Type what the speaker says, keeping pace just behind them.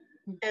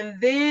And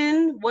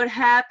then what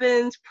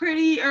happens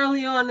pretty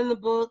early on in the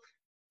book,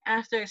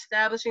 after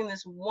establishing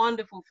this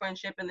wonderful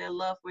friendship and their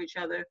love for each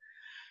other,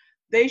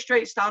 they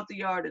straight stomp the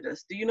yard at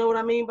us. Do you know what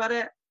I mean by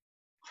that?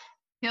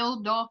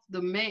 Killed off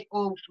the main,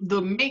 or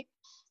the main,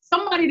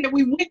 somebody that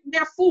we went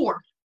there for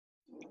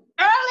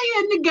early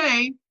in the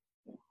game,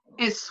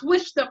 and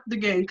switched up the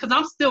game. Because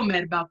I'm still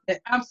mad about that.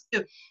 I'm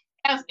still,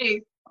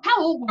 how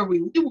old were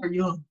we? We were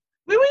young.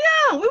 We were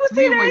young. We were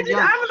teenagers.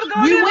 I remember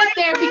going we there. went Like,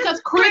 there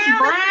because Chris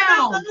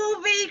Brown. The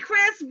movie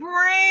Chris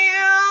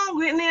Brown.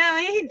 Went there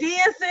and he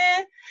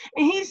dancing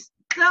and he's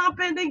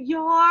stomping the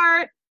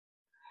yard.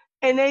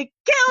 And they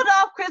killed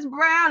off Chris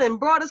Brown and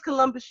brought us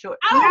Columbus Short.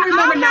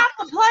 I'm not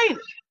complaining.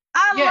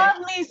 I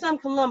love me some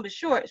Columbus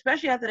Short,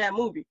 especially after that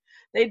movie.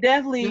 They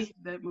definitely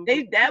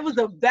that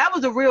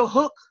was a real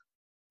hook.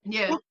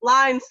 Yeah. Hook,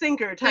 line,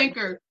 sinker type.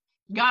 Sinker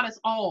got us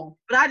all.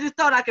 But I just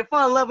thought I could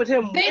fall in love with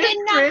him. They did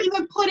not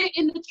even put it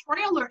in the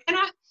trailer. And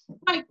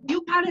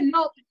you gotta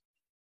know.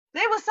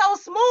 They were so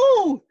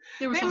smooth.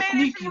 They so made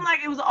sneaky. It seem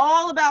like it was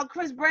all about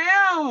Chris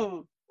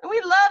Brown. And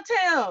we loved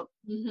him.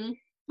 Mm-hmm.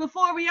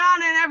 Before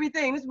Rihanna and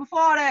everything. This is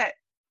before that.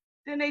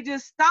 Then they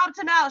just stomped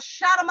him out,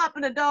 shot him up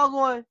in the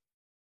doggone.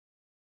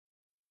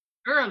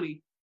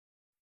 Early.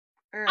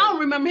 I don't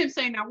remember him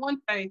saying that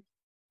one thing.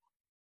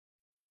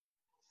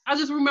 I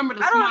just remember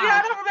the smile.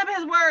 I don't remember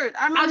his words.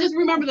 I just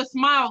remember the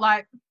smile,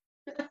 like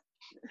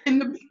in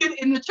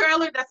the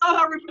trailer. That's all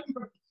I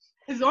remember.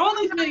 It's the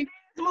only thing.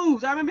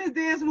 Moves. I remember his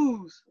dance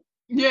moves.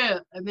 Yeah,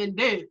 and then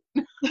dead.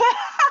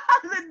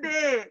 Then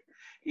dead.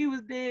 He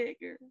was dead,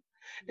 girl.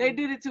 They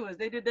did it to us.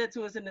 They did that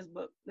to us in this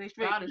book. They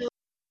straight.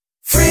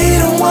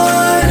 Freedom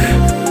One,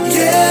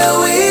 yeah,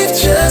 we've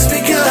just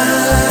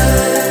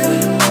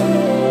begun.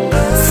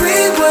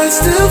 Free words,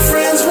 two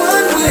friends,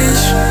 one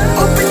wish.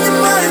 Open your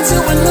mind to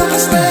a new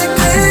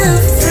perspective.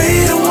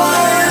 Freedom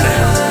One,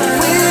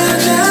 we're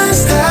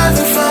just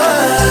having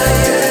fun.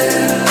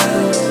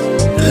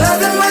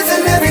 Love and life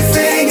and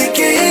everything it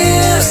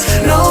gives.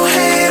 No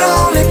hate,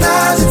 only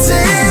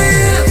positive.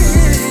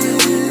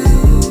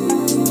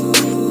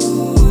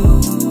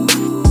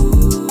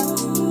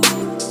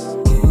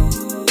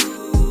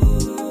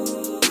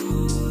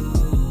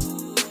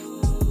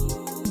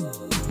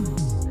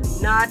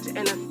 Not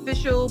an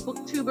official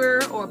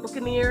booktuber or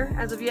bookaneer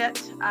as of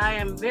yet. I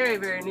am very,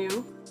 very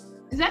new.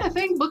 Is that a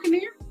thing,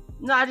 bookaneer?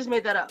 No, I just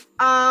made that up.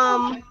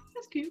 Okay,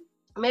 that's cute.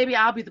 Maybe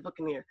I'll be the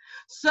bookaneer.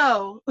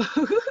 So,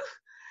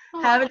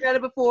 haven't done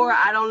it before.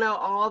 I don't know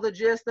all the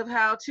gist of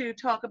how to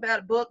talk about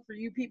a book for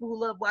you people who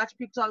love watching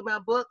people talk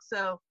about books.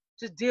 So,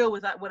 just deal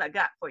with what I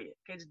got for you.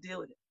 Okay, just deal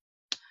with it.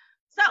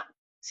 So,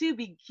 to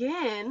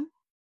begin,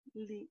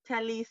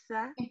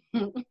 Talisa.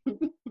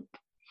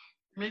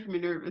 Make me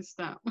nervous.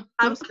 Stop.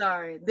 I'm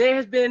sorry. There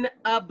has been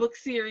a book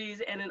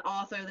series and an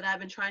author that I've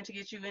been trying to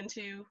get you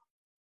into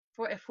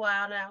for a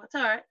while now. It's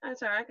all right.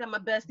 It's all right. Got my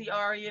bestie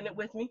Ari in it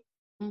with me.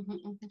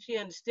 She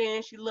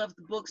understands. She loves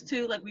the books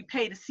too. Like, we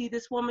pay to see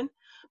this woman.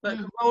 But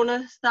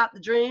Corona stopped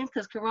the dream,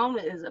 because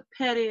Corona is a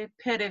petty,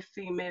 petty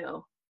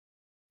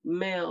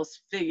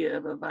male's figure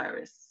of a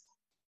virus.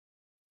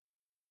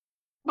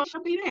 Why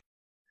should be that?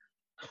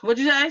 What'd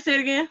you say? Say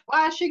it again.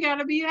 Why she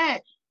gotta be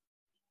that?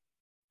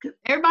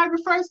 Everybody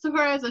refers to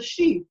her as a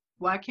she.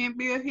 Why can't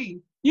be a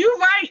he? You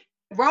right.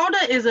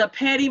 Rhoda is a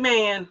petty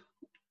man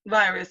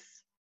virus.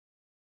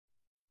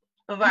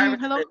 A virus.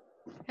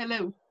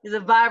 Hello. He's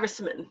a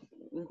virusman.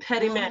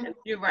 Petty man.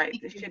 You're right.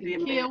 It should be a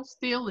man. Kill,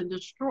 steal, and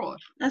destroy.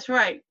 That's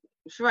right.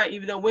 That's right.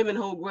 Even though women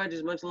hold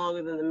grudges much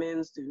longer than the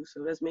men's do.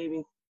 So that's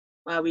maybe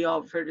why we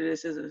all refer to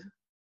this as a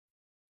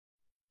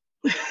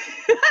with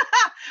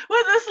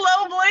a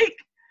slow blink.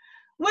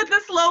 With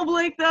a slow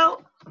blink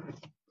though.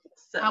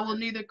 So, I will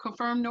neither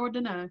confirm nor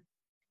deny.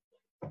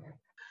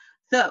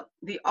 So,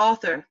 the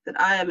author that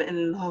I am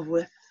in love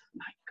with,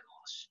 my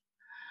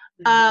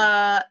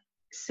gosh,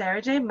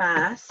 Sarah J.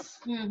 Maas.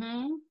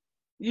 You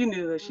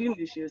knew her. She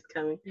knew she was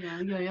coming.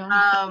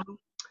 Yeah.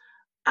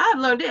 I've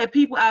learned that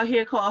people out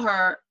here call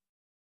her,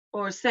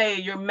 or say,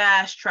 you're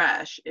mash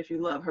trash if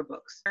you love her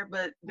books.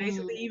 But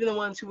basically, even the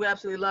ones who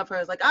absolutely love her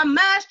is like, I'm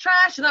mash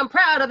trash and I'm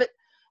proud of it.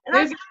 And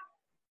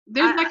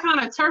there's that kind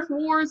of turf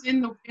wars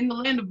in the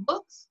land of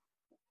books.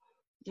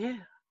 Yeah,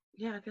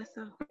 I guess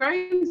so.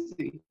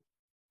 Crazy.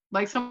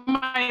 Like,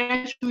 somebody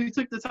actually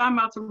took the time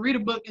out to read a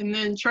book and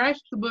then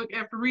trashed the book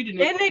after reading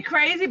it. Isn't it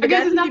crazy? But I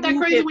guess it's not that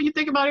crazy when you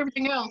think about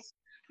everything else.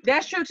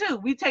 That's true too.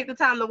 We take the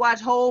time to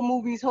watch whole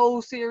movies, whole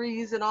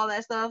series, and all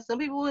that stuff. Some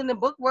people in the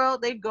book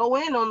world, they go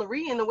in on the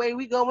reading the way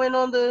we go in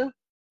on the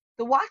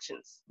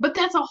watchings. But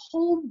that's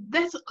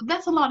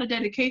a lot of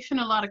dedication,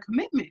 a lot of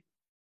commitment.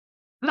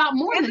 A lot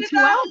more than 2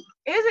 hours.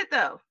 Is it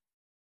though?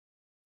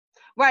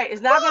 Right,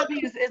 it's not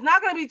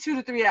gonna be 2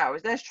 to 3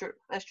 hours. That's true.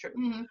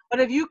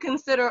 But if you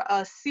consider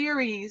a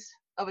series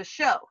of a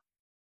show,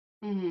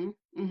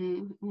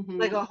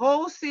 like a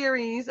whole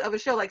series of a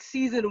show, like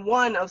season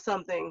 1 of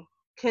something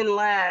can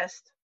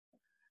last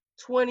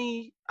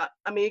 20.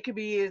 I mean, it could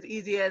be as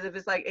easy as, if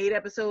it's like 8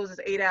 episodes,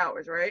 it's 8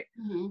 hours, right?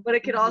 But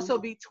it could also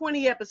be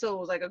 20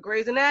 episodes, like a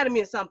Grey's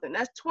Anatomy or something.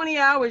 That's 20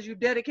 hours you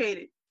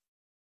dedicated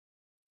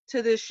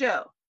to this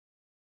show.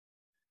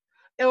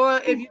 Or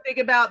if you think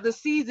about the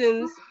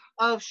seasons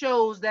of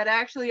shows that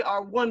actually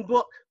are one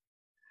book,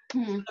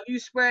 if you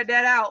spread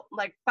that out,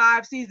 like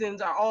 5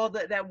 seasons are all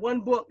that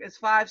one book is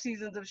 5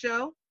 seasons of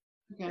show.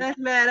 Okay. That's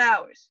mad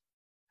hours.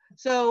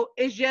 So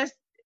it's just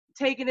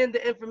taking in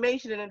the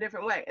information in a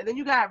different way. And then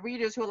you got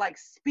readers who are like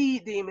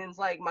speed demons,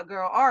 like my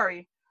girl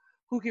Ari,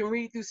 who can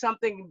read through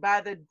something by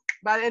the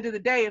end of the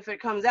day. If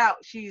it comes out,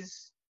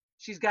 she's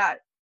got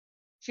it.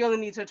 She only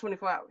needs her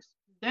 24 hours.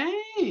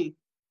 Dang.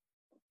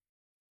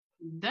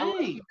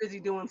 Unless she's busy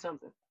doing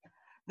something.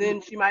 Then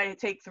she might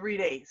take 3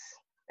 days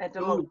at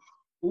the most.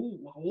 Ooh.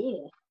 You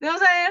know what I'm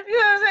saying? You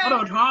know what I'm saying? I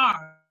don't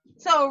hard.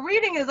 So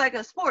reading is like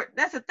a sport.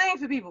 That's a thing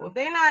for people. If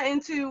they're not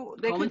into,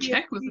 they could be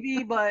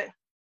TV, but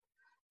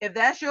if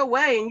that's your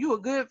way and you a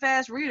good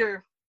fast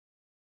reader,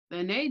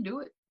 then they do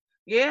it.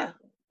 Yeah.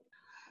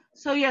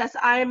 So yes,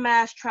 I am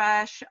mass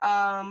trash,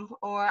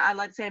 or I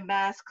like to say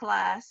mass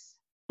class.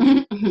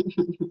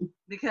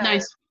 Because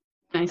nice.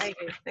 Thank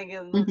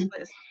you,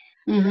 Liz.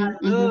 I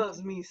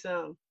loves me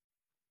some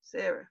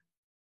Sarah.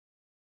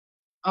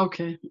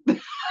 Okay.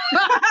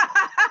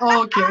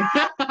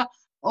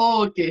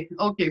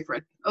 Okay,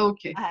 Fred.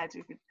 Okay. I had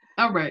to.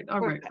 All right,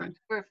 Fred.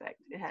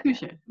 Perfect. It had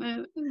Touche.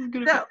 This is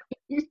good. So,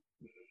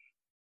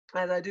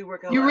 as I do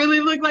work in you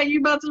really look like you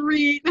about to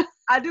read.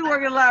 I do work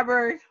in the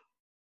library.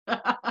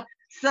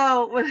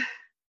 So,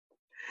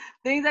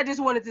 things I just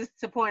wanted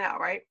to point out,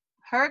 right?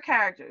 Her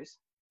characters,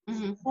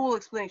 full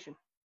explanation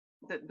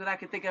that I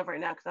can think of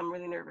right now because I'm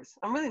really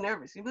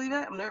nervous. You believe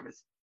that? I'm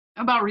nervous.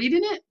 About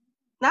reading it?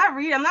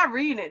 I'm not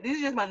reading it. These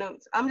are just my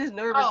notes. I'm just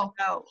nervous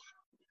about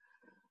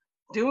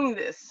doing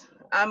this.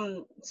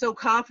 I'm so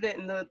confident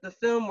in the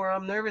film where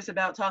I'm nervous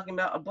about talking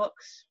about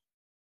books.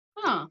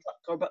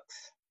 Or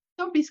books.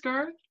 Don't be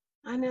scared.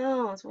 I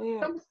know, it's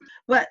weird.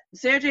 But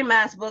Sarah J.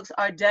 Maas books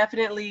are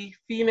definitely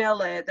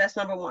female-led. That's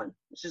number 1,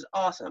 which is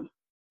awesome.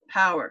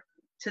 Power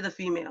to the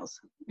females.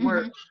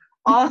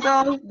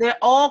 Also, they're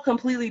all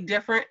completely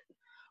different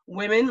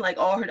women. Like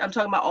I'm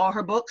talking about all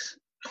her books.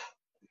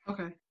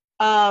 Okay.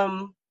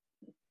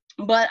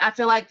 But I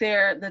feel like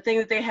the thing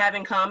that they have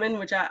in common,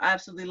 which I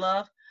absolutely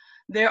love,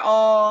 they're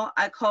all,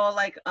 I call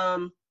like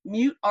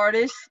mute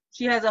artists.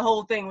 She has a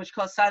whole thing which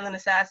calls Silent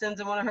Assassins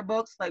in one of her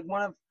books. Like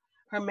one of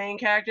her main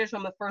characters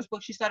from the first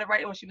book she started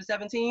writing when she was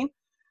 17.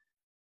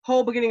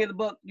 Whole beginning of the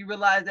book, you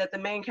realize that the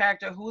main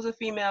character, who's a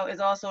female, is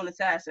also an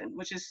assassin,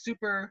 which is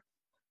super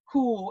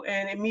cool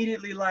and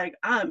immediately like,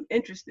 I'm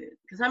interested.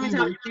 Because how many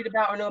times you read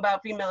about or know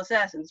about female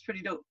assassins? It's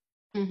pretty dope.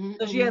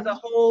 So she has a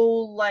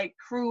whole like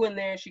crew in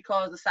there she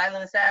calls the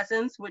Silent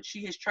Assassins, which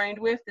she has trained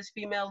with, this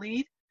female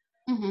lead.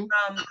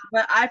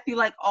 But I feel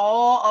like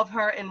all of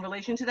her, in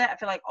relation to that, I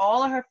feel like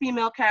all of her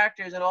female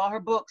characters in all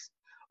her books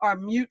are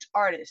mute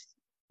artists.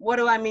 What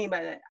do I mean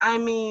by that? I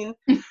mean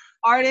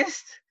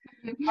artists.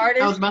 I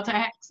was about to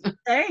ask.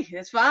 Hey,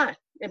 it's fine.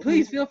 And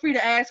please feel free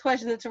to ask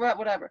questions, interrupt,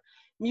 whatever.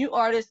 Mute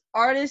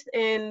artists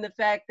in the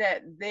fact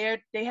that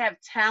they have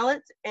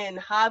talent and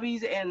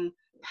hobbies and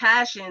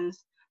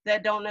passions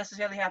that don't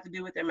necessarily have to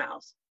do with their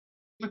mouths.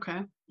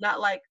 Okay. Not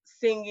like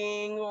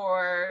singing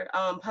or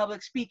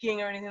public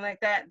speaking or anything like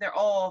that. They're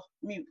all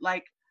mute.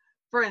 Like,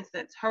 for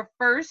instance, her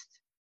first,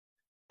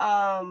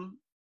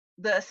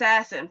 the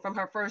assassin from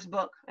her first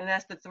book, and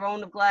that's the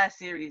Throne of Glass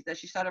series that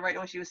she started writing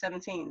when she was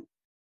 17.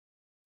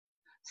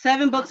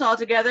 7 books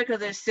altogether because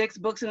there's 6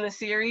 books in the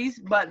series,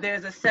 but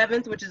there's a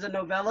 7th, which is a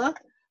novella,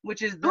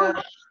 which is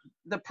the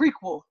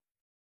prequel.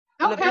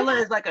 The novella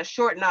is like a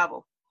short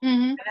novel.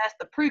 And that's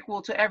the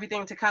prequel to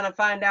everything to kind of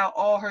find out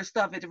all her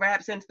stuff. It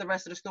wraps into the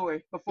rest of the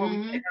story before we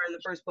get her in the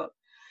first book.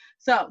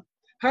 So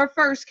her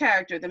first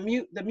character, the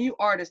mute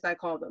artist, I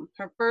call them.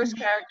 Her first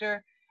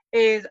character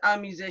is a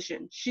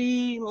musician.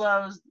 She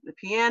loves the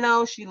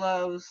piano. She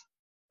loves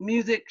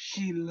music.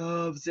 She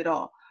loves it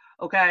all.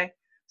 Okay.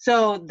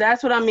 So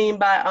that's what I mean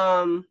by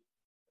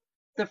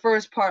the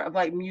first part of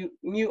like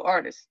mute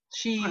artists.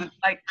 She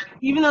like,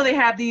 even though they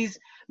have these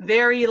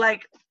very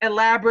like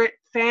elaborate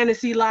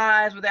fantasy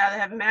lives where they either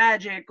have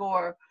magic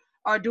or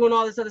are doing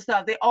all this other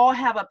stuff, they all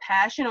have a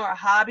passion or a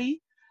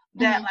hobby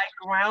that like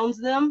grounds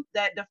them,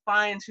 that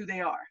defines who they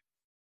are.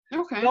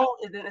 Okay. So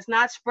it's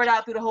not spread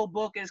out through the whole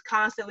book. It's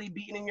constantly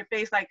beating in your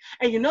face like,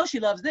 and you know she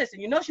loves this,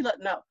 and you know she loves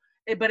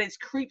but it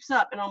creeps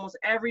up in almost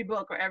every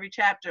book or every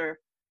chapter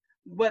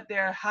what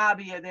their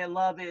hobby or their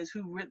love is,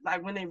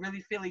 like when they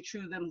really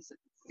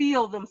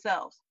feel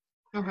themselves.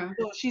 Okay.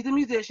 So she's a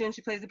musician.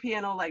 She plays the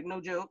piano, like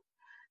no joke.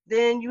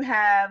 Then you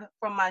have,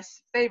 from my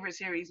favorite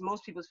series,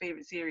 most people's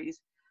favorite series,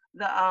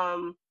 the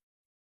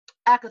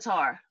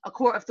ACOTAR, A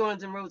Court of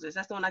Thorns and Roses.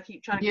 That's the one I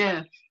keep trying to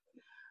get.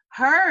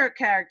 Her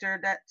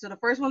character, so the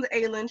first one's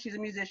Aelin, she's a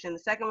musician. The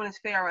second one is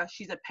Farah,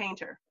 she's a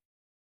painter.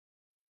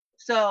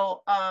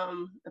 So a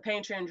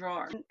painter and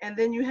drawer. And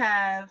then you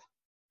have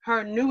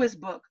her newest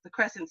book, the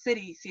Crescent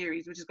City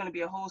series, which is going to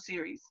be a whole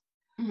series.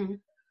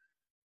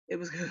 It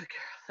was good, girl.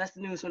 That's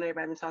the newest one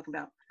everybody's been talking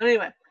about. But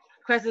anyway,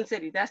 Crescent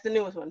City, that's the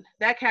newest one.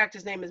 That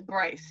character's name is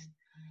Bryce.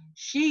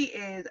 She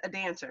is a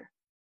dancer.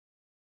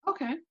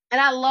 Okay.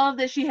 And I love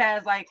that she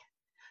has like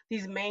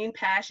these main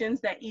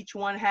passions that each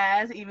one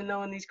has, even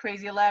though in these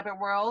crazy elaborate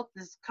world,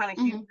 this kind of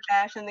huge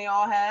passion they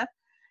all have.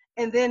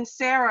 And then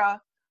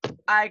Sarah,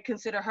 I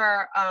consider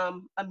her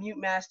a mute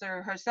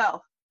master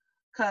herself,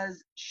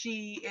 because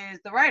she is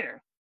the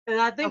writer. And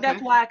I think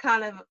that's why I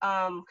kind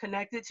of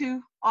connected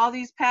to all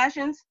these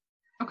passions.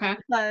 Okay.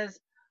 Because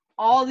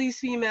all these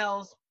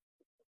females,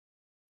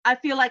 I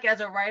feel like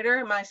as a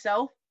writer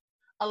myself,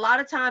 a lot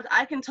of times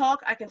I can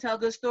talk, I can tell a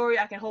good story,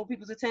 I can hold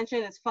people's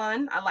attention, it's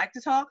fun, I like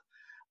to talk.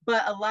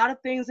 But a lot of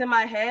things in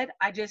my head,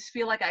 I just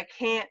feel like I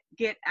can't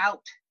get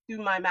out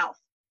through my mouth.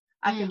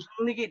 I can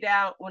only get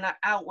down when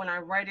I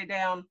write it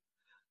down.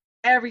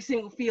 Every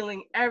single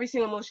feeling, every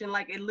single emotion,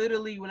 like it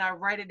literally, when I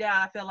write it down,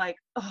 I feel like,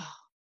 oh,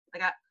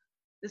 like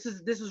this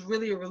was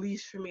really a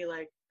release for me.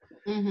 Like,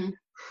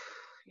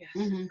 yes,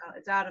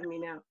 it's out of me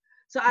now.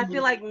 So I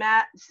feel like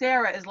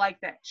Sarah is like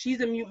that.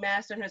 She's a mute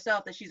master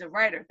herself, that she's a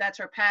writer. That's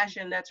her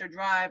passion, that's her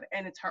drive,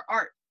 and it's her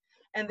art.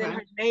 And then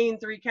her main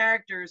three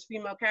characters,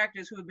 female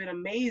characters who have been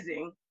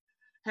amazing,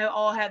 have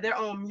all had their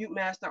own mute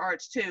master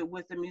arts too,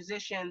 with the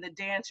musician, the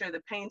dancer,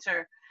 the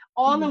painter,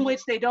 all in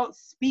which they don't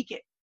speak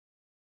it.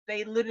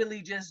 They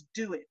literally just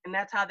do it. And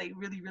that's how they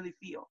really, really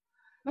feel.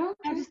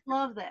 I just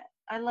love that.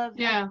 I love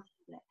that. Yeah.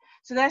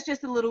 So that's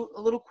just a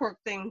little quirk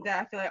thing that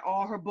I feel like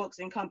all her books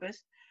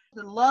encompass.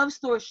 The love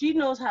story, she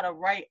knows how to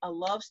write a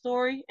love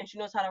story, and she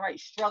knows how to write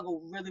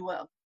struggle really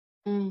well.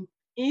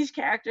 Each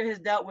character has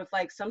dealt with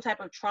like some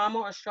type of trauma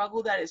or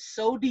struggle that is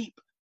so deep.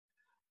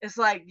 It's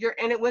like you're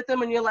in it with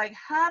them and you're like,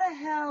 how the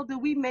hell do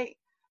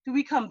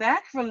we come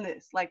back from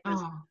this? Like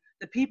this,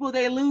 the people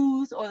they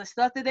lose or the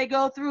stuff that they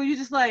go through, you're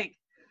just like,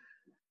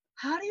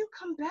 how do you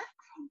come back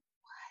from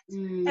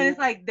what? And it's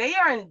like they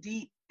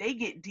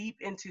get deep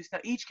into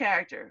stuff. Each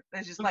character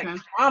is just like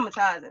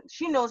traumatizing.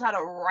 She knows how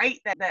to write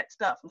that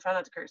stuff. I'm trying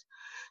not to curse.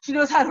 She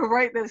knows how to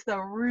write that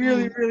stuff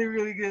really, really,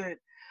 really good.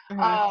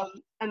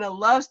 And the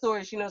love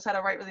story, she knows how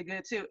to write really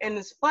good too. And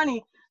it's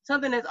funny,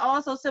 something that's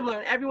also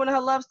similar in every one of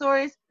her love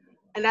stories,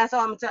 and that's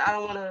all I'm gonna tell. I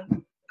don't want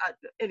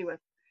to. Anyway,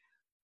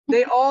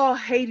 they all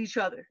hate each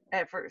other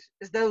at first.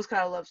 It's those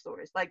kind of love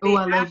stories. Like they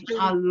I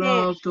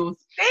love those.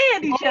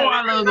 Stand each other.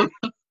 I love them.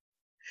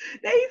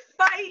 They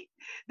fight,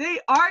 they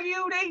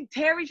argue, they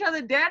tear each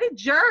other down. They're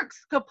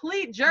jerks,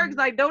 complete jerks.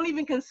 Like don't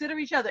even consider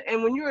each other.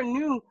 And when you're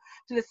new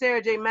to the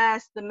Sarah J.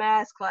 Maas, the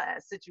Maas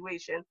class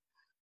situation,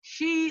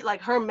 she,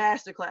 like her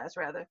master class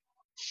rather,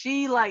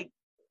 she like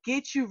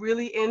gets you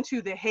really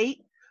into the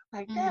hate.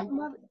 Like that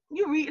mother,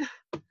 you read,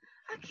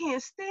 I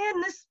can't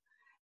stand this.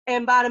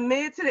 And by the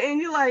mid to the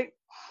end, you're like,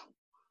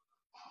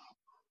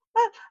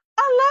 I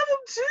love him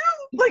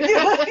too. Like,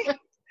 you're like,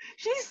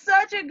 she's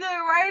such a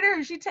good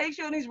writer. She takes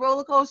you on these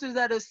roller coasters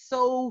that are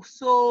so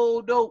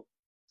dope.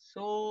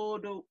 So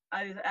dope.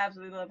 I just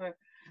absolutely love her.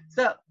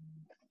 So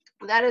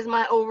that is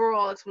my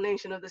overall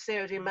explanation of the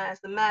Sarah J. Maas,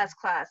 the Maas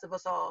class of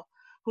us all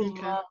who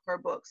love her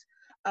books.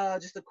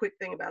 Just a quick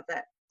thing about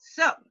that.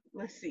 So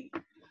let's see.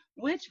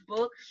 Which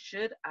book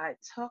should I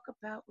talk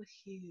about with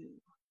you?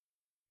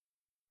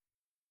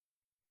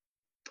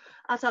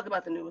 I'll talk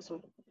about the newest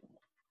one.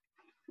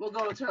 We'll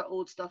go into her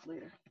old stuff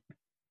later.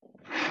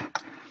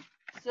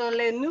 So,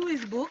 le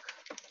newest book,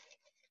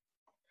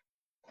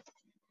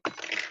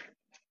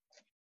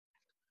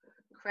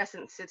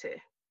 Crescent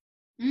City.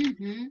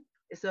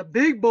 It's a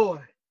big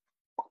boy.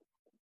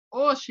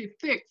 Oh, she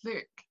thick.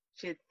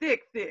 She's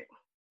thick.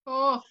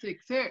 Oh,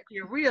 thick.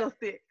 You're real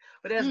thick.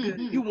 But that's good.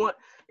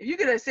 If you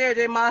get a Sarah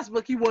J. Maas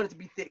book, you want it to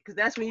be thick, because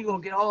that's when you're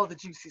going to get all the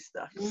juicy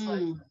stuff. It's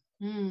like,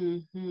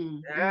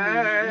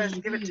 yes,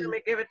 give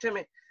it to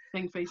me.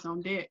 Think face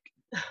on deck.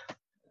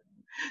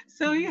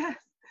 So yes,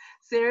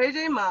 Sarah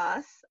J.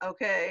 Maas,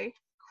 okay,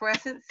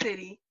 Crescent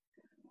City,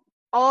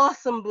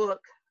 awesome book.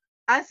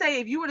 I say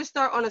if you were to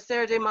start on a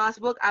Sarah J. Maas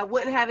book, I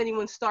wouldn't have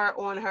anyone start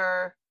on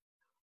her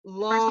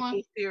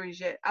long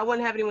series yet. I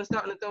wouldn't have anyone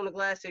start on the Throne of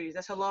Glass series.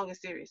 That's her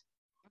longest series.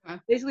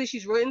 Basically,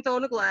 she's written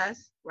Throne of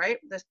Glass, right?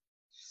 There's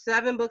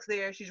 7 books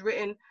there. She's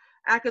written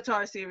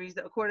ACOTAR series,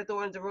 The Court of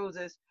Thorns and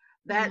Roses.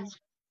 That's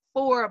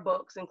 4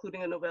 books,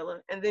 including a novella.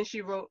 And then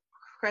she wrote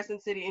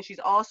Crescent City, and she's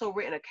also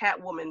written a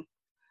Catwoman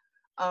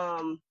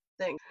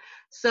thing.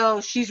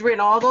 So she's written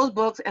all those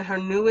books, and her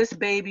newest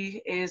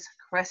baby is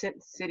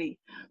Crescent City.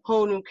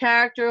 Whole new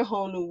character,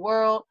 whole new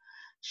world.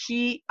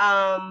 She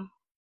and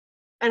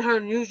her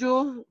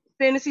usual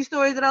fantasy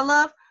stories that I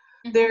love,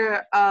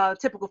 they're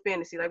typical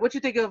fantasy. Like, what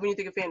you think of when you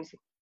think of fantasy?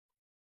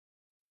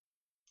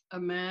 A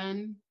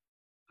man.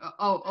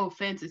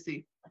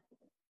 Fantasy.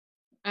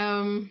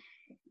 I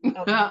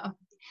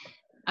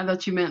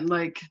thought you meant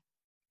like.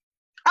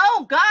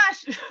 Oh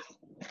gosh.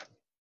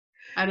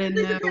 I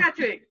didn't know.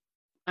 Patrick.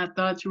 I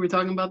thought you were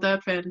talking about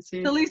that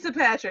fantasy. Talisa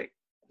Patrick.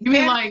 You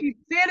mean like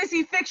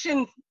fantasy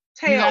fiction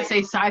tale? You gotta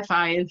say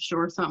sci-fi-ish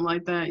or something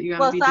like that. You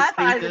gotta be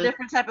sci-fi is a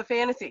different type of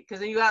fantasy, because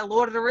then you got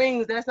Lord of the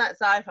Rings. That's not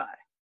sci-fi.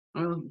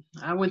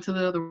 I went to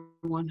the other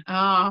one.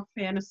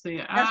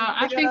 Fantasy.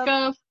 I think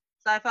of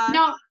sci-fi.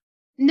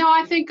 No,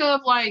 I think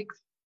of like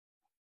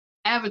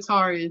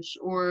Avatar-ish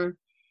or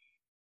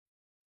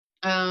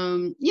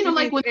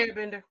like with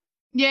Airbender.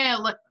 Yeah,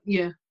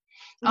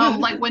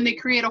 Like when they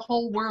create a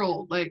whole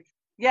world, like,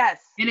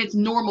 Yes. and it's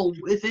normal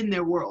within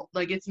their world,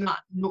 like it's not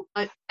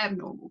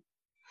abnormal.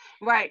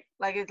 Right.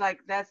 Like it's like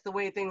that's the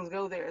way things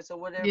go there. So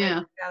whatever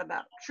Yeah. you got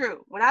about.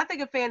 True. When I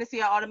think of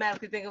fantasy, I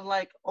automatically think of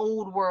like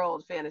old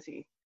world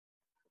fantasy.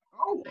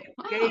 Oh,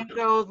 Game of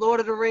Thrones, Lord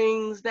of the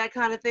Rings, that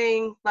kind of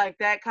thing. Like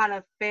that kind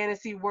of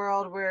fantasy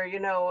world where,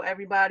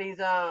 everybody's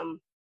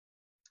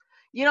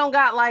you don't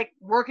got like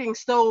working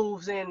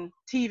stoves and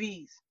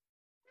TVs.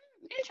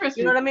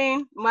 interesting. You know what I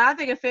mean? When I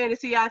think of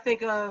fantasy, I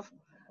think of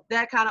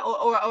that kind of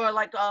or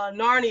like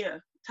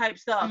Narnia type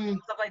stuff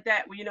like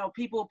that, where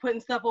people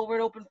putting stuff over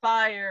an open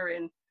fire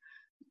and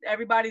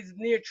everybody's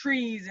near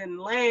trees and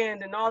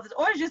land and all this,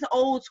 or it's just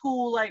old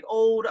school, like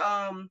old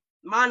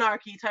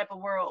monarchy type of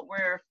world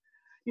where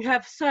you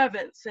have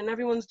servants and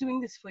everyone's doing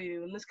this for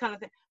you and this kind of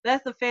thing.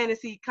 That's the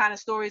fantasy kind of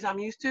stories I'm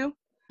used to.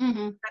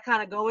 I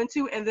kind of go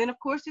into, and then of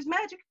course there's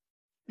magic.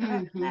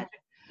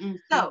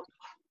 So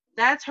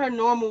that's her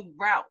normal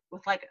route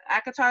with like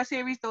ACOTAR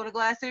series, Throw the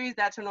Glass series.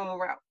 That's her normal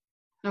route.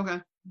 Okay.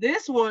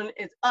 This one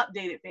is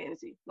updated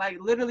fantasy. Like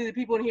literally, the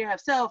people in here have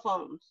cell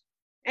phones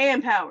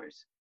and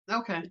powers.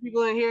 Okay. The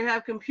people in here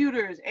have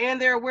computers and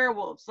they're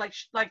werewolves, like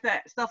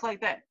that, stuff like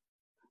that.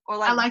 Or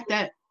like I like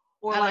that.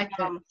 Or I like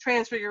that.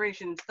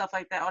 Transfiguration, stuff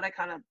like that. All that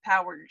kind of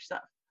power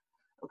stuff.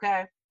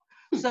 Okay.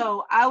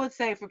 So I would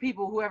say for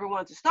people whoever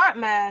wants to start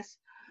mass,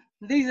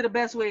 these are the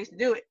best ways to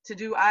do it. To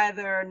do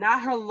either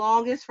not her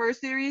longest first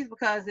series,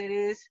 because it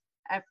is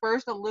at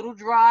first a little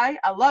dry.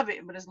 I love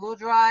it, but it's a little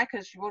dry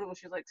because she wrote it when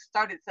she was like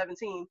started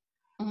 17.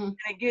 And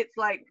it gets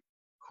like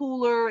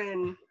cooler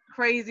and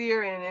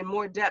crazier and in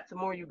more depth the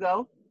more you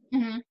go.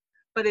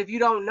 But if you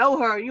don't know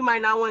her, you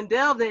might not want to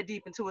delve that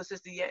deep into a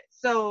sister yet.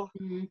 So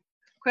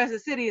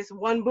Crescent City is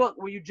one book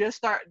where you just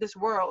start this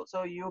world,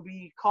 so you'll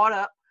be caught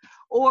up.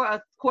 Or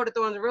A Court of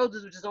Thorns and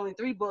Roses, which is only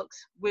 3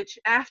 books, which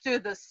after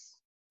the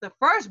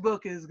first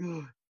book is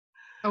good.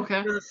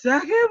 Okay. The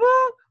second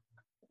book?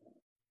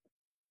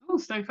 Oh,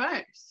 stay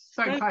fast.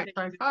 Stay fast.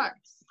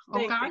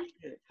 Okay.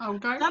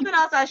 Okay. Something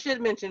else I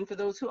should mention for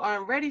those who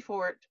aren't ready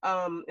for it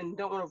and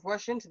don't want to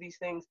rush into these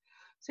things.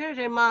 Sarah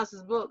J.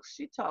 Maas's books,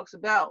 she talks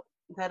about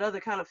that other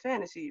kind of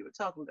fantasy you were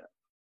talking about.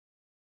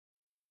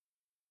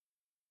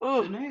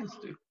 She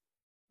nasty.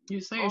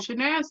 You saying she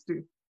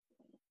nasty.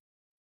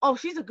 Oh,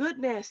 she's a good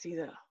nasty,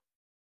 though.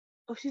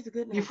 Oh, she's a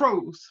good nasty. You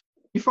froze.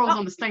 You froze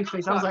on the stank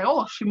face. I was like,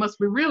 oh, she must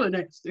be really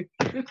nasty.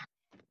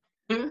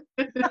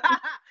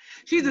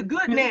 She's a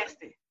good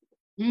nasty.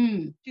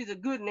 She's a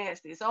good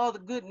nasty. It's all the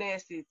good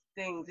nasty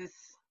things.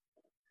 It's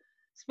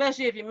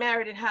especially if you're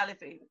married and highly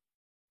favored.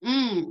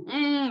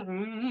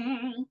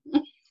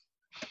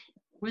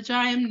 Which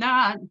I am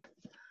not.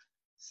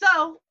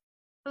 So,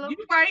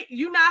 you're right.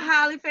 You're not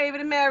highly favored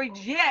and married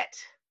yet,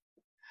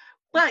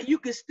 but you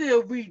can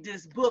still read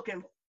this book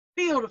and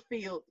feel the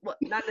feel. What?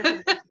 Not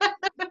necessarily.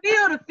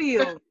 Feel the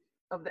feel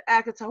of the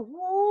ACOTAR.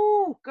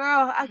 Woo,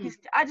 girl.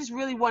 I just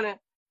really want to.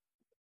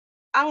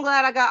 I'm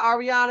glad I got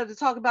Ariana to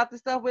talk about this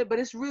stuff with, but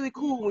it's really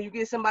cool when you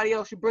get somebody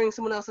else, you bring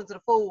someone else into the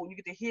fold, and you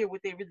get to hear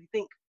what they really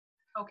think.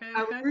 Okay.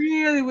 I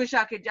really wish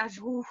I could.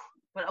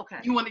 But okay.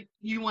 You want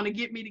to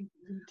get me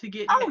to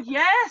get? Oh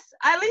yes,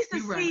 at least to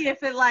You're see right.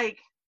 if it like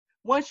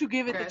once you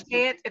give it the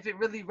chance, if it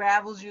really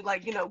ravels you,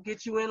 like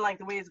get you in like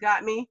the way it's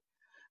got me.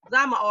 Cause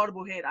I'm an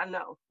Audible head. I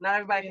know not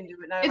everybody can do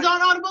it. It's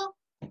on Audible.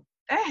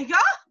 Hey y'all.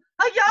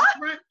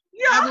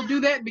 I will do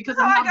that because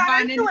I'm not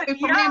buying anything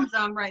from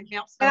Amazon right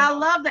now. So. And I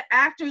love the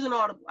actors in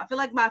Audible. I feel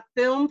like my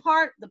film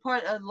part, the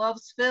part of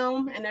loves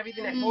film and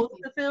everything that goes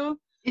with the film,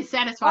 it's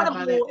satisfied Audible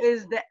by that.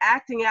 is the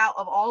acting out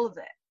of all of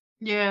that.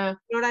 Yeah.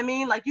 You know what I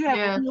mean? Like you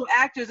have real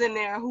actors in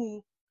there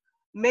who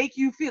make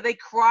you feel they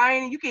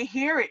crying and you can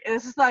hear it, and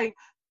it's just like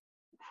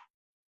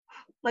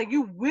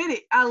you with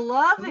it. I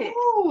love it.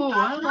 Ooh,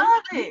 I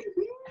love it.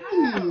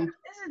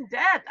 It's in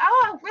depth.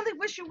 Oh, I really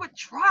wish you would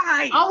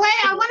try. Oh,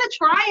 hey, I want to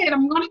try it.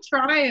 I'm going to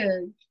try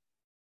it.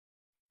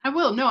 I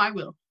will. No, I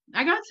will.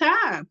 I got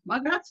time.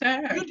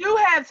 You do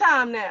have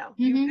time now.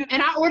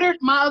 And I ordered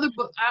my other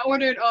book. I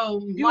ordered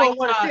You don't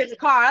want to sit in the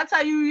car. I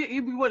tell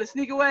you want to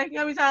sneak away. You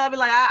know how many times I'll be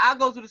like, I'll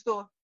go to the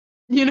store.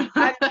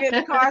 I can get in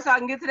the car so I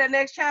can get to that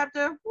next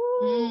chapter.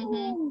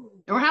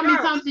 Or how many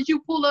times did you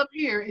pull up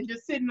here and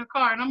just sit in the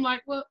car? And I'm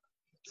like, well,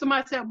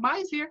 somebody said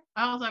mine's here.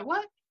 I was like,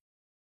 what?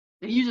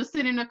 And you just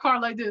sit in the car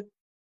like this.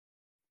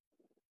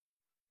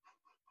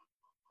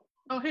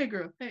 Oh, hey,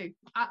 girl. Hey.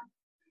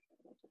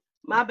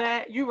 My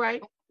bad. You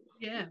right.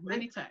 Yeah,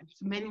 many times.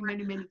 Many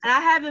times. And I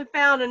haven't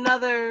found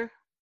another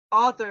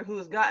author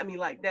who's gotten me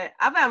like that.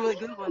 I've found really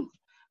good ones,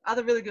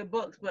 other really good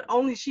books, but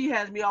only she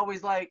has me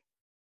always like,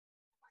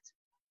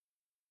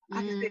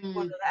 I can stay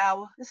for another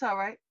hour. It's all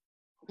right.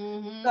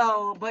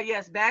 So, but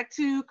yes, back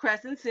to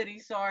Crescent City.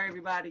 Sorry,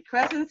 everybody.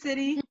 Crescent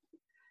City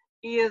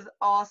is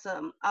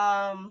awesome.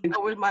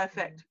 Where's my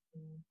effect?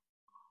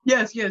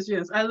 Yes.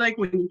 I like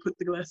when you put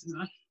the glasses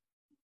on.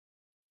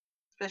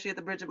 Especially at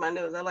the bridge of my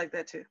nose. I like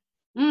that too.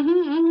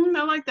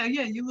 I like that.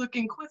 Yeah, you look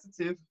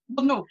inquisitive.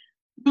 Well, no,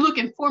 you look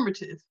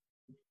informative.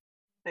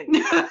 Thanks.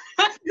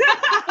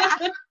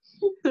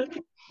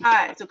 All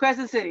right, so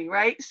Crescent City,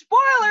 right?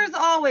 Spoilers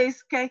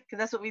always, okay? Because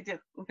that's what we do.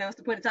 Okay, what's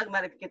the point of talking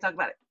about it if you can't talk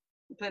about it?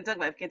 The point of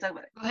talking about it if you can't talk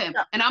about it. Go ahead.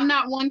 No. And I'm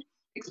not one.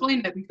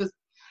 Explain that because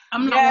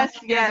I'm not Yes,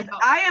 one. yes.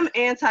 I am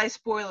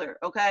anti-spoiler,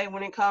 okay?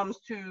 When it comes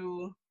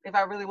to if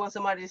I really want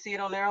somebody to see it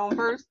on their own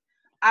first,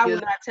 I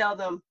will not tell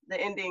them the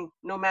ending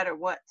no matter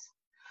what.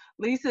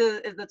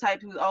 Lisa is the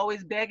type who's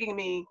always begging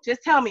me,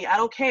 just tell me. I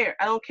don't care.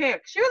 I don't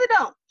care. She really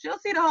don't. She'll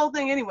see the whole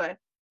thing anyway.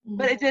 Mm-hmm.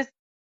 But it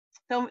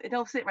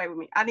don't sit right with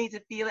me. I need to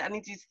feel it. I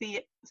need you to see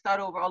it. Start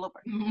over all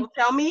over. Mm-hmm. So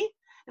tell me,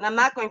 and I'm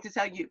not going to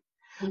tell you.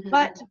 Mm-hmm.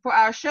 But for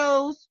our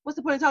shows, what's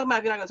the point of talking about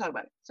if you're not going to talk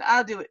about it? So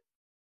I'll do it.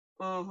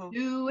 Mm-hmm.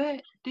 Do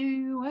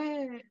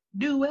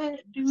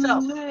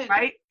it.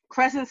 Right?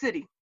 Crescent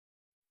City.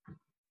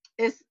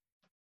 It's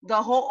the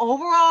whole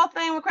overall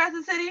thing with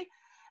Crescent City.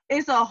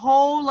 It's a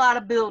whole lot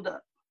of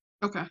build-up.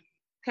 Okay.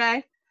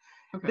 Okay?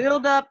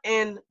 Build-up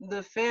in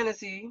the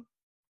fantasy,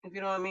 if you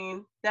know what I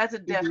mean. That's a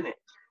definite.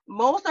 Mm-hmm.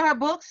 Most of her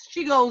books,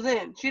 she goes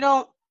in. She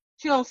don't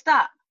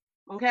stop.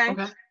 Okay?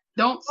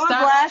 Don't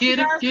stop. Get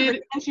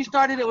it. And she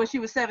started it when she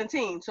was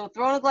 17. So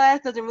Throne of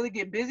Glass doesn't really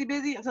get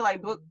busy until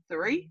like book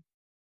 3.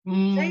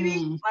 Maybe.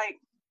 Like,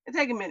 it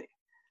take a minute.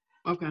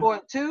 Okay. Or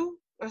 2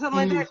 or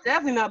something like that.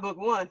 Definitely not book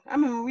 1. I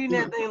remember reading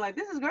that thing like,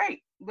 this is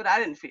great. But I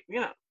didn't feel,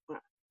 you know.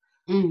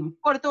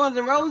 For the Thorns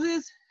and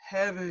Roses,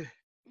 heavy.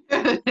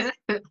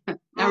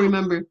 I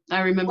remember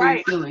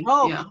the feeling.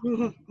 Oh.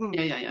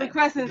 Yeah. The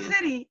Crescent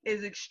City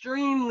is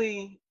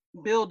extremely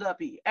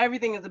build-up-y.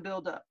 Everything is a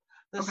build-up.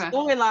 The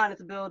storyline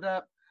is a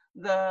build-up.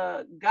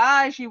 The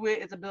guy she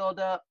with is a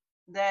build-up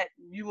that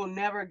you will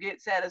never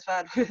get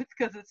satisfied with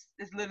because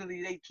it's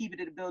literally they keep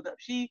it at a build-up.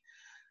 She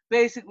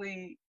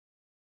basically,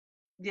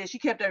 she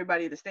kept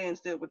everybody at a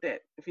standstill with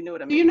that, if you know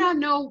what I mean. Do you not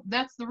know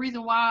that's the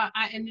reason why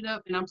I ended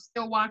up, and I'm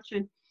still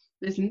watching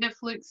this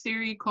Netflix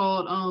series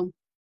called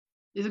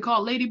is it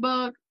called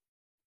Ladybug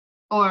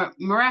or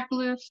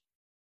Miraculous?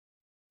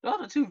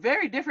 Those are 2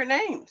 very different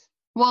names.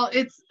 Well,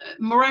 it's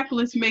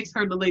Miraculous makes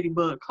her the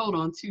Ladybug. Hold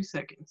on 2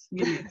 seconds.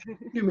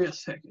 Give me a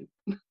second.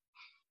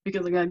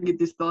 Because I gotta get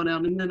this thought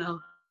out and then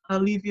I'll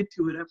leave you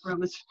to it, I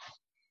promise.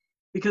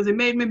 Because it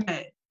made me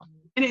mad.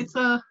 And it's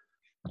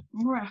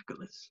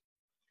Miraculous.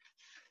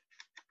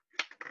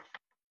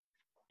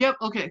 Yep,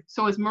 okay.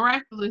 So it's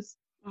Miraculous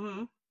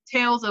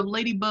Tales of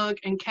Ladybug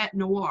and Cat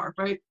Noir,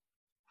 right?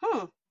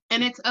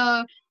 And it's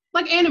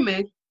like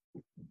anime,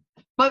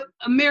 but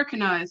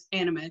Americanized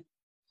anime.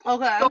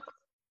 Okay. So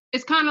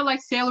it's kind of like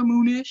Sailor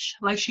Moonish.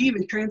 Like she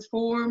even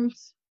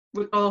transforms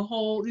with a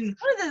whole. What is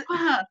it?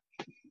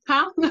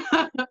 Huh?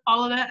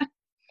 All of that.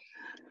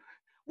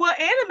 Well,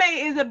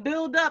 anime is a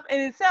build-up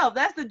in itself.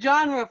 That's the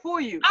genre for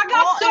you. I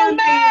got so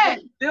mad.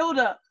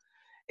 Build-up.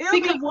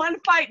 It'll be one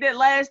fight that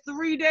lasts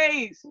 3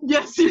 days.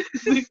 Yes. You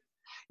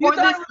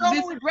thought it was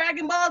over with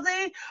Dragon Ball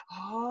Z?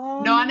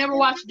 Oh, no, I never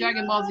watched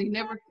Dragon Ball Z.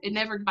 It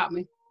never got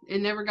me. It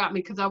never got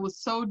me because I was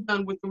so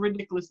done with the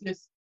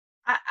ridiculousness.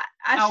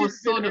 I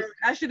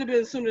should have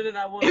been sooner than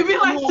I was. It'd be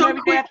like so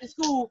every day after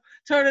school,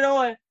 turn it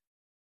on,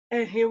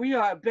 and here we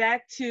are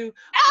back to.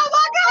 Oh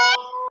my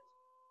God!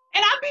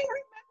 And I be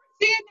remember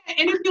seeing that,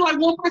 and it'd be like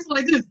one person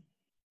like this,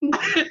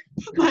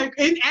 like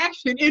in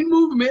action, in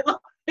movement,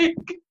 like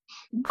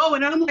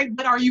going. And I'm like,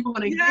 but are you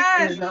going to get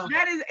there?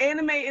 That is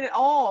anime in it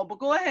all. But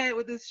go ahead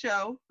with this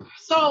show.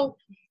 So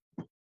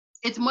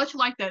it's much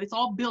like that. It's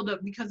all built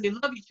up because they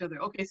love each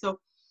other. Okay, so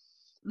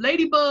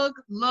Ladybug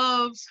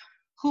loves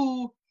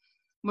who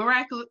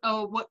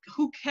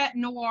Cat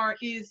Noir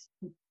is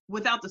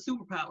without the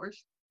superpowers.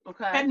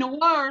 Okay. Cat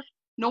Noir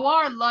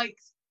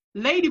likes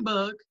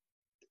Ladybug,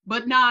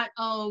 but not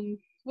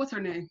what's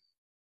her name?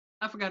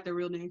 I forgot their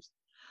real names.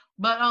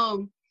 But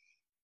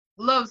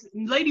loves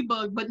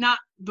Ladybug, but not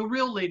the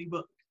real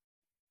Ladybug.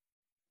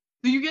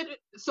 Do you get it?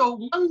 So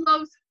one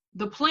loves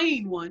the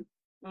plain one.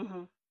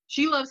 Mm-hmm.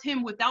 She loves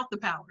him without the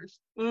powers.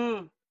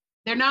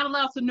 They're not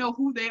allowed to know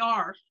who they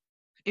are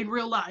in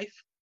real life.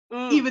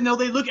 Even though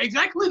they look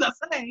exactly the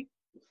same,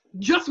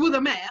 just with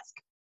a mask.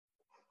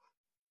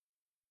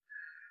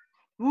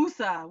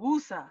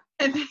 Woosa.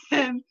 And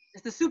then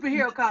it's the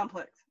superhero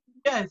complex.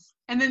 Yes.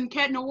 And then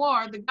Cat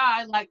Noir, the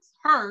guy, likes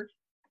her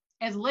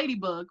as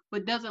Ladybug,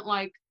 but doesn't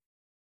like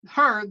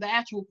her, the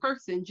actual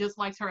person, just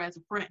likes her as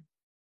a friend.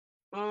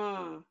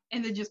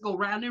 And they just go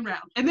round and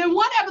round. And then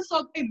one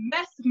episode, they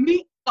messed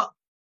me up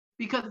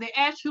because they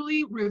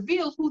actually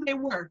revealed who they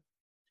were.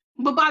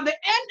 But by the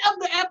end of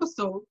the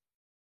episode,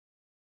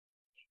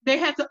 they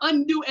had to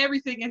undo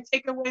everything and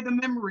take away the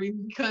memory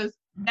because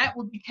that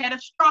would be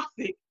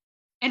catastrophic.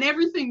 And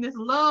everything, this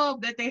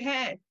love that they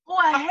had. Oh,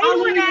 I hate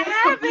when that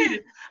happens.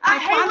 I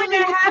hate when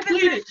that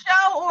happens in a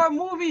show or a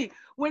movie.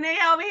 When they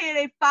over here,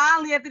 they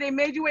finally, after they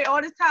made you wait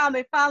all this time,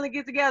 they finally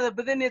get together.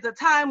 But then there's a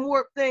time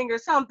warp thing or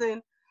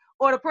something.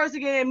 Or the person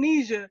get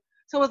amnesia.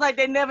 So it's like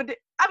they never did.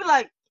 I'd be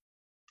like.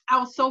 I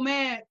was so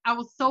mad. I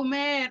was so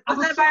mad.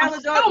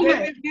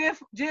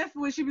 GIF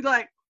when she be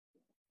like.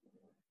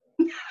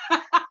 No,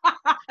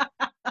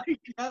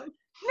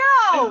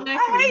 exactly.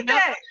 I hate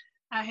that.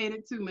 I hate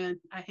it too, man.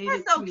 I hate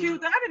That's it so too.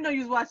 Cute. I didn't know you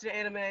was watching the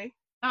anime.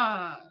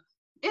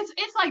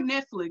 It's like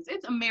Netflix.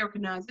 It's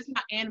Americanized. It's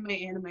not anime.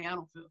 I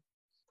don't feel.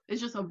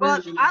 It's just a But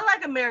version. I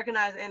like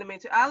Americanized anime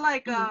too. I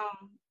like Mhm.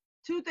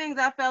 two things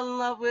I fell in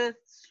love with: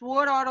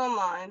 Sword Art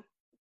Online.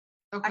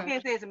 Okay. I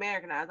can't say it's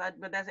Americanized,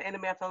 but that's an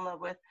anime I fell in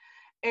love with,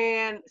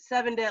 and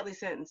Seven Deadly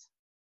Sins.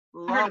 I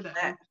heard Love of that.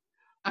 that. One.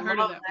 I heard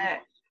Love of that.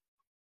 that.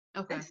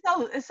 One. Okay.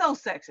 It's so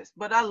sexist,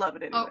 but I love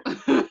it anyway.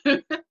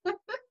 Oh.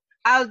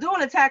 I was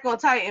doing Attack on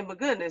Titan, but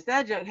goodness,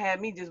 that junk had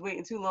me just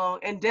waiting too long.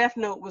 And Death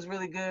Note was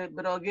really good,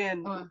 but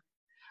again,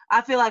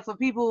 I feel like for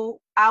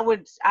people, I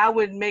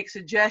would make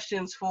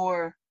suggestions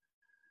for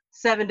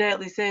Seven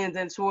Deadly Sins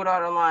and Sword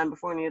Art Online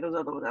before any of those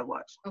other ones I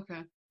watched.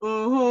 Okay.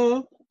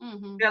 Girl,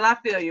 I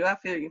feel you. I'm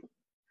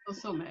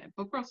so mad,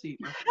 but proceed,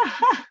 bro.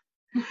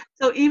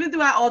 So even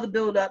throughout all the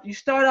build up, you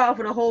start off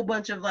with a whole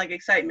bunch of like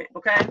excitement,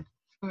 okay?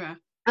 Okay.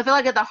 I feel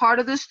like at the heart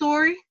of this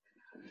story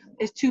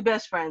is two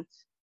best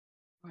friends.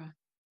 Okay.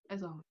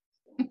 As always.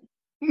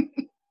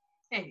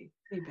 hey,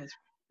 best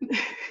friend.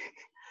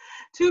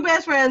 Two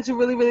best friends who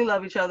really, really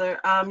love each other.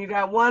 You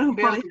got one who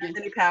barely has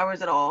any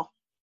powers at all,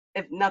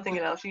 if nothing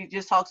else. She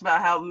just talks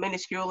about how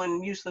minuscule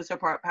and useless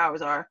her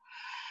powers are.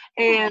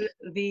 And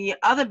the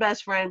other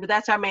best friend, but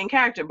that's our main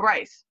character,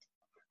 Bryce.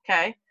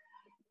 Okay?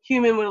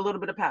 Human with a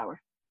little bit of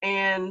power.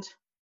 And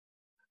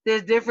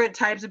there's different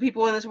types of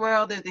people in this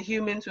world. There's the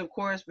humans who, of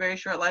course, very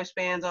short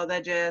lifespans, all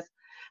that jazz.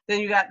 Then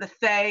you got the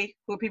Fae,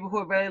 who are people who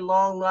are very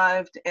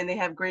long-lived, and they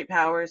have great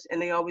powers,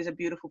 and they always are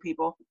beautiful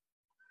people.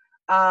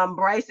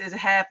 Bryce is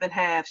half and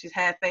half. She's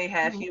half Fae,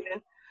 half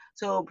human.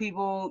 So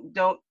people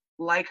don't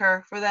like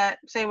her for that.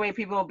 Same way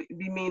people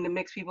be mean to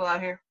mixed people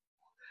out here.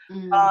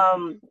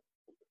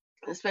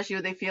 Especially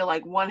if they feel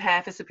like one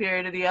half is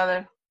superior to the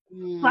other.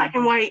 Black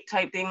and white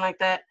type thing like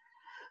that.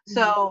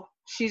 So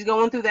she's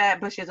going through that,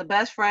 but she has a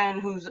best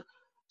friend who's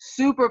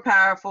super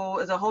powerful,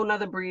 is a whole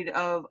nother breed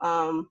of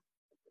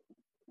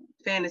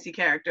fantasy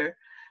character.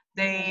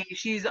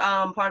 She's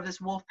part of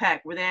this wolf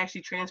pack where they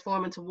actually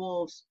transform into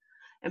wolves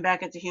and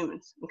back into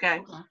humans.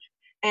 Okay.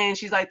 And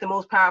she's like the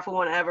most powerful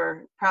one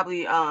ever,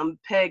 probably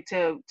pegged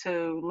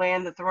to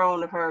land the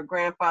throne of her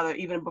grandfather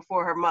even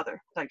before her mother.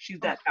 Like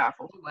she's that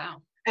powerful.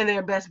 Wow. And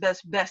they're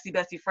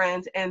bestie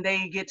friends, and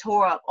they get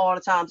tore up all the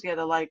time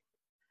together, like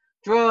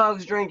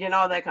drugs, drinking,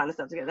 all that kind of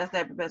stuff together. That's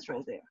that best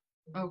friends there.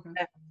 Okay.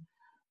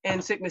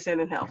 And sickness and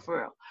in health,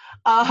 for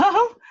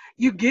real.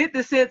 You get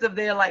the sense of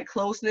their like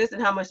closeness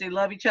and how much they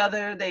love each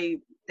other. This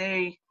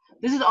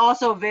is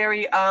also a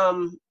very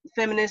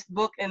feminist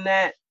book in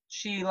that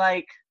she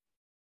like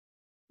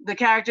the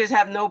characters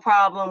have no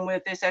problem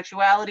with their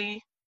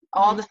sexuality.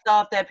 All the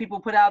stuff that people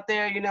put out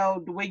there, you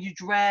know, the way you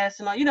dress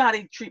and all, you know how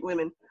they treat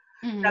women.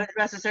 Gotta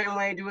dress a certain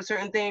way, do a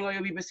certain thing, or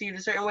you'll be perceived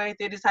a certain way.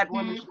 They're this type of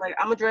woman. Like,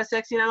 I'm gonna dress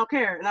sexy and I don't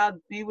care, and I'll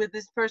be with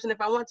this person if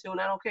I want to, and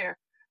I don't care.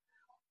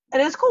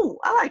 And it's cool.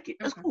 I like it.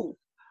 It's cool.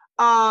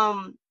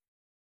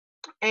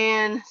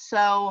 And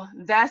so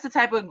that's the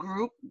type of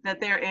group that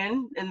they're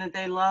in and that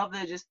they love.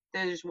 They're just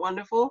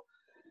wonderful.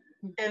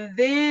 And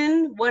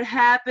then what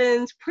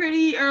happens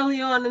pretty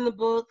early on in the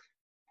book,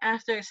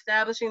 after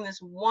establishing this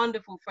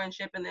wonderful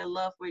friendship and their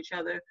love for each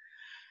other,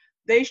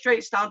 they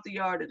straight stomp the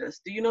yard at us.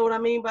 Do you know what I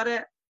mean by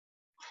that?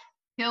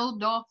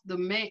 Killed off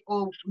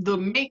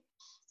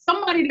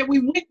somebody that we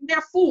went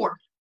there for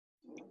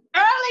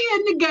early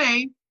in the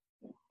game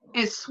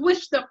and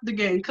switched up the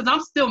game, because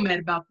I'm still mad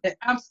about that.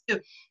 I'm still,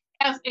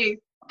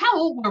 how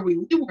old were we?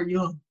 We were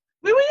young.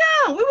 We were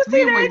young. We were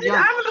teenagers.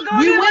 I remember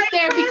going we went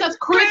there because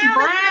Chris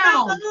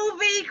Brown.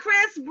 Movie,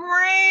 Chris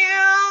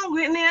Brown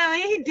went there.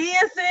 He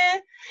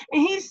dancing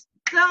and he's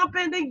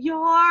stomping the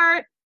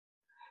yard.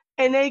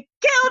 And they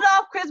killed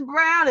off Chris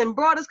Brown and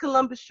brought us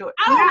Columbus Short.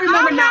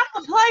 I'm not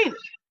complaining.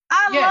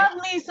 I love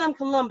me some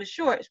Columbus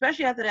Short,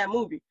 especially after that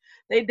movie.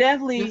 They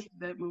definitely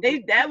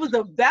that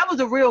was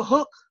a real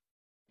hook.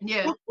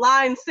 Yeah. Hook,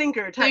 line,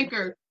 sinker type.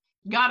 Sinker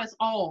got us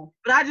all.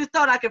 But I just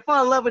thought I could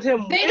fall in love with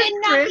him. They did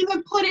not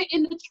even put it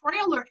in the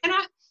trailer. And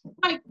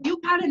you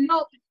gotta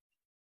know.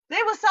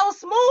 They were so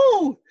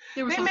smooth.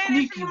 They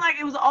made it seem like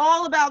it was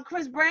all about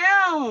Chris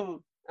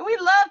Brown. And we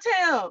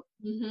loved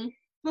him.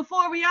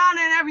 Before Rihanna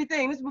and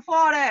everything. This is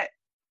before that.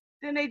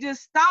 Then they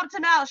just stomped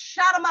him out,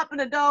 shot him up in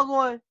the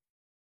doggone.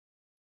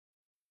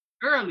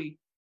 Early.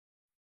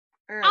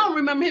 I don't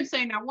remember him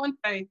saying that one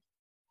thing.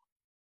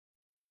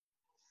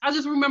 I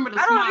just remember the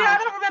smile. I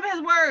don't remember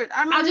his words.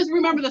 I just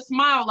remember the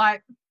smile,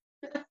 like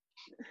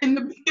in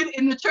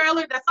the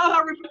trailer. That's all I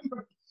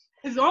remember.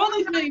 It's the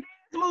only thing.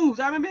 Moves.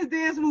 I remember his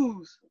dance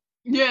moves.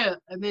 Yeah,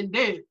 and then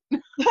dead.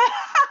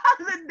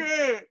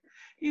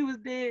 He was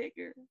dead,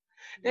 girl.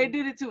 They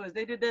did it to us.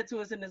 They did that to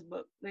us in this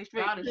book. They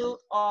straight killed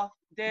off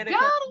Danica,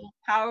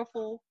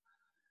 powerful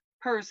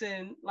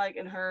person, like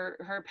in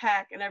her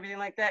pack and everything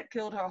like that,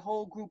 killed her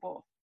whole group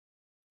off.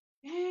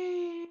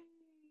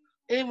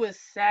 It was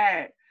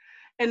sad.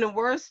 And the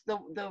worst,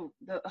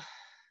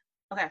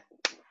 okay.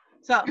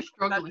 So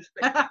struggling.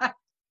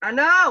 I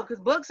know,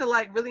 because books are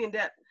like really in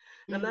depth.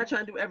 And I'm not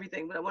trying to do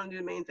everything, but I want to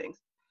do the main things.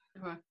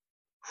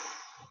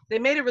 they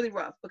made it really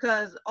rough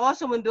because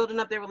also when building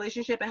up their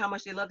relationship and how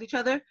much they loved each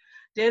other,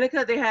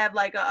 Danica, they have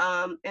like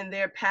a in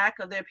their pack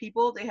of their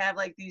people, they have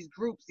like these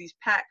groups, these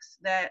packs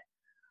that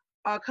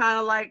are kind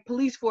of like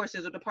police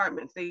forces or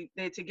departments. They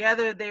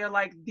together, they're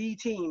like the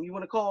team. You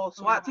want to call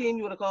SWAT team,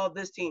 you want to call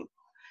this team.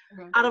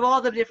 Out of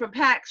all the different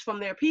packs from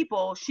their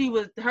people,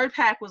 her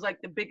pack was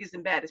like the biggest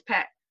and baddest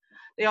pack.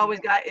 They always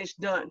got ish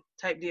done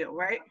type deal,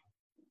 right?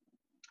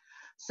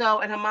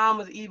 So, and her mom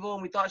was evil,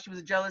 and we thought she was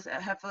a jealous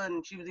heifer,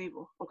 and she was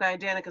evil. Okay,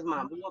 Danica's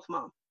mom, the wolf's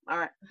mom. All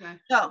right. Okay.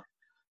 So,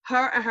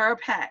 her and her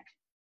pack,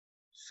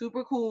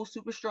 super cool,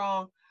 super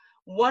strong.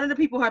 One of the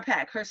people in her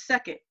pack, her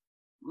second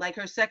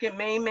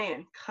main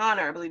man,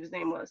 Connor, I believe his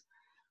name was,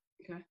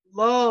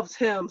 loves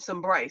him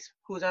some Bryce,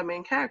 who's our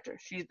main character.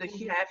 She's the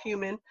half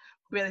human,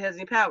 barely has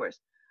any powers.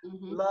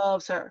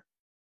 Loves her.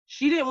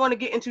 She didn't want to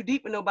get in too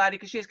deep with nobody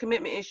because she has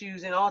commitment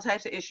issues and all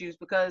types of issues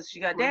because she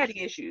got daddy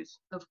issues.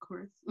 Of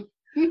course.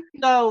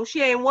 So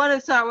she ain't want to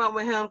start running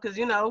with him because,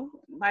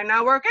 might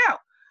not work out.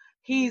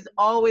 He's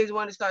always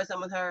wanted to start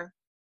something with her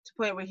to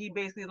the point where he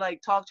basically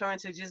like talked her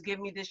into just give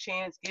me this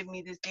chance, give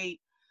me this date.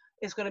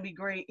 It's going to be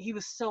great. He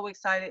was so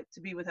excited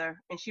to be with her.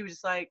 And she was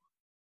just like,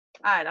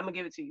 all right, I'm going to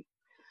give it to you.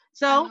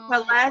 So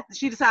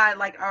she decided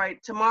like, all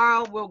right,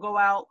 tomorrow we'll go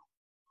out.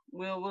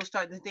 We'll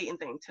start this dating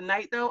thing.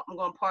 Tonight though, I'm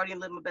going to party and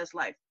live my best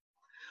life.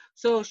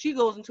 So she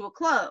goes into a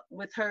club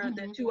with her,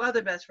 the two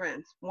other best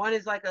friends. One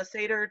is like a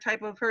satyr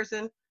type of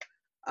person,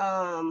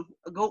 a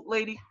goat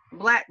lady,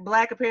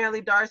 black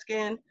apparently, dark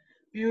skin,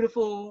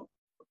 beautiful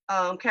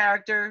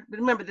character. But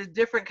remember, there's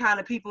different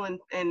kind of people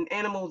and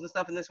animals and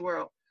stuff in this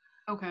world.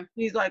 Okay.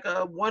 He's like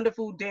a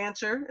wonderful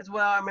dancer as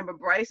well. I remember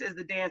Bryce is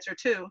the dancer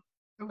too.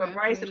 Okay. But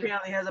Bryce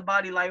apparently has a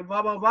body like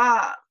blah blah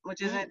blah,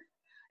 which isn't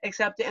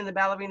accepted in the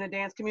ballerina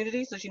dance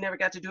community, so she never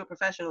got to do it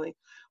professionally.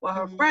 Well,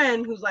 her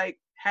friend, who's like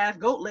half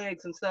goat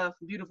legs and stuff,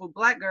 beautiful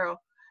black girl,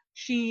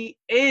 she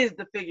is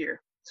the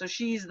figure. So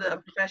she's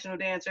the professional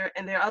dancer,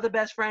 and their other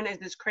best friend is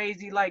this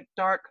crazy, like,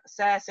 dark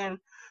assassin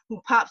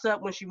who pops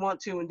up when she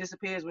wants to and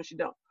disappears when she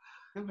don't.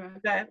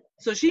 Okay.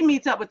 So she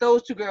meets up with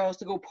those two girls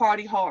to go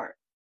party hard.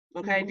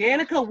 Okay.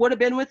 Danica would have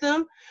been with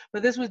them,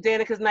 but this was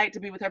Danica's night to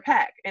be with her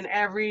pack. And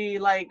every,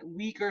 like,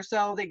 week or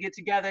so, they get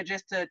together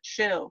just to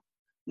chill.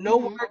 No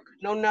work,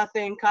 no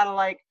nothing. Kind of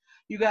like,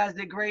 you guys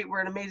did great. We're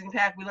an amazing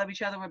pack. We love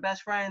each other. We're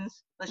best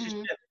friends. Let's just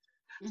chill.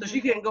 So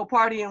she couldn't go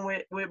partying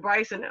with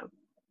Bryce and them.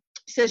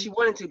 She said she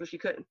wanted to, but she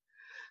couldn't.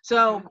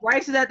 So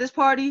Bryce is at this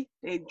party.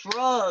 They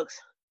drugs,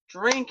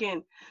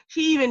 drinking.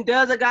 She even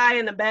does a guy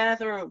in the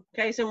bathroom.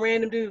 Okay, some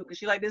random dude, because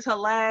she like this her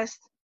last,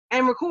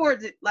 and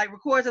records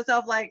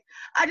herself like,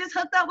 I just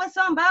hooked up with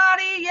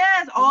somebody.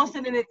 Yes, all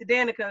sending it to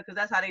Danica because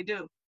that's how they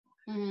do.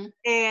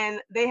 And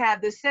they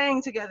have this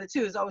saying together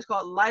too. It's always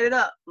called light it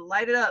up,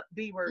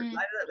 B word,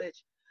 light it up,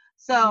 bitch.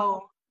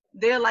 So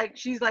they're like,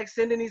 she's like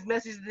sending these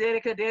messages to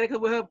Danica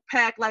with her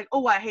pack like,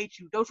 oh, I hate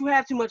you. Don't you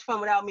have too much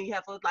fun without me,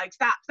 heifer? Like,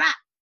 stop.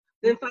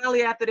 Then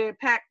finally after their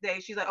pack day,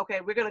 she's like,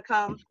 okay, we're going to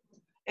come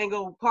and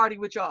go party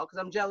with y'all because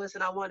I'm jealous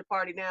and I want to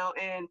party now.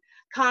 And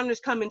Connor's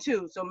coming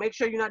too. So make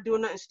sure you're not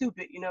doing nothing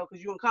stupid,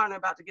 because you and Connor are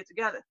about to get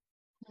together.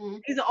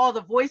 These are all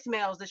the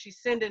voicemails that she's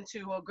sending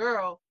to her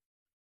girl,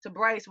 to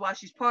Bryce while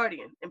she's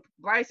partying. And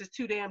Bryce is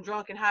too damn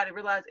drunk and high to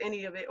realize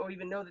any of it or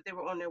even know that they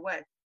were on their way.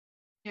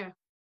 Yeah.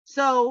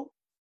 So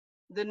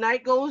the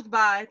night goes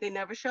by. They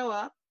never show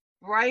up.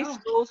 Bryce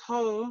goes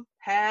home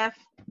half,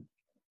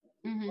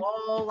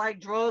 all like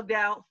drugged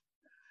out.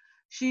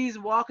 She's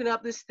walking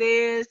up the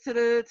stairs to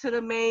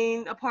the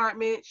main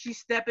apartment. She's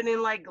stepping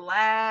in like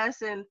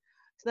glass and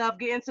stuff,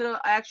 getting to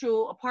the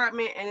actual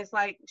apartment, and it's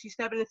like she's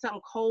stepping in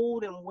something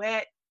cold and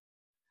wet.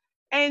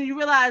 And you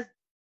realize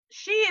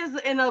she is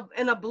in a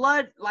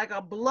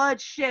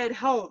bloodshed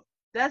home.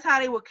 That's how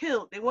they were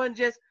killed. They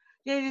just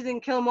didn't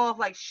kill them off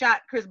like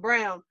shot Chris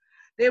Brown.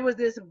 There was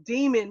this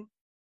demon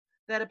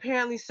that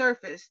apparently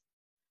surfaced.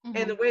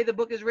 And the way the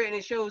book is written,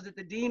 it shows that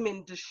the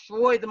demon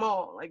destroyed them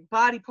all, like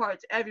body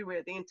parts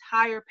everywhere, the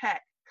entire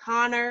pack.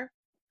 Connor,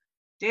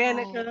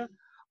 Danica,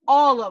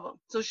 all of them.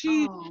 So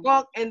she's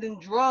drunk and then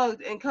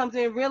drugged and comes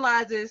in and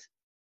realizes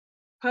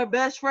her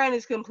best friend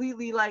is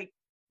completely like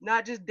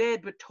not just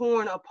dead, but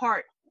torn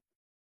apart.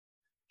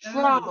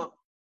 Trauma.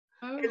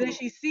 And then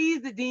she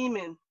sees the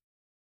demon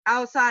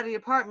outside of the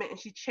apartment and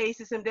she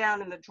chases him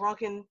down in a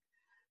drunken,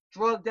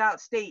 drugged out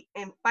state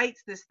and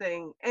fights this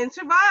thing and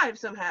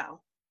survives somehow.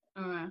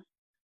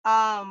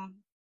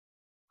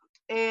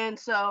 And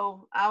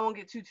so I won't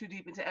get too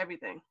deep into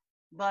everything,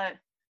 but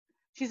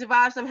she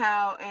survives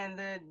somehow and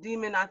the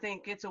demon, I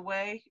think, gets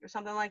away or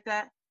something like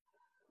that.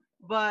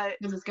 But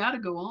it's got to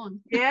go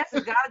on. Yes,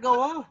 it's got to go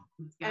on.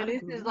 And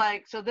this is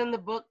like, so then the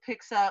book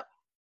picks up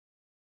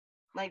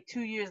like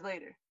 2 years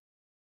later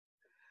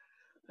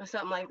or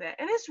something like that.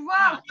 And it's rough.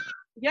 Wow.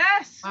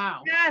 Yes.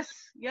 Wow. Yes.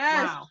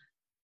 Wow.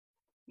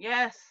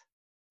 Yes.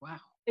 Wow.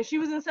 And she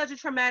was in such a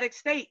traumatic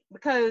state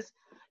because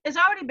it's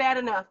already bad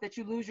enough that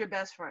you lose your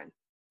best friend,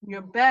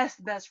 your best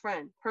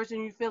friend,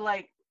 person you feel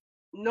like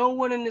no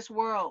one in this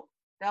world.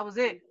 That was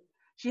it.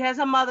 She has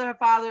her mother, her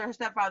father, her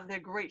stepfather. They're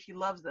great. She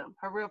loves them.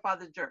 Her real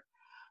father's a jerk.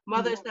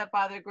 Mother and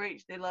stepfather are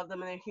great. They love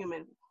them and they're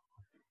human.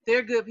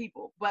 They're good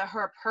people. But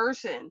her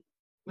person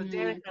was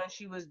Danica,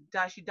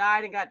 and she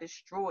died and got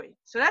destroyed.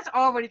 So that's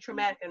already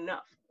traumatic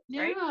enough.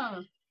 Right?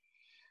 Yeah.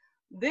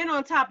 Then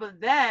on top of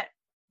that,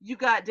 you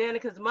got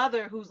Danica's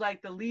mother, who's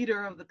like the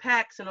leader of the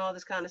packs and all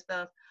this kind of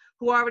stuff,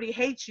 who already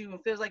hates you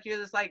and feels like you're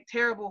this like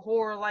terrible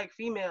horror-like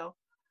female.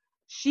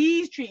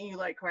 She's treating you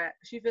like crap.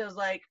 She feels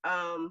like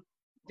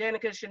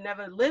Danica should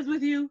never live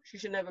with you. She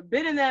should never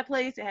been in that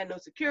place. It had no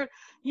security.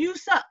 You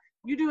suck.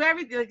 You do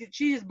everything. Like,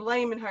 she is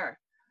blaming her.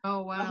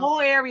 Oh, wow. The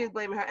whole area is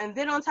blaming her. And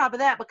then on top of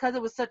that, because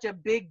it was such a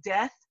big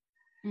death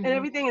and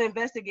everything, an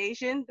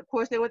investigation, of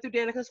course, they went through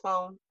Danica's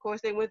phone. Of course,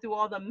 they went through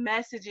all the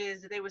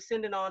messages that they were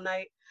sending all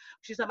night.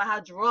 She's talking about how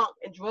drunk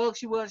and drugged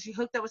she was. She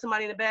hooked up with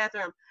somebody in the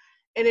bathroom.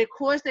 And of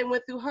course, they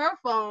went through her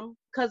phone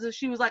because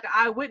she was like an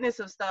eyewitness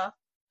of stuff.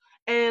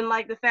 And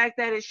like the fact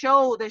that it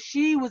showed that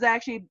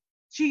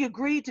she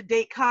agreed to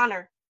date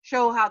Connor,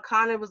 show how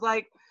Connor was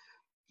like,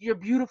 you're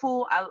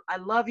beautiful, I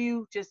love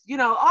you, just,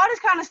 all this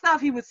kind of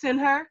stuff he would send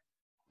her.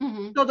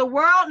 So the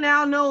world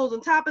now knows, on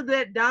top of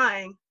that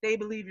dying, they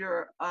believe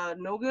you're a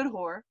no good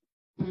whore.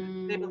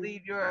 They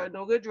believe you're a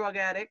no good drug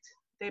addict.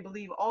 They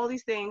believe all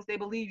these things. They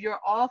believe you're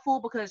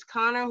awful because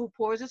Connor, who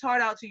pours his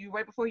heart out to you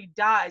right before he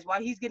dies,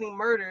 while he's getting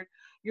murdered,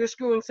 you're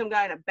screwing some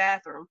guy in a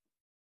bathroom.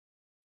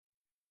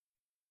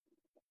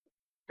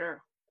 Girl.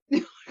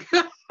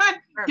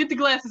 Get the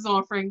glasses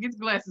on, Frank. Get the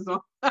glasses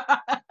on.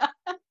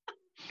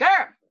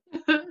 Girl.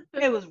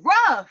 It was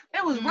rough.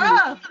 It was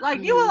rough.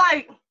 Like, you were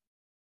like,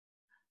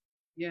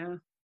 yeah.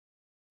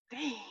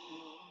 Dang.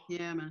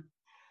 Yeah, man.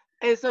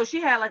 And so she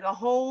had like a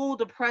whole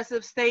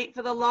depressive state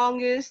for the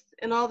longest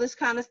and all this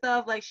kind of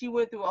stuff. Like, she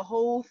went through a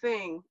whole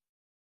thing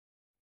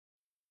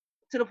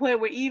to the point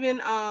where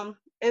even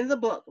in the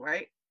book,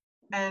 right?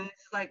 And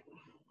it's like,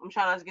 I'm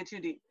trying not to get too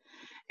deep.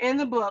 In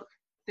the book,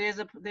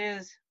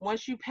 there's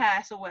once you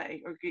pass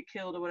away or get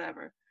killed or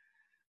whatever,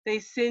 they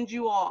send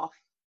you off,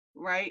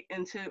 right,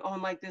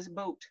 on like this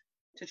boat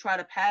to try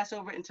to pass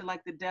over into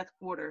like the death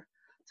quarter,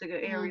 to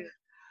the area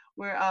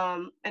where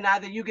and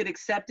either you get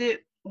accepted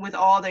with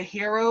all the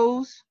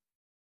heroes,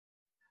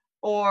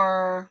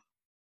 or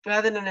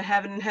rather than the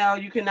heaven and hell,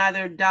 you can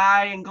either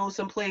die and go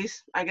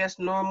someplace, I guess,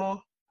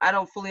 normal. I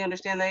don't fully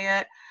understand that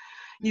yet.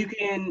 You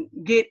can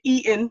get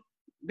eaten,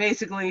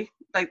 basically,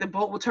 like the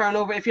boat will turn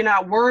over if you're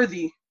not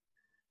worthy.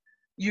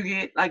 You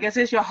get, I guess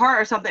it's your heart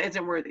or something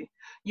isn't worthy.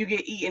 You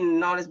get eaten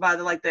and all this by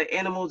the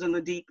animals in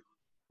the deep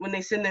when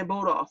they send their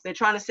boat off. They're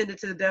trying to send it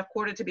to the death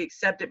quarter to be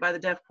accepted by the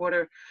death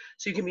quarter,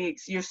 so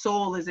your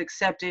soul is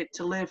accepted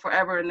to live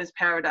forever in this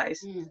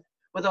paradise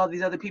with all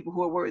these other people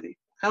who are worthy,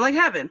 kind of like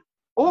heaven.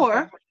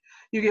 Or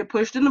you get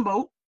pushed in the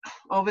boat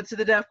over to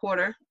the death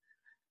quarter,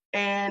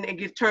 and it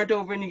gets turned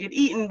over, and you get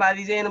eaten by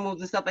these animals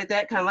and stuff like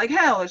that, kind of like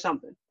hell or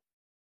something.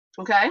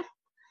 Okay.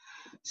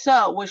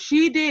 So what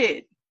she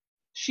did,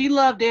 she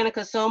loved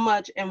Danica so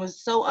much and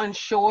was so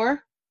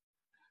unsure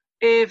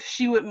if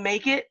she would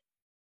make it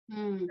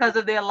because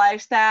of their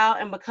lifestyle,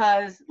 and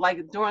because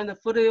like during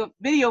the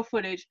video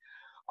footage,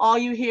 all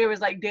you hear is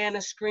like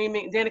Danica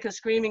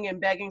screaming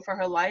and begging for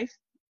her life.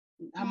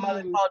 Her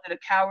mother called it a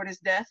cowardice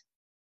death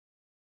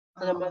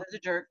because her mother's a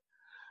jerk.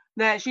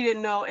 That she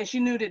didn't know, and she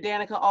knew that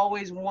Danica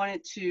always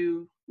wanted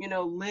to,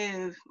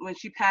 live when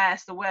she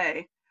passed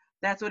away.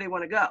 That's where they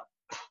want to go.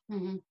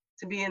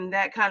 To be in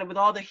that kind of, with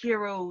all the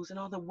heroes and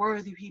all the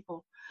worthy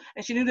people.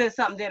 And she knew that's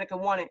something Danica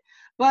wanted.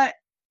 But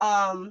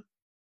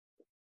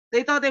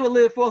they thought they would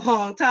live for a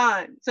long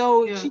time.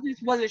 So she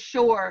just wasn't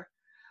sure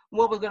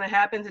what was going to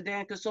happen to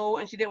Danica's soul,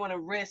 and she didn't want to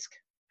risk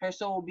her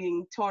soul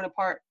being torn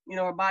apart,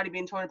 her body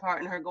being torn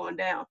apart and her going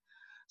down.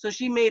 So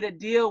she made a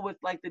deal with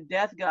like the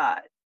death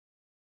god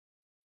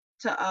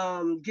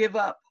to give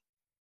up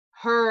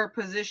her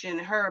position,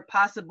 her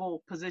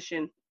possible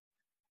position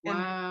in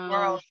the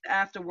world, the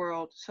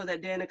afterworld, so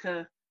that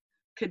Danica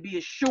could be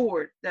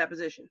assured that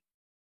position.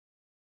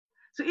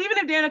 So even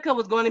if Danica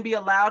was going to be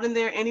allowed in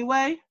there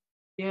anyway,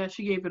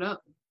 she gave it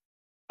up.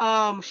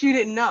 She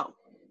didn't know.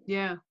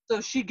 Yeah.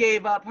 So she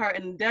gave up her,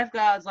 and the death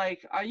god's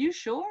like, "Are you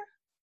sure?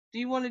 Do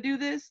you want to do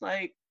this?"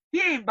 Like,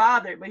 he ain't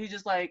bothered, but he's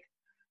just like,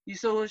 "You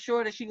so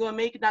sure that she gonna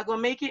make it, not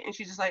gonna make it?" And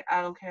she's just like,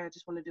 "I don't care, I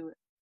just want to do it."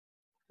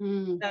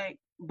 Like,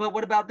 but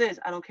what about this?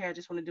 I don't care, I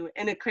just want to do it.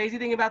 And the crazy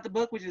thing about the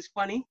book, which is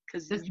funny,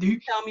 because you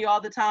tell me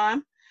all the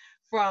time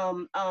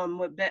from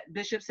what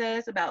Bishop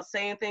says about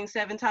saying things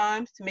 7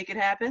 times to make it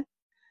happen.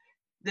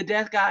 The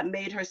death god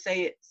made her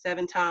say it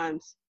 7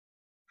 times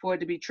for it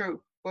to be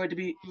true, for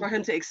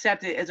him to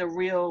accept it as a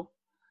real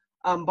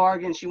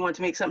bargain. She wanted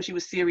to make something she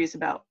was serious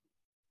about.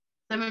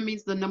 7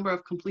 means the number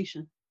of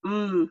completion.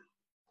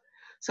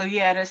 So he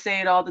had her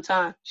say it all the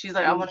time. She's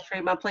like, "I want to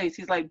trade my place."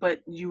 He's like,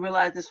 "But you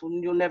realize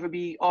you'll never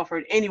be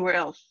offered anywhere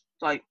else.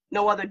 It's like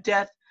no other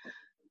death.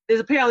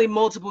 There's apparently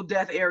multiple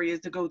death areas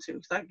to go to.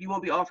 It's like you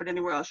won't be offered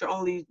anywhere else. Your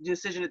only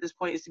decision at this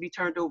point is to be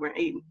turned over and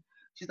eaten."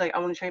 She's like, "I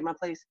want to trade my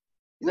place."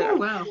 He's like,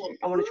 wow.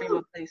 I want to trade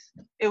my place.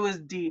 It was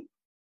deep.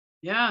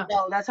 Yeah.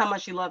 So that's how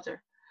much she loved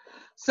her.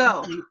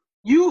 So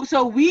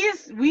we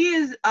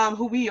as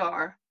who we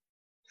are,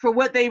 for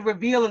what they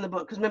reveal in the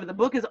book. Because remember, the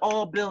book is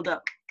all build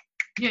up.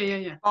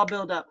 Yeah. All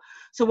build up.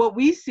 So what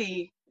we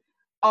see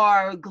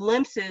are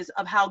glimpses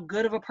of how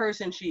good of a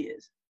person she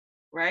is,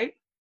 right?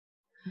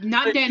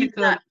 Not But she's Danica,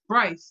 not,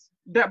 Bryce.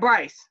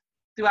 Bryce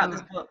throughout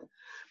this book.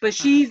 But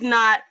she's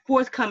not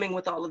forthcoming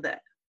with all of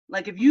that.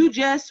 Like if you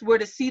just were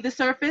to see the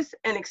surface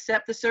and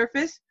accept the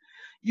surface,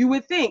 you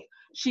would think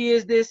she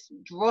is this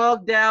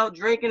drugged out,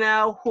 drinking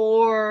out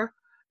whore,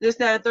 this,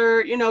 that,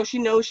 third. You know, she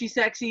knows she's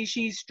sexy.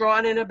 She's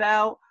strutting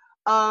about.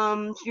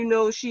 You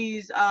know,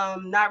 she's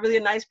not really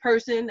a nice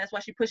person. That's why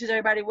she pushes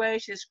everybody away.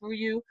 She says, screw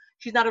you.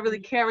 She's not a really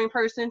caring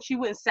person. She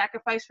wouldn't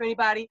sacrifice for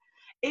anybody.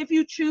 If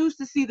you choose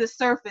to see the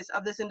surface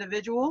of this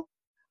individual,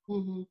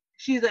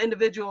 she's an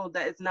individual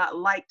that is not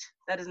liked,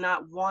 that is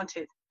not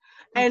wanted.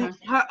 And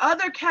her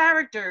other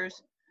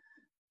characters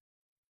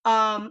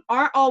aren't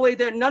always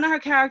there. None of her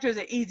characters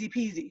are easy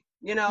peasy.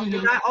 You know,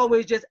 you're not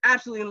always just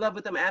absolutely in love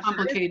with them.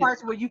 Absolutely. There's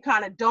parts where you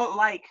kind of don't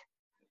like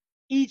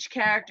each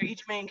character,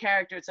 each main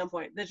character at some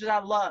point. That's what I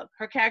love.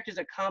 Her characters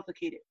are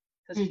complicated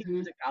because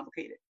humans are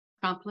complicated.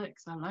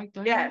 Complex. I like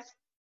that. Yes.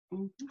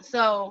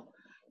 So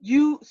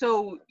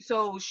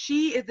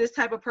she is this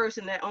type of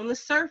person that on the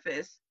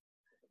surface,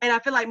 and I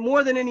feel like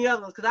more than any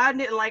other, because I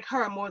didn't like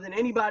her more than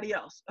anybody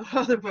else of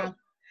other books.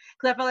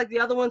 Because I felt like the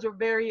other ones were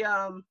very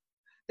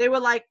they were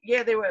like,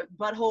 yeah, they were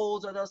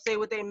buttholes, or they'll say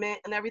what they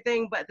meant and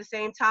everything, but at the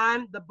same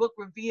time, the book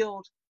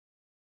revealed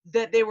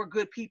that they were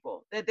good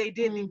people, that they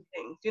did these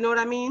things. You know what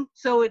I mean?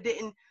 So it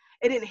didn't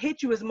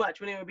hit you as much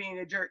when they were being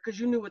a jerk, because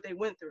you knew what they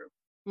went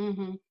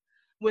through.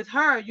 With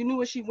her, you knew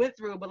what she went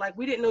through, but like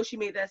we didn't know she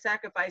made that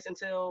sacrifice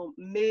until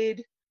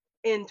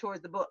mid-end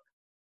towards the book.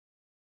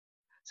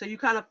 So you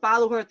kind of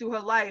follow her through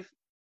her life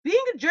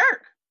being a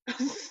jerk.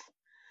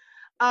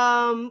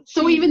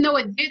 So even though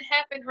it did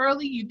happen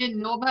early, you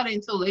didn't know about it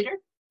until later?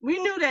 We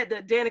knew that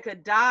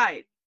Danica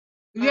died.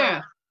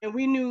 Yeah. And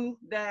we knew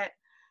that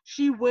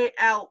she went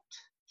out.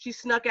 She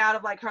snuck out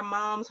of like her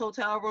mom's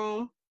hotel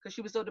room because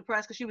she was so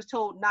depressed because she was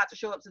told not to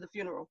show up to the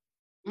funeral.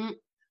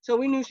 So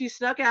we knew she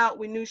snuck out.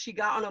 We knew she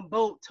got on a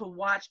boat to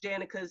watch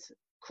Danica's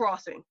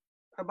crossing,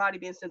 her body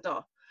being sent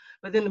off.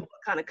 But then the book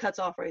kind of cuts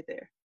off right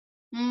there.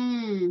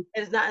 And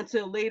it's not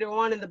until later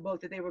on in the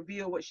book that they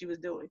reveal what she was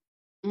doing.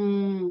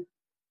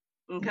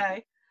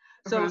 Okay?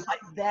 So it's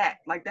like that.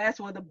 Like that's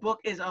when the book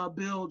is a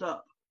build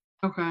up.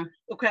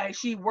 Okay.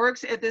 She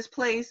works at this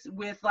place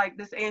with like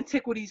this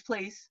antiquities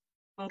place.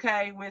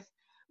 Okay, with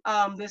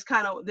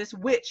this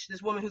witch,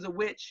 this woman who's a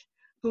witch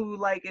who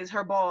like is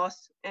her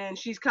boss, and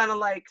she's kind of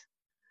like,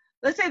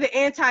 let's say the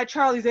anti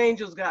Charlie's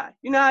Angels guy.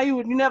 You know how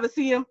you never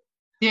see him?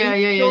 Yeah.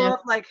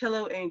 Up like,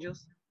 hello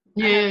angels.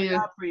 I have a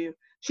job for you.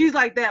 She's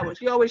like that one.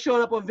 She always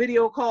showing up on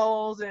video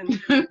calls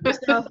and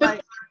stuff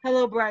like,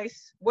 hello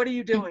Bryce, what are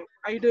you doing?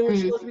 Are you doing what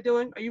you're supposed to be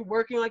doing? Are you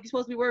working like you're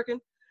supposed to be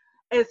working?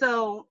 And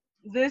so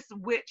this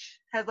witch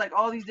has like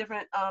all these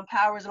different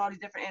powers and all these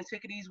different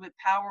antiquities with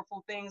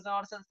powerful things and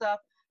all this other stuff.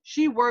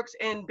 She works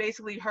in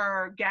basically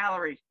her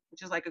gallery,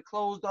 which is like a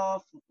closed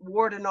off,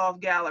 warded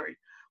off gallery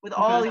with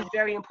all these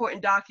very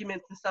important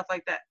documents and stuff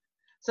like that.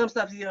 Some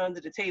stuff's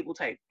under the table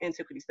type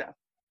antiquity stuff.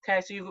 Okay,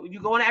 so you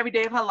go on every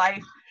day of her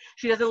life.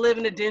 She doesn't live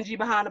in a dingy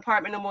behind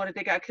apartment no more that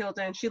they got killed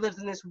in. She lives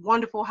in this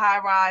wonderful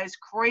high-rise,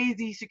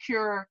 crazy,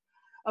 secure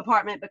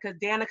apartment because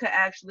Danica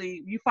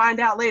actually, you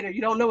find out later,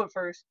 you don't know at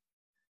first,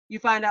 you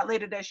find out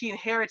later that she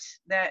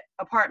inherits that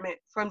apartment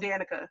from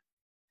Danica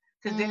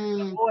because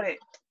Danica bought it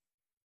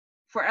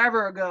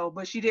forever ago,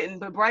 but she didn't.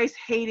 But Bryce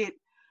hated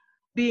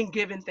being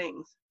given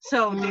things.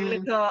 So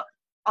Danica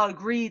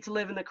agreed to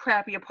live in the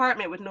crappy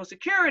apartment with no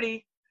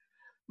security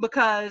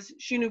because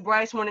she knew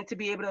Bryce wanted to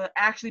be able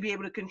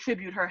to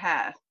contribute her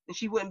half, and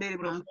she wouldn't be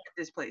able to afford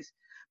this place.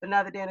 But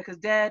now that Danica's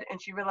dead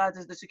and she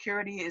realizes the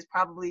security is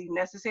probably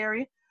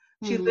necessary,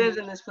 she lives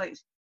in this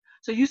place.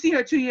 So you see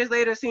her 2 years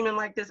later seeming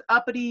like this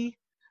uppity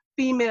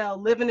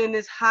female living in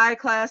this high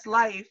class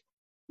life,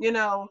 you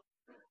know,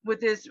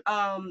 with this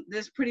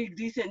pretty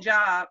decent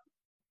job.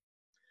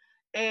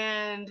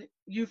 And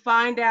you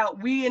find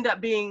out we end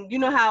up being, you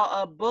know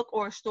how a book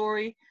or a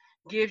story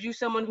gives you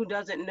someone who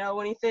doesn't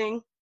know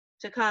anything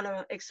to kind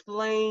of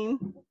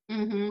explain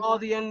all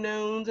the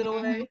unknowns in a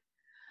way.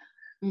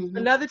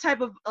 Another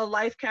type of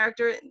life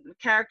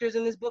characters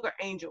in this book are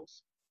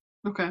angels.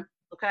 Okay.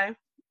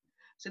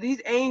 So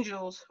these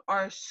angels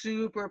are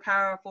super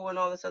powerful and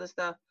all this other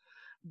stuff,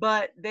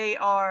 but they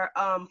are,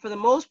 for the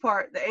most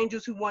part, the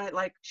angels who wanted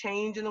like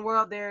change in the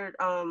world. They're,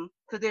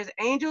 because there's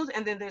angels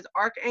and then there's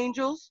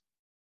archangels,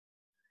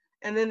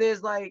 and then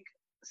there's like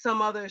some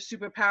other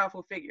super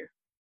powerful figure.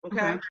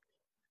 Okay.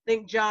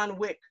 Think John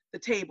Wick, the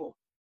table.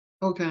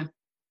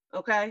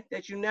 Okay,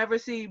 that you never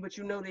see, but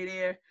you know they're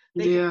there.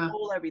 They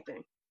control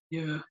everything.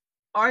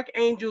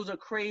 Archangels are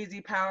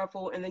crazy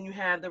powerful, and then you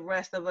have the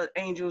rest of the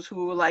angels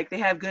who like they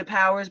have good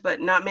powers,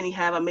 but not many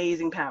have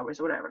amazing powers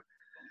or whatever.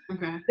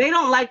 They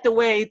don't like the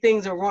way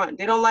things are run.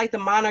 They don't like the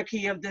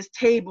monarchy of this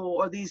table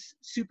or these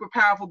super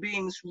powerful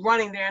beings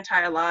running their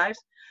entire lives.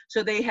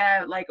 So they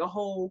have like a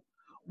whole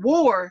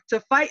war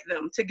to fight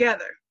them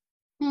together.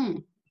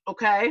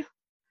 Okay.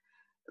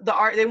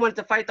 they wanted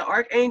to fight the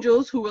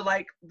archangels, who were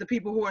like the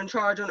people who were in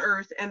charge on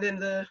Earth, and then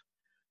the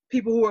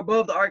people who were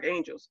above the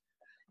archangels,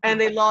 and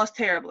they lost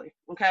terribly.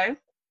 Okay,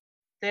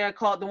 they are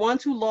called, the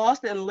ones who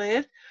lost and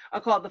lived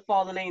are called the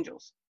fallen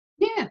angels.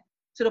 Yeah.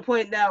 To the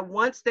point that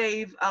once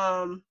they've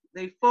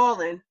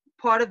fallen,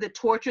 part of the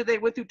torture, they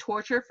went through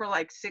torture for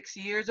like 6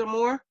 years or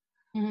more.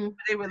 Mm-hmm.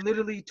 They were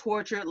literally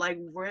tortured, like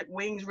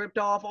wings ripped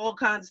off, all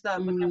kinds of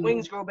stuff. But their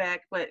wings grow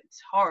back, but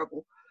it's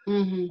horrible.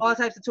 All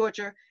types of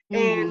torture.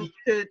 And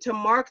to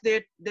mark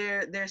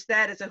their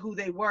status of who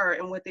they were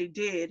and what they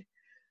did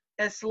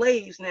as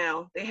slaves,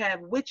 now they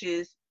have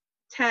witches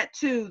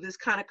tattoo this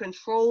kind of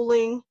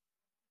controlling,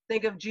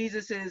 think of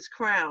Jesus's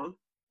crown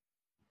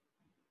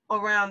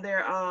around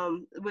their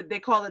what they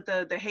call it,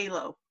 the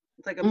halo.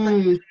 It's like a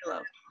halo.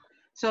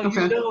 So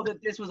you know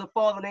that this was a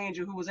fallen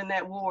angel who was in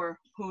that war,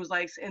 who was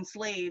like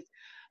enslaved,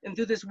 and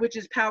through this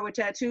witch's power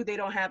tattoo, they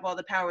don't have all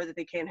the power that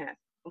they can have.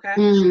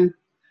 Okay.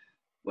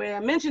 Where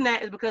I mention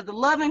that is because the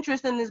love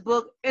interest in this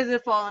book is a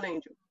fallen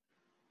angel.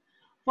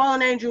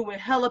 Fallen angel with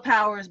hella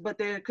powers, but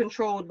they're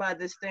controlled by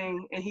this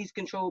thing, and he's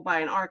controlled by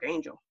an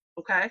archangel.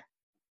 Okay.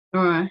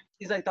 All right.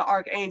 He's like the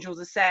archangel's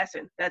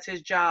assassin. That's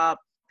his job.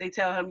 They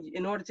tell him,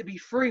 in order to be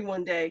free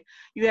one day,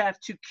 you have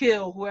to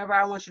kill whoever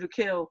I want you to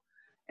kill,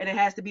 and it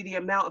has to be the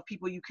amount of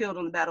people you killed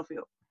on the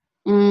battlefield.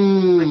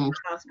 Like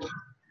possible.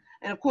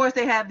 And of course,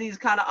 they have these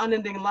kind of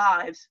unending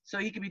lives, so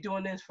he could be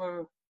doing this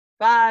for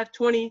 5,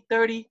 20,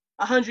 30,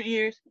 100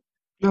 years.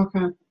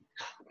 Okay.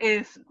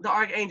 If the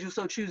archangel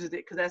so chooses it,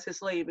 because that's his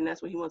slave and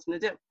that's what he wants him to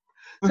do.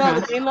 So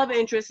the main love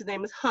interest, his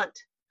name is Hunt.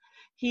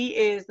 He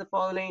is the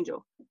fallen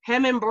angel.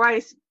 Him and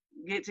Bryce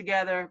get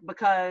together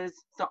because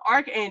the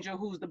archangel,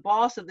 who's the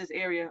boss of this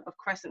area of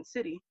Crescent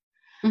City,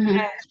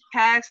 has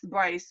tasked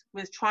Bryce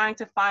with trying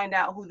to find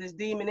out who this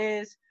demon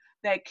is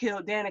that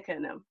killed Danica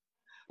and them.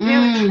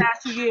 Really, the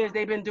past 2 years,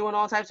 they've been doing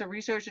all types of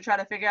research to try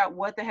to figure out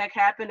what the heck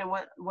happened and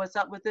what's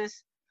up with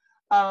this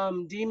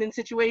demon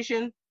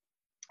situation,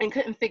 and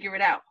couldn't figure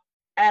it out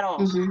at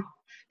all.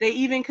 They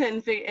even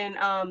couldn't figure,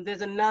 and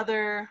there's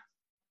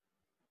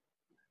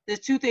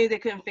two things they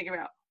couldn't figure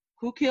out: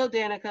 who killed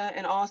Danica,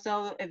 and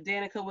also if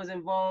Danica was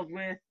involved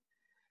with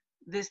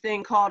this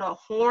thing called a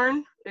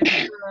horn.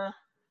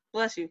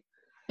 Bless you.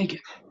 Thank you.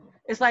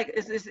 It's like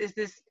it's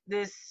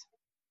this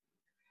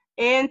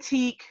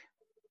antique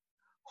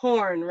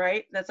horn,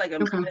 right? That's like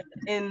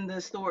in the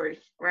story,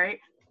 right?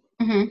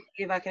 See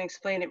if I can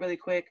explain it really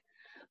quick.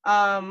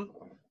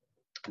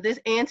 This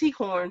antique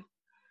horn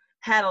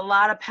had a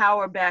lot of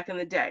power back in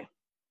the day.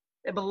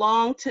 It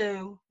belonged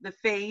to the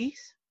Fae,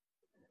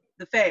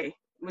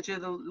 which are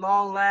the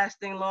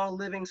long-lasting,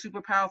 long-living,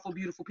 super powerful,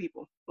 beautiful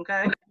people.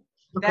 Okay?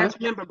 That's,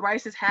 remember,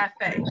 Bryce is half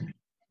Fae.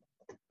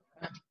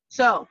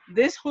 So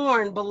this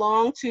horn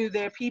belonged to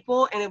their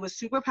people, and it was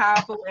super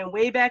powerful. And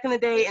way back in the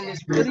day, in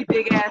this really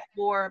big-ass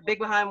war, big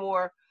behind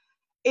war,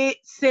 it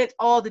sent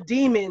all the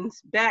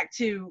demons back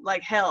to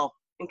like hell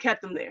and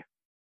kept them there.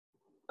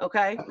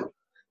 Okay?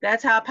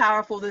 That's how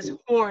powerful this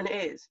horn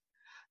is.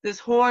 This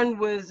horn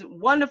was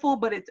wonderful,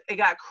 but it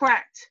got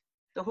cracked.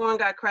 The horn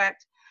got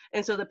cracked,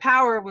 and so the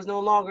power was no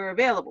longer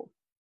available.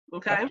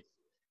 Okay?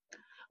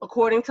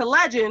 According to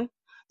legend,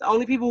 the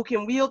only people who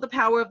can wield the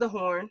power of the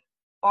horn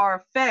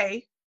are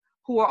Fae,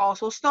 who are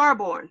also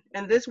starborn.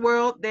 In this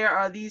world, there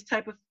are these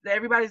type of,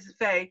 everybody's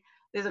Fae.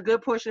 There's a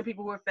good portion of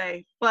people who are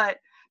Fae, but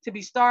to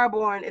be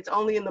starborn, it's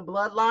only in the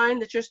bloodline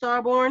that you're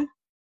starborn.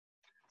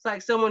 It's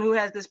like someone who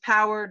has this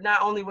power,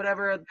 not only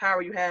whatever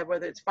power you have,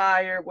 whether it's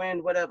fire,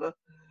 wind, whatever,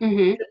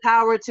 the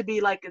power to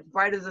be like as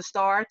bright as a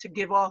star, to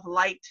give off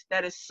light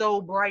that is so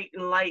bright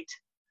and light.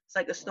 It's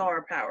like a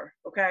star power,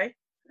 okay?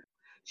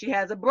 She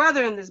has a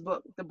brother in this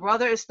book. The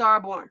brother is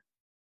starborn.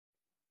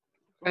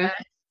 Okay?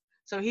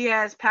 So he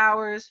has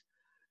powers,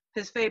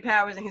 his Fae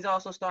powers, and he's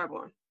also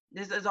starborn.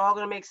 This is all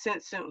going to make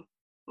sense soon.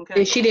 Okay.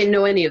 And she didn't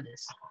know any of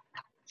this.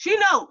 She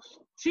knows.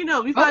 She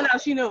knows. We find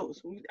out she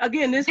knows.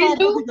 Again, this whole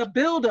book is a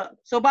build-up.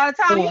 So by the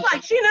time he's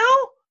like, she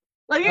knew?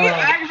 Like, you get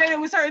aggravated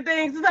with certain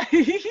things. Like,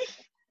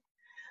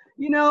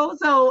 you know?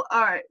 So,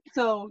 all right.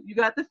 So you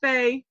got the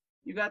Fae.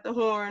 You got the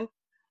horn.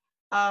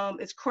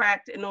 It's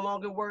cracked. It no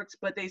longer works.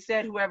 But they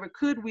said whoever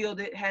could wield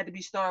it had to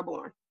be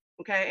starborn.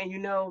 Okay? And you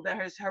know that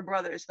her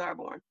brother is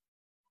starborn.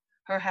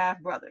 Her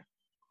half-brother.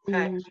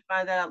 Okay? You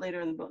find that out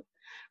later in the book.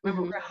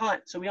 Remember, we're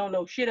Hunt, so we don't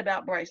know shit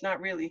about Bryce.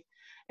 Not really.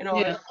 And all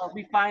that stuff.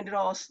 We find it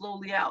all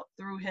slowly out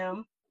through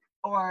him,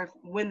 or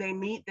when they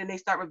meet, then they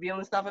start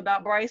revealing stuff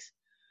about Bryce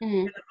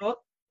in the book.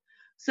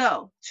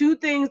 So, two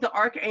things the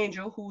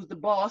Archangel, who's the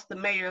boss, the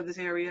mayor of this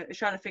area, is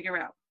trying to figure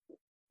out: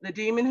 the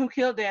demon who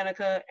killed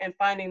Danica and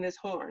finding this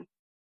horn,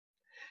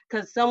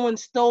 because someone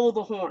stole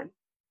the horn.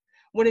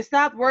 When it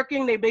stopped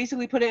working, they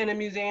basically put it in a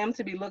museum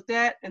to be looked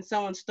at, and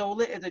someone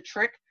stole it as a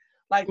trick,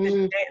 like this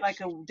day,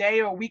 like a day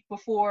or a week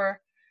before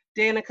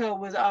Danica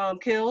was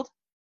killed,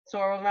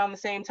 so around the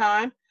same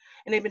time.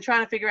 And they've been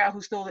trying to figure out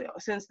who stole it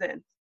since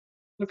then.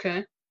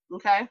 Okay.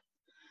 Okay.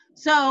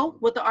 So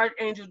what the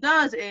Archangel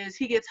does is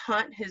he gets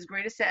Hunt, his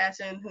great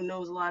assassin, who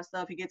knows a lot of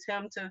stuff. He gets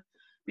him to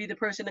be the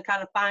person to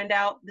kind of find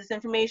out this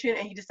information,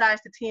 and he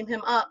decides to team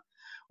him up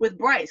with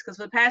Bryce, because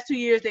for the past 2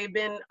 years they've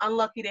been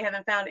unlucky. They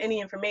haven't found any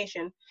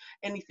information,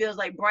 and he feels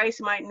like Bryce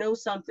might know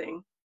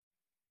something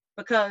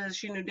because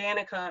she knew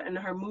Danica and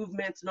her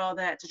movements and all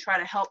that, to try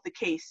to help the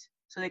case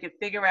so they could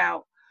figure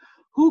out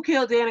who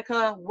killed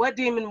Danica, what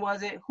demon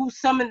was it, who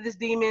summoned this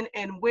demon,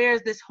 and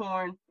where's this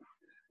horn,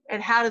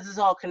 and how does this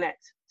all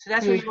connect. So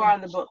that's where you are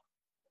in the book.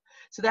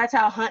 So that's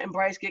how Hunt and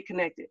Bryce get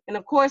connected. And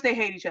of course they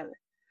hate each other.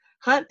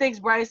 Hunt thinks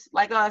Bryce,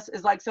 like us,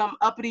 is like some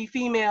uppity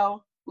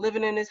female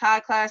living in this high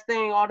class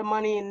thing, all the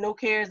money and no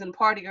cares and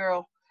party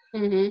girl,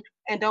 and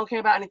don't care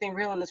about anything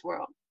real in this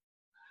world.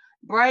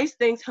 Bryce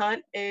thinks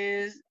Hunt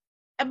is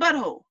a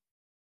butthole.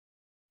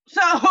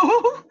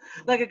 So,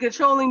 like a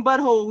controlling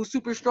butthole who's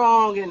super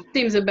strong and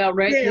seems about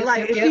right. Yeah,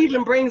 like she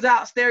even brings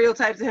out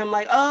stereotypes of him,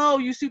 like, oh,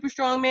 you super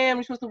strong man,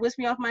 you're supposed to whisk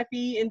me off my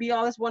feet and be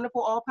all this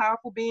wonderful, all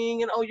powerful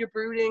being, and oh, you're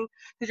brooding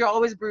because you're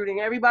always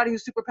brooding. Everybody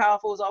who's super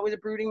powerful is always a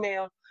brooding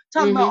male.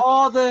 Talking about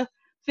all the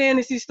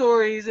fantasy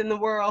stories in the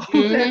world.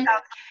 And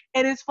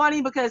it's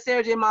funny because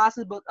Sarah J.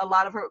 Maas's book, a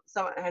lot of her,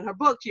 in her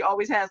book, she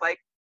always has like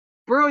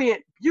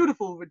brilliant,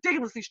 beautiful,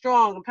 ridiculously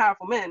strong and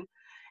powerful men,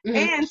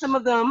 and some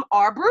of them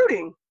are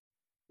brooding.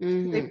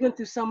 They've been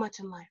through so much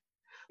in life.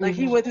 Like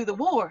he went through the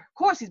war. Of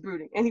course he's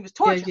brooding, and he was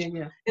tortured,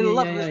 and the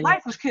love of his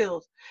life was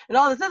killed, and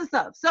all this other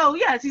stuff. So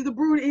yes, he's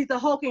the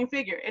hulking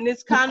figure, and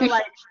it's kind of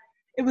like,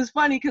 it was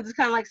funny because it's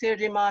kind of like Sarah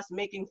J. Maas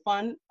making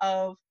fun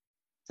of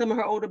some of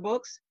her older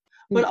books,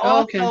 but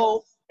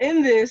also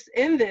in this,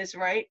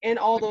 right, in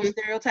all those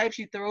stereotypes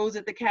she throws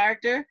at the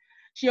character,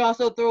 she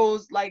also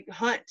throws like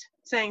Hunt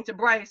saying to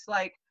Bryce,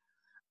 like,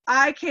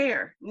 I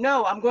care.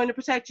 No, I'm going to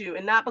protect you.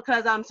 And not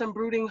because I'm some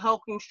brooding,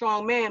 hulking,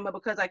 strong man, but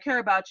because I care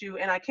about you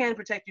and I can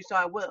protect you, so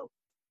I will.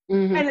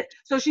 And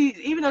so she,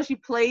 even though she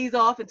plays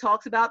off and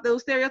talks about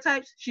those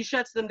stereotypes, she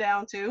shuts them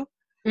down too.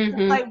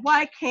 Like,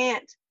 why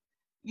can't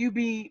you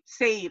be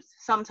saved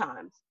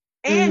sometimes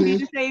and be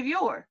the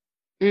savior?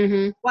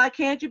 Why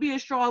can't you be a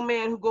strong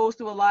man who goes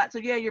through a lot? So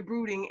yeah, you're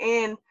brooding,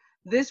 and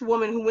this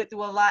woman who went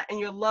through a lot, and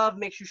your love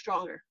makes you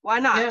stronger. Why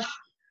not? Yeah.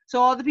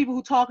 So all the people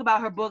who talk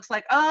about her books,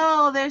 like,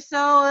 oh, they're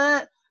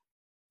so,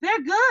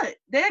 they're good.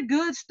 They're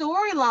good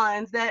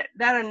storylines that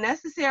are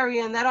necessary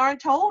and that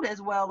aren't told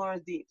as well or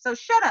as deep. So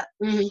shut up.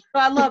 So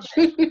I love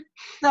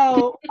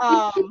that.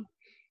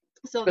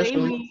 So they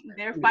meet.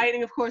 They're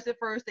fighting, of course, at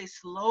first. They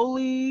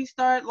slowly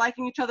start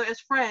liking each other as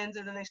friends,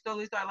 and then they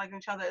slowly start liking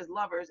each other as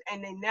lovers.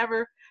 And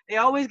they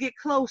always get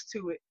close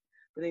to it,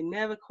 but they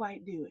never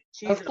quite do it.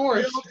 She's of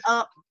course.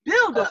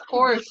 Build up. Of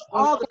course.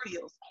 All the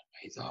feels.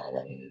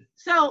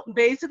 So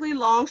basically,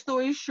 long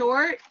story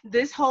short,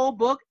 this whole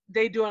book,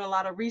 they doing a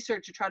lot of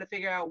research to try to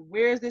figure out,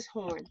 where's this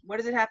horn? What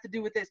does it have to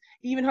do with this?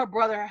 Even her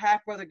brother, her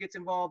half brother, gets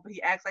involved, but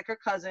he acts like her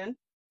cousin,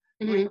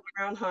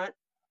 Brown Hunt.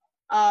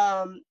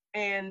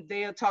 And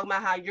they are talking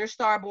about how you're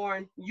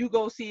starborn. You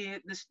go see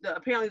it.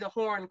 Apparently the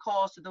horn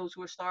calls to those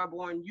who are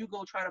starborn. You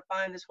go try to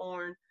find this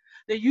horn.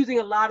 They're using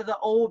a lot of the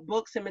old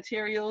books and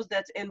materials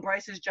that's in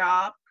Bryce's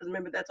job, because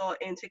remember, that's all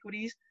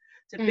antiquities,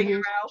 to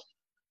figure out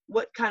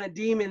what kind of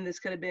demon this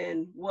could have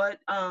been, what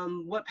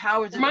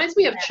powers. Reminds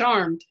me of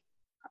Charmed.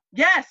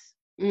 Yes,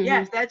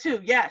 yes, that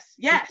too. Yes.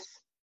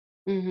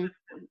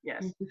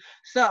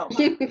 So,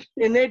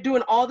 and they're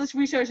doing all this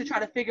research to try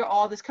to figure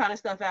all this kind of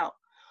stuff out.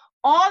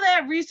 All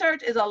that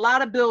research is a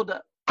lot of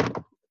buildup,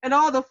 and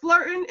all the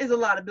flirting is a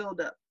lot of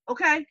buildup.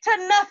 Okay,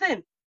 to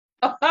nothing.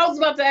 I was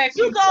about to ask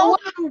you. You go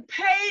through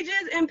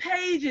pages and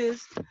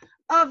pages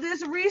of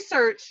this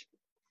research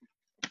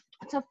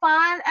to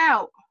find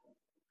out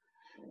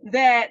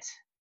that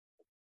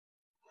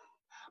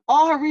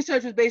all her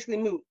research was basically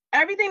moot.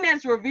 Everything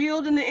that's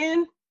revealed in the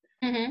end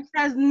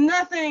has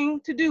nothing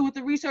to do with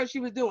the research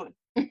she was doing.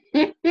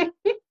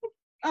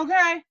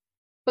 Okay?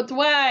 But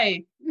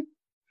why?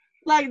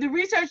 Like, the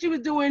research she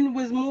was doing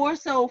was more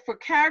so for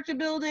character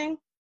building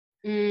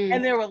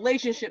and their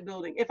relationship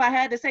building. If I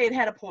had to say, it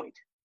had a point.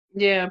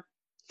 Yeah.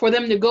 For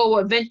them to go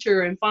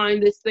adventure and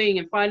find this thing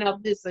and find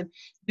out this and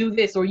do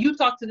this. Or you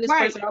talk to this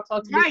person, I'll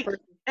talk to this person.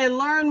 And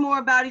learn more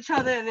about each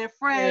other and their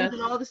friends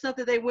and all the stuff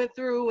that they went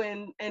through,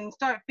 and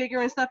start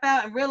figuring stuff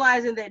out and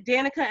realizing that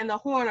Danica and the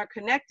horn are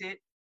connected.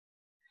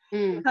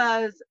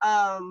 Because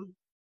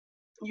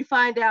you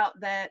find out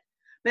that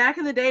back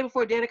in the day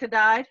before Danica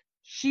died,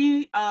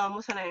 she,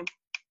 what's her name?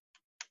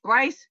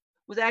 Bryce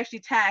was actually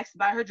tasked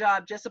by her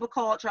job. Jessica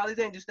called Charlie's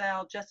Angels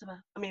style.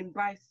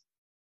 Bryce,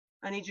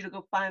 I need you to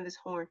go find this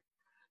horn.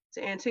 It's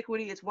an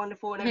antiquity. It's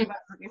wonderful, and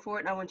everybody's looking for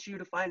it. And I want you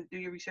to do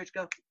your research.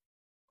 Go.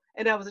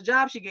 And that was a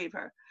job she gave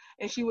her.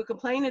 And she would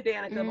complain to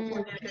Danica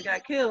before Danica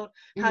got killed,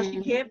 how she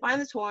can't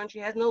find this horn. She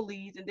has no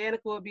leads. And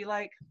Danica would be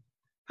like,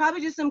 probably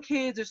just some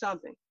kids or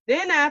something.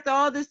 Then after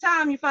all this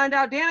time, you find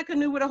out Danica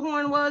knew where the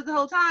horn was the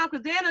whole time,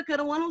 because Danica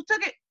the one who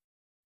took it.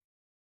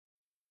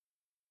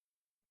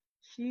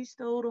 She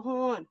stole the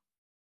horn.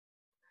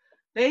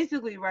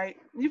 Basically, right?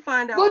 You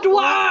find out. But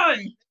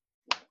why?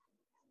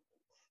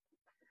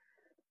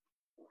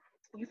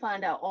 You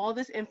find out all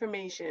this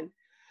information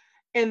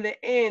in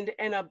the end,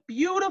 and a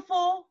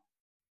beautiful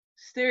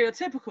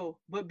stereotypical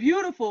but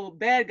beautiful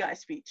bad guy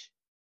speech.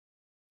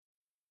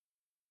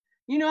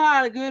 You know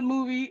how in a good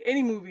movie,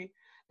 any movie,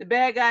 the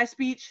bad guy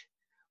speech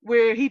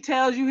where he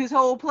tells you his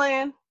whole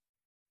plan?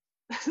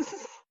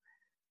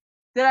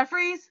 Did I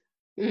freeze?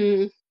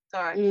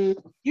 Sorry.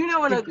 You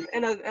know,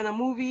 in a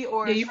movie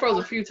or Yeah, you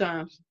froze a few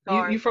times.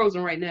 You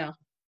frozen right now.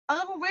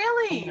 Oh,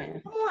 really?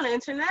 Okay. Come on,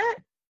 internet.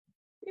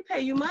 We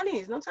pay you money.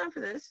 There's no time for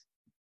this.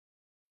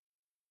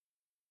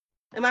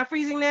 Am I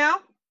freezing now?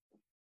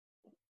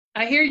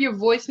 I hear your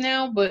voice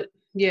now, but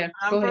yeah,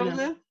 I'm go ahead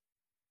frozen. now.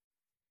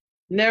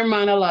 Never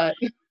mind, I lied.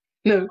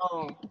 No,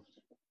 Oh,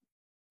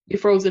 you're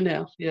frozen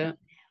now. Yeah.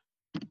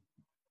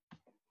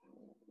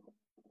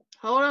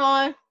 hold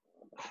on.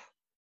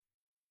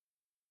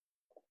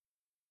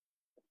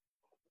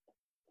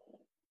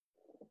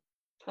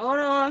 Hold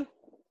on.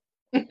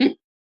 Trying to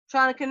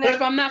But connect.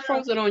 if I'm not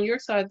frozen on your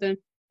side, then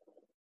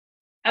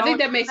I think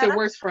that makes it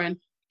worse, friend.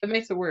 That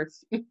makes it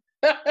worse.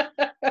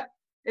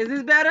 Is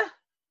this better?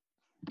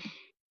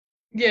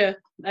 Yeah,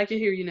 I can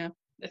hear you now.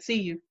 I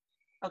see you.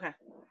 Okay.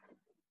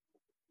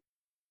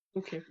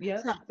 Okay.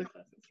 Yeah.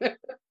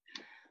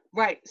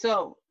 Right.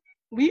 So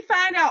we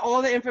find out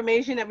all the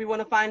information that we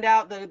want to find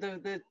out,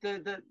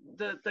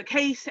 the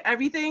case,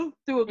 everything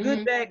through a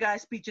good bad guy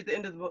speech at the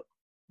end of the book.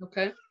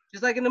 Okay.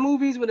 Just like in the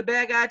movies when the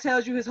bad guy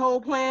tells you his whole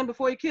plan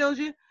before he kills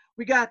you,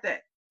 we got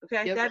that.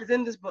 Okay. Yep. That is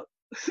in this book.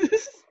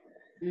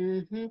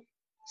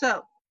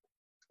 So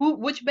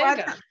Which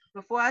bad guy?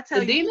 Before I tell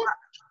The you, demon?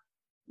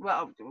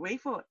 well, wait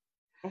for it.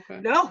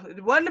 Okay. No,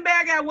 it wasn't the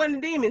bad guy. It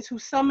wasn't the demons who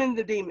summoned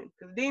the demon.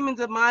 Because demons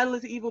are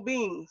mindless, evil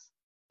beings.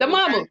 The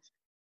mama.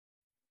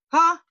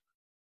 Huh?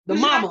 The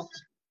Who's mama. that?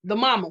 The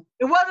mama.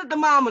 It wasn't the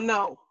mama,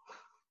 no.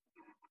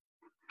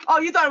 Oh,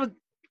 you thought it was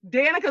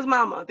Danica's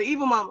mama, the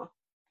evil mama.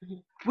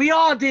 We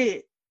all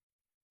did.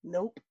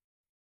 Nope.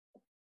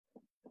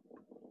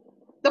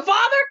 The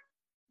father?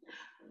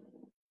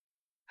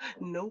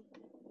 Nope.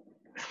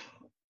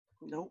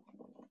 Nope.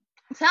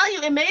 I'm telling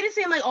you, it made it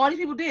seem like all these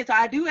people did. So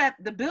I do have,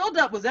 the build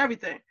up was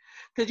everything.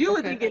 Because you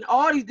were thinking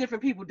all these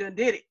different people did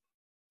it.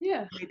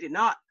 Yeah. They did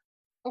not.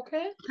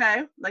 Okay.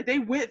 Okay. Like they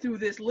went through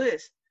this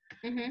list.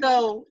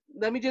 So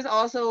let me just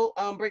also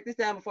break this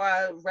down before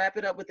I wrap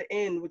it up with the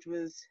end, which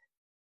was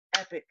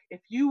epic.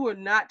 If you were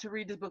not to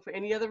read this book for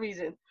any other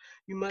reason,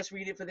 you must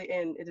read it for the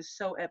end. It is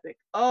so epic.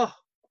 Like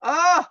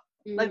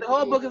the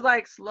whole book is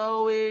like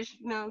slowish,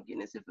 you know,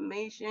 getting this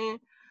information.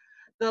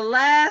 The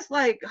last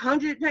like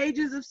 100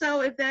 pages or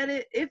so, if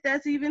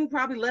that's even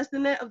probably less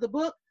than that of the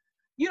book,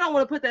 you don't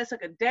want to put that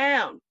sucker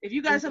down. If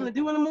you got something to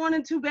do in the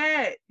morning, too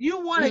bad. You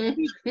want to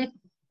keep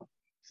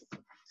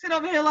sit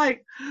over here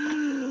like,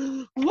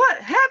 what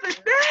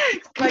happened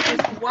next? Like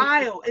it's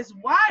wild. It's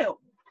wild.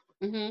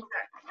 Okay.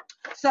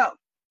 So,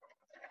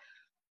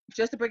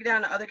 just to break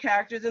down the other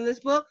characters in this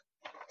book.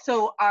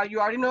 So you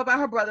already know about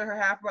her brother, her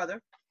half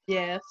brother.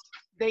 Yes.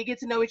 They get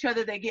to know each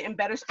other. They get in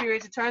better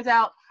spirits. It turns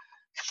out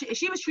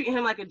she was treating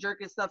him like a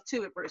jerk and stuff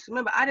too at first.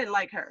 Remember, I didn't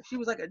like her. She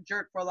was like a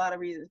jerk for a lot of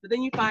reasons. But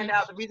then you find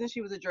out the reason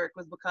she was a jerk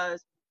was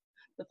because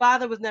the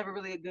father was never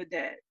really a good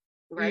dad,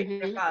 right?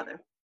 Their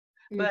father.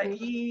 But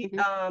he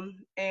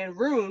and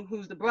Rune,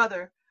 who's the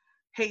brother,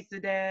 hates the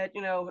dad,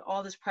 you know,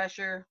 all this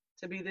pressure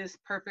to be this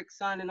perfect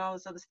son and all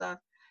this other stuff.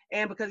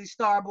 And because he's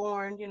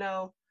starborn, you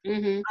know.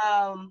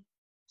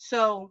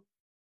 So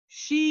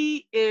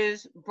she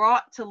is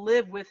brought to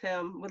live with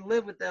them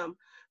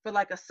for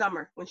like a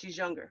summer when she's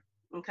younger.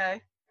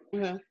 Okay.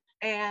 Yeah.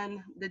 And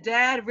the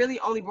dad really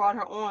only brought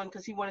her on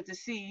because he wanted to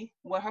see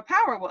what her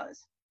power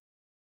was.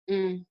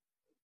 Of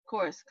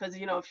course, because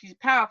you know, if she's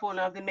powerful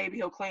enough, then maybe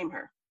he'll claim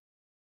her.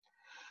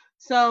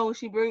 So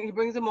he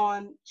brings them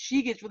on.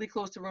 She gets really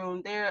close to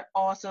Rune. They're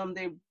awesome.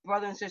 They're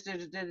brother and sister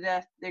to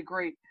death. They're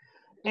great.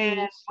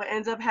 And what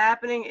ends up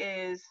happening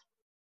is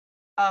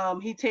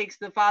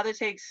the father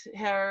takes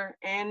her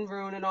and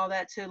Rune and all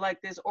that to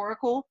like this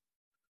oracle.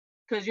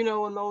 Because, you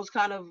know, in those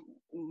kind of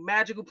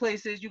magical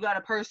places, you got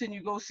a person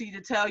you go see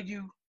to tell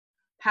you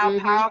how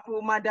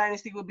powerful my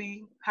dynasty will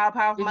be, how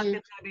powerful my kid's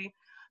going to be.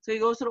 So he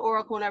goes to the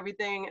oracle and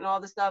everything and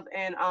all this stuff,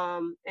 and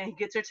he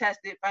gets her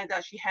tested, finds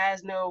out she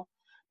has no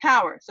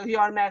power. So he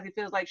automatically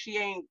feels like she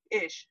ain't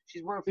ish.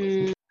 She's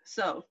worthless.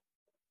 So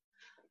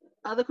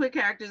other quick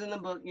characters in the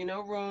book, you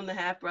know, Rune, the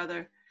half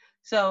brother.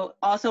 So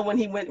also when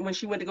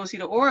she went to go see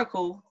the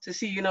oracle to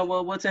see, you know,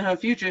 well, what's in her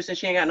future since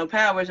she ain't got no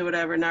powers or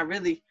whatever, not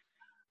really.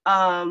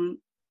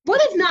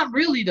 What is not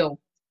really though?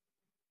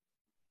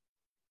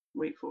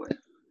 Wait for it.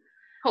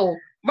 Oh.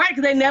 Right,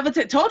 because they never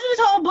told you this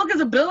whole book is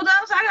a build-up,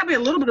 so I gotta be a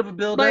little bit of a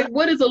build-up. Like,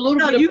 what is a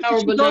little bit of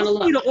power, but not a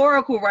lot? You go see the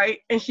oracle, right?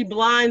 And she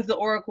blinds the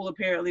oracle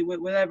apparently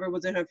with whatever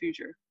was in her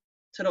future.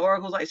 So the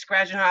oracle's like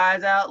scratching her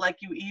eyes out, like,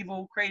 you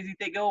evil, crazy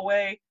thing, go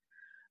away.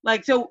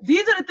 Like, so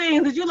these are the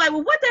things that you're like,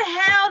 well, what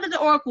the hell did the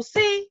oracle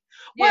see?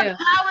 What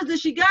powers did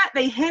she got?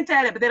 They hint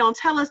at it, but they don't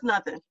tell us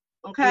nothing.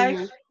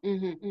 Okay.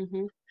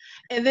 And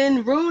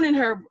then Rune and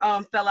her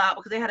fell out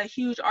because they had a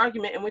huge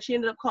argument, in which she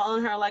ended up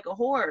calling her like a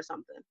whore or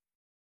something.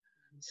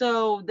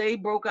 So they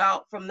broke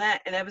out from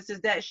that, and ever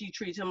since that, she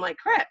treats him like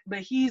crap.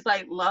 But he's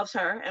like loves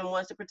her and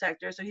wants to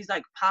protect her, so he's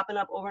like popping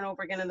up over and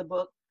over again in the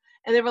book,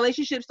 and the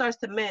relationship starts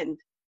to mend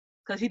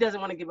because he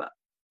doesn't want to give up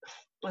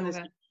on this.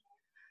 Okay.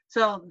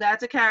 So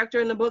that's a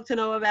character in the book to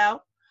know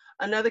about.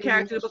 Another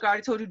character in the book, I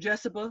already told you,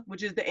 Jessica,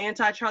 which is the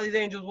anti-Charlie's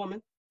Angels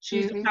woman.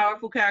 She's a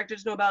powerful character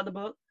to know about the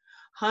book.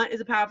 Hunt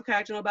is a powerful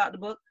character to know about the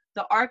book.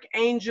 The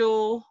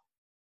Archangel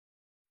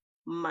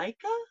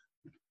Micah?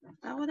 Is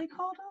that what they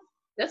called him?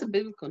 That's a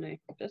biblical name.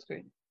 That's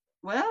great.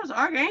 Well, there's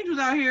archangels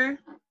out here.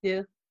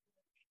 Yeah.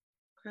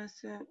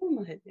 Crescent Oh,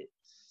 my head itch.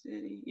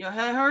 City. Your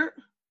head hurt?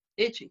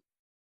 Itchy.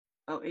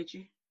 Oh,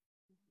 itchy.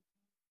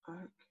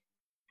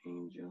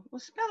 Archangel. Well,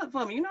 spell it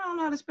for me. You know I don't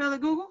know how to spell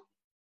it, Google.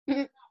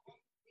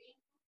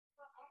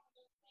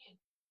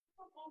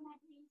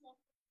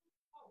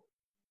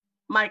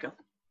 Micah.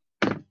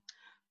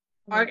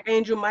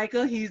 Archangel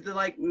Micah. He's the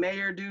like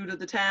mayor dude of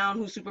the town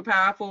who's super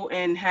powerful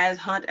and has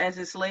Hunt as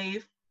his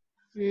slave.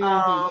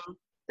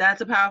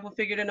 That's a powerful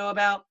figure to know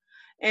about.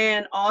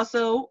 And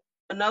also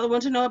another one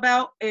to know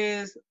about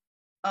is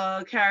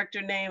a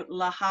character named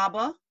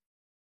Lahaba.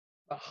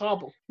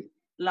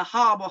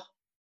 Lahaba.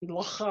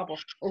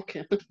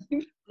 Okay.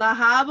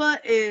 Lahaba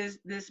is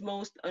this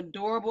most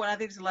adorable, and I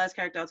think it's the last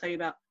character I'll tell you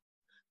about.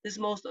 This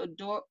most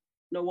adorable,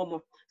 no, one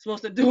more. This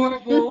most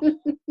adorable,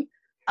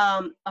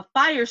 a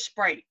fire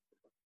sprite.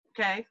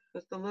 Okay,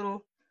 that's the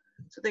little.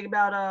 So think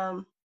about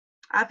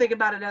I think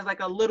about it as like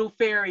a little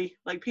fairy,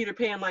 like Peter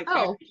Pan, like.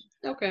 Oh,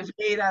 okay. It's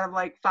made out of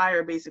like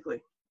fire,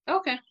 basically.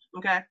 Okay.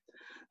 Okay.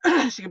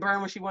 She can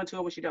burn when she wants to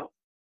or when she don't.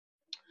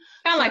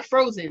 Kind of like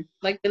Frozen,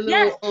 like the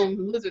little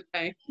lizard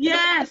thing.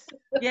 Yes,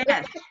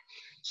 yes.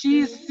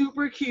 She's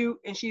super cute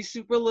and she's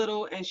super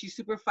little and she's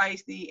super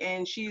feisty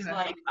and she's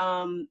like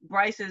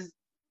Bryce's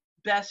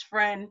best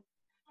friend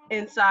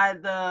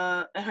inside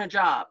her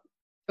job.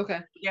 Okay.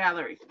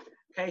 Gallery.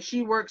 Okay.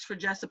 She works for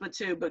Jessica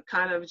too, but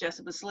kind of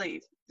Jessica's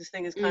slave. This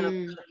thing is kind of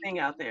a thing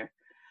out there.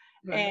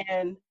 Right.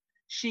 And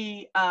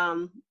she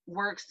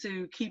works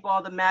to keep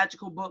all the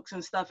magical books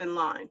and stuff in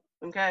line.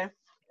 Okay.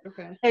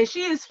 Okay. And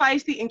she is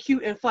feisty and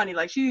cute and funny.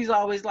 Like she's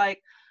always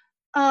like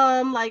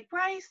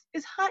Bryce,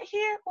 is Hunt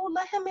here? Oh,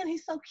 let him in.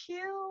 He's so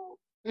cute.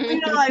 You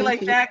know,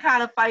 like that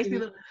kind of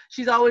feisty.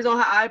 She's always on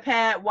her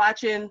iPad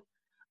watching.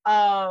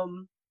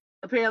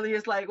 Apparently,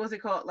 it's like what's it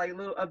called? Like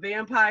a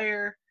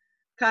vampire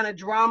kind of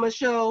drama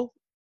show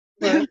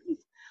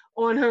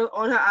on her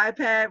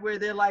iPad where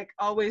they're like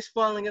always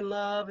falling in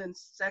love and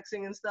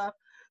sexing and stuff.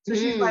 So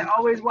she's like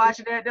always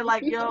watching that. They're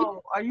like,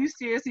 "Yo, are you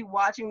seriously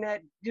watching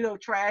that? You know,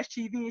 trash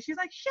TV?" And she's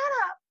like, "Shut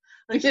up!"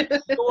 Like she's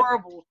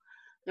adorable.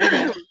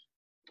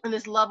 And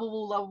this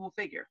lovable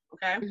figure.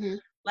 Okay.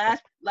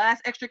 Last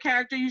extra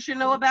character you should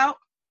know about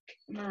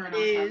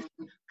is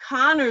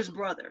Connor's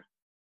brother.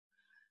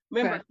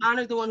 Remember,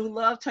 Connor's the one who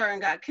loved her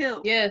and got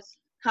killed. Yes.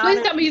 Connor,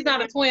 please tell me he's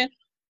not a twin.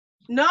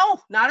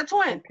 No, not a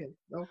twin.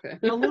 Okay.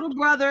 The little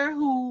brother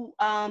who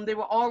they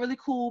were all really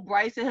cool.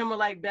 Bryce and him were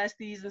like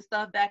besties and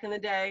stuff back in the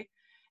day.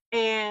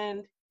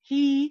 And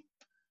he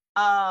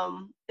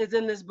is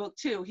in this book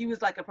too. He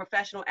was like a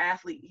professional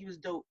athlete. He was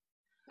dope.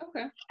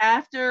 Okay.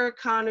 After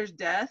Connor's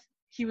death,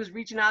 he was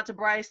reaching out to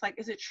Bryce, like,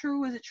 is it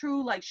true? Is it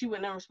true? Like, she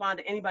wouldn't respond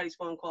to anybody's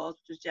phone calls,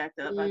 which was jacked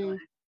up, by the way.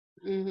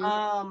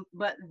 Mm-hmm.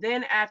 But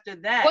then after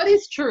that, what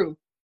is true?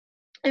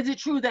 Is it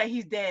true that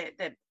he's dead?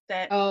 That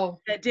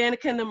that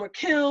Danica and them were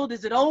killed?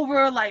 Is it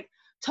over? Like,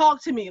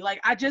 talk to me. Like,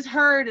 I just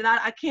heard, and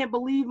I can't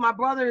believe my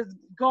brother is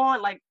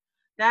gone. Like,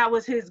 that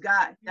was his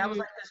guy. That was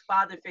like his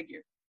father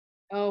figure.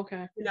 Oh,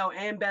 okay. You know,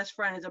 and best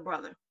friend as a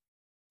brother.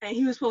 And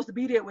he was supposed to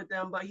be there with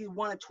them, but he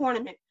won a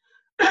tournament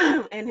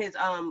in his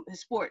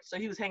sports. So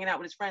he was hanging out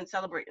with his friends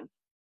celebrating.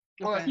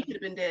 Or he could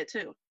have been dead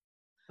too.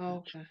 Oh,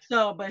 okay.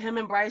 So, but him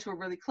and Bryce were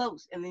really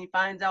close. And then he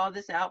finds all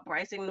this out.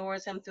 Bryce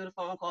ignores him through the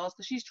phone calls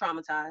because she's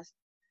traumatized.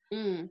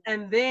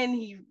 And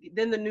then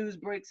the news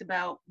breaks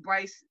about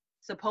Bryce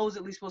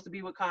supposedly supposed to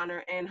be with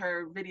Connor and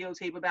her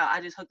videotape about, I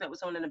just hooked up with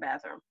someone in the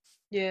bathroom.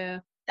 Yeah.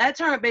 That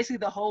turned basically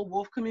the whole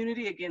wolf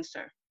community against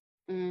her.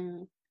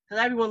 Because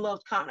everyone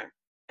loved Connor.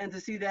 And to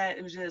see that,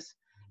 it was just,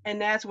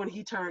 and that's when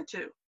he turned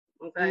too.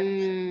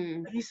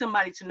 Okay. He's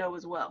somebody to know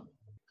as well.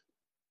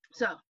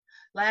 So,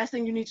 last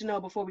thing you need to know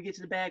before we get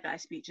to the bad guy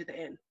speech at the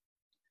end.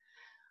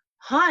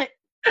 Hunt,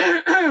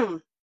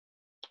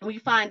 we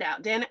find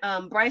out,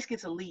 Bryce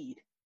gets a lead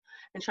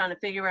in trying to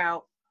figure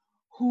out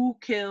who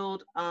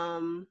killed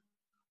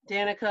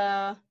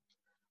Danica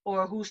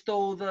or who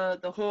stole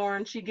the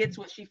horn. She gets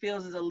what she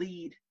feels is a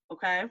lead,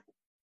 okay?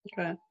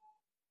 Okay.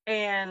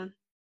 And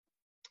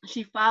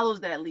she follows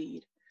that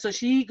lead. So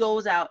she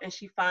goes out and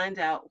she finds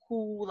out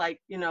who,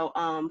 like, you know,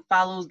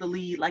 follows the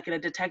lead, like in a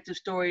detective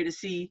story, to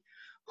see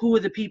who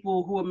are the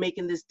people who are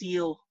making this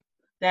deal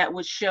that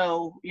would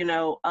show, you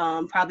know,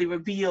 probably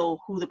reveal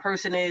who the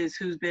person is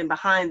who's been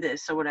behind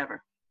this or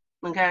whatever.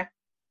 Okay?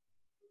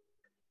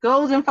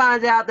 Goes and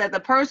finds out that the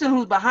person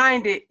who's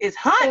behind it is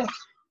Hunt.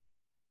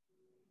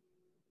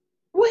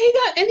 Well, he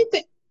got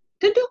anything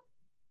to do?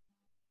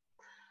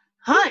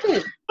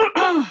 Hunt.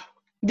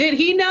 Did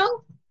he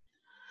know?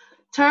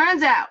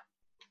 Turns out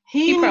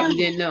He probably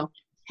knew, didn't know.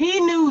 He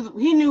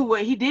knew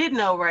what he did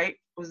know, right?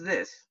 Was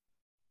this.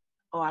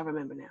 Oh, I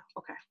remember now.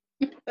 Okay.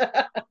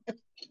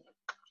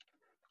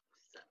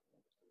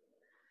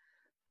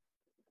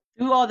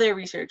 Through all their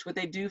research, what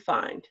they do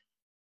find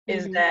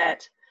is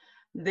that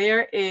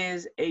there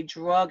is a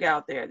drug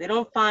out there. They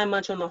don't find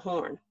much on the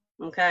horn.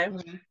 Okay.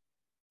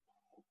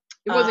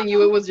 It wasn't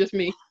you. It was just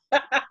me.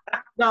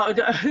 No,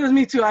 it was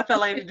me too. I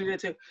felt like I do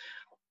that too.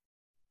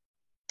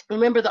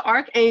 Remember, the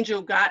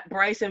Archangel got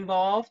Bryce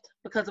involved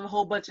because of a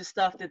whole bunch of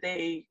stuff that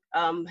they,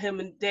 him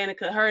and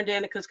Danica, her and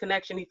Danica's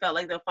connection. He felt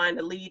like they'll find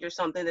a lead or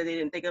something that they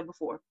didn't think of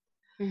before.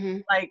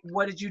 Like,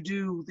 what did you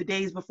do the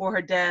days before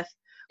her death?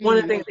 One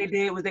of the things they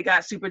did was they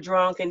got super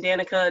drunk, and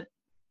Danica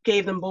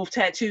gave them both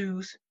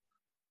tattoos.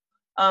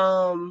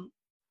 Yeah.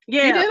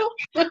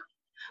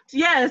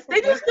 Yes,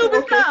 they do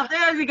stupid stuff. They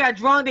actually got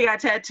drunk, they got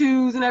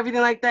tattoos and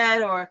everything like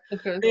that, or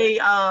they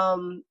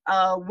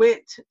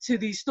went to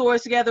these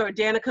stores together, or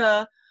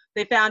Danica,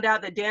 they found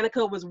out that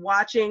Danica was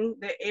watching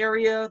the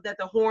area that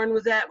the horn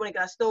was at when it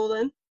got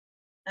stolen,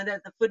 and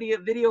that the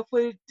video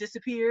footage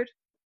disappeared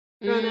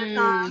during that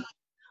time.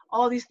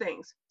 All these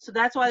things. So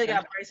that's why they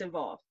got Bryce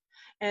involved.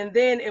 And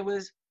then it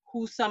was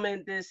who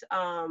summoned this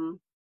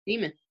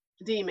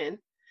demon.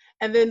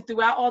 And then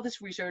throughout all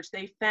this research,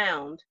 they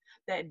found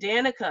that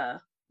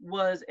Danica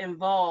was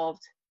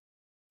involved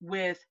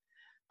with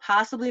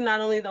possibly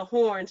not only the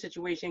horn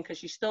situation because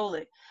she stole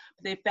it,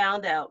 but they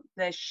found out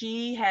that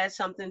she had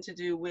something to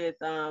do with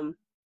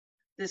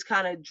this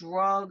kind of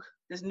drug,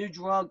 this new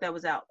drug that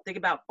was out. Think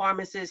about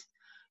pharmacists,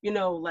 you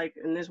know, like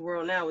in this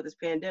world now with this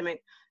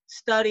pandemic,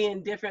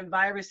 studying different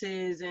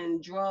viruses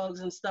and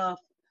drugs and stuff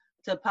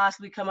to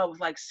possibly come up with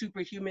like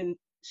superhuman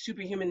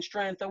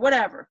strength or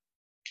whatever,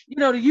 you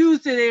know, to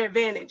use to their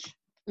advantage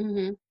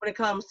when it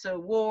comes to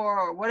war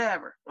or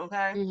whatever.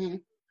 Okay.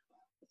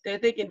 They're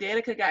thinking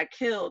Danica got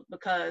killed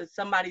because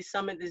somebody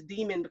summoned this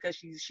demon because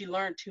she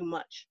learned too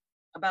much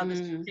about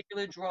this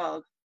particular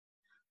drug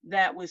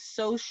that was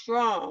so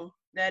strong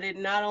that it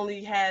not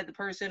only had the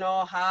person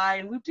all high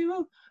and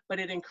whoop-de-whoop, but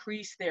it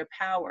increased their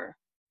power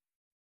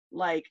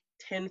like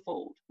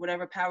tenfold,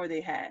 whatever power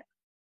they had.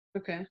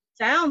 Okay.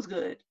 Sounds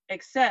good,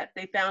 except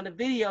they found a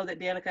video that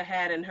Danica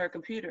had in her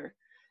computer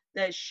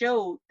that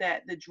showed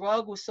that the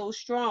drug was so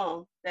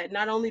strong that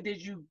not only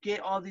did you get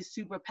all these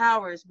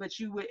superpowers, but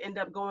you would end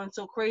up going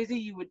so crazy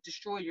you would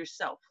destroy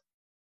yourself.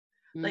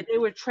 Like they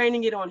were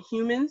training it on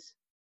humans,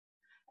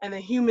 and the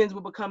humans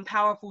would become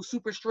powerful,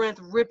 super strength,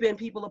 ripping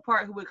people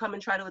apart who would come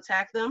and try to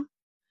attack them.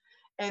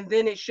 And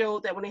then it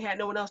showed that when they had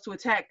no one else to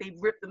attack, they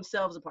ripped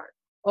themselves apart.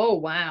 Oh,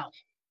 wow.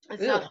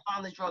 That's how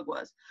strong this drug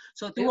was.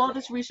 So through all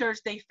this research,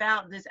 they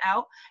found this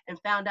out and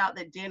found out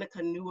that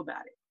Danica knew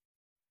about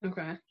it.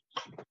 Okay.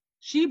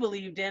 She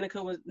believed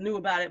Danica knew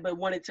about it, but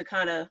wanted to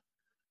kind of,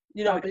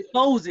 you know,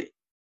 expose it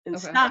and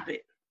stop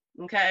it.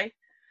 Okay.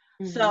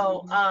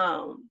 So,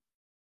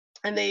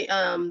 and they,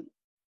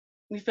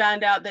 we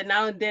found out that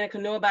not only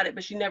Danica knew about it,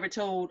 but she never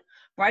told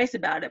Bryce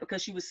about it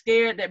because she was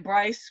scared that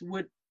Bryce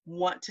would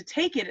want to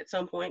take it at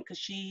some point because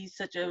she's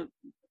such a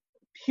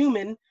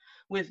human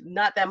with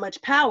not that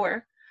much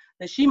power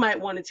that she might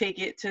want to take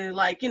it to,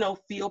 like, you know,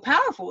 feel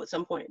powerful at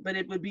some point, but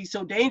it would be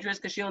so dangerous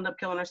because she'll end up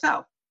killing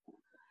herself.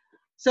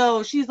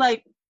 So she's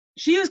like,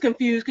 she was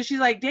confused because she's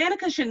like,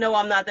 Danica should know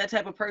I'm not that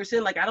type of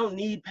person. Like, I don't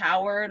need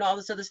power and all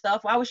this other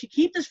stuff. Why would she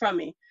keep this from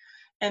me?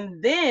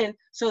 And then,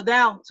 so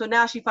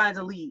now she finds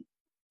a lead.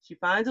 She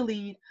finds a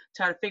lead,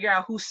 try to figure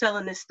out who's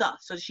selling this stuff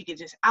so that she could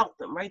just out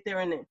them right there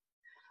and then.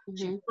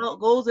 She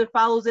goes and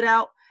follows it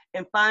out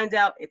and finds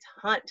out it's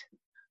Hunt.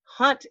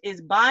 Hunt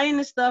is buying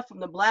the stuff from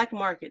the black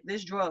market,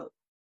 this drug.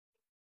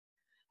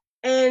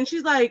 And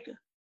she's like,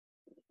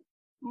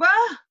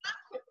 bruh,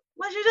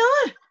 what you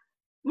doing?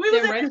 We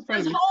was in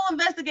this whole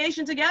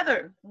investigation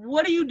together.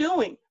 What are you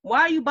doing?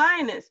 Why are you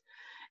buying this?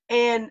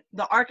 And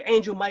the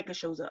Archangel Micah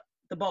shows up,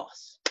 the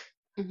boss.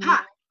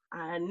 Ha!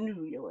 I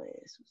knew your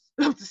ass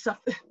was up to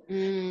something.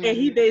 And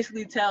he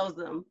basically tells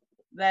them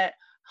that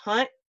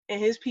Hunt and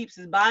his peeps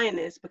is buying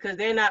this because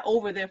they're not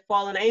over their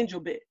fallen angel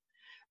bit.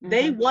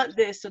 They want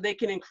this so they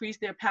can increase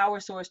their power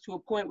source to a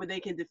point where they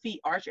can defeat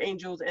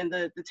archangels and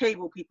the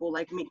table people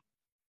like me.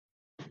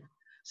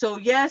 So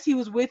yes, he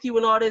was with you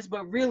and all this,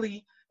 but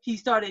really he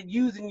started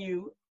using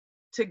you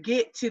to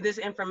get to this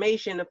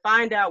information, to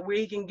find out where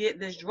he can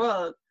get this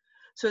drug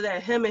so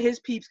that him and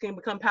his peeps can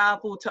become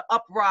powerful to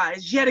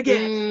uprise yet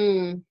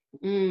again.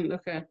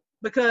 Okay.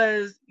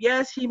 Because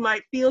yes, he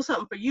might feel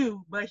something for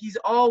you, but he's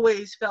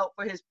always felt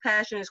for his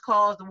passion, his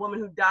cause. The woman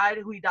who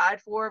he died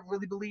for,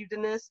 really believed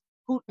in this.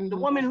 The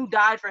woman who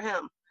died for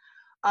him,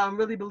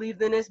 really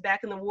believed in this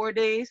back in the war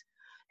days.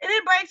 And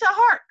it breaks her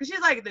heart because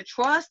she's like, the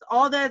trust,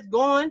 all that's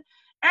gone.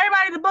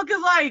 Everybody in the book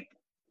is like,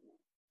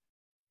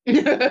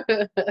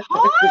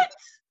 what?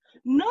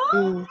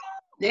 No.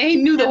 They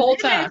knew the whole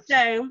time.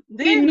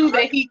 They knew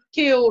that he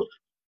killed.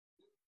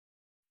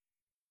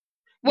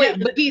 Wait,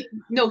 but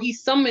he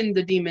summoned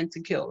the demon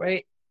to kill,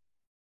 right?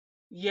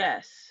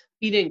 Yes.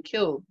 He didn't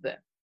kill them.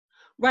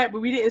 Right,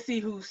 but we didn't see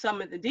who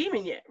summoned the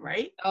demon yet,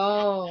 right?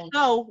 Oh.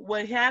 So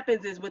what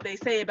happens is what they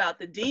say about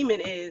the demon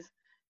is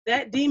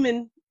that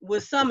demon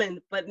was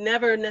summoned, but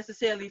never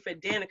necessarily for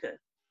Danica.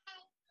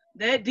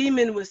 That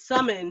demon was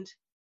summoned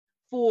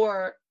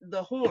for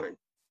the horn,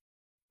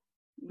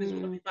 which is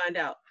what we find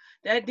out.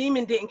 That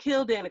demon didn't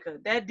kill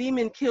Danica. That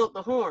demon killed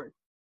the horn.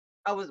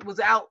 I was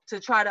out to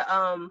try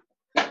to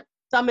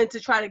summon to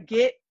try to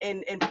get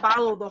and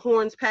follow the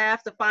horn's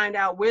path to find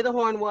out where the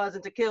horn was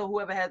and to kill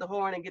whoever had the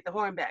horn and get the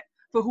horn back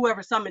for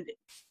whoever summoned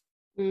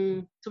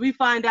it. So we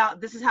find out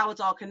this is how it's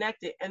all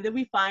connected. And then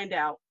we find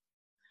out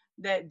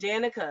that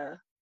Danica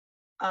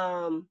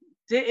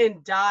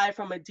didn't die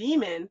from a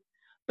demon,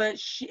 but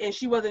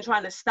she wasn't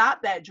trying to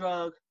stop that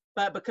drug,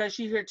 but because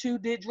her too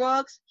did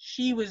drugs,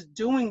 she was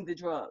doing the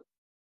drug.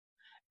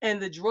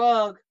 And the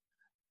drug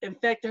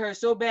infected her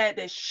so bad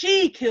that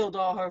she killed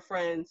all her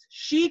friends.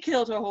 She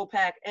killed her whole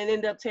pack and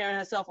ended up tearing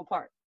herself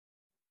apart.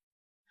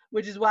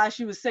 Which is why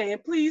she was saying,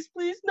 please,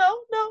 please, no,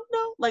 no,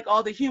 no. Like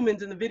all the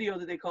humans in the video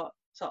that they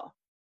saw.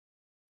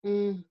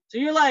 So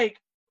you're like,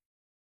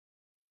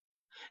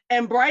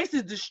 and Bryce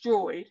is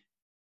destroyed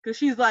because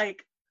she's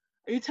like,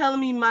 are you telling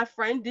me my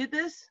friend did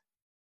this?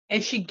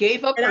 And she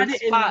gave up her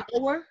spot.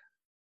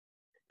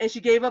 And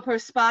she gave up her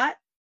spot.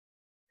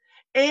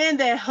 And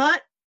that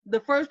Hunt,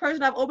 the first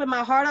person I've opened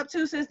my heart up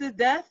to since this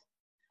death,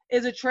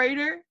 is a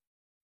traitor.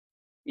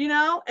 You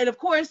know? And of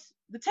course,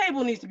 the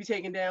table needs to be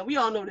taken down. We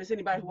all know this,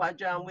 anybody who watched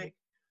John Wick.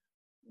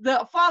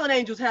 The fallen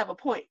angels have a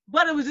point.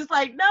 But it was just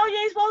like, no, you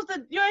ain't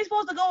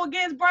supposed to go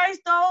against Bryce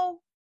though.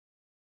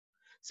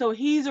 So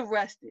he's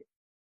arrested.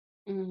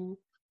 As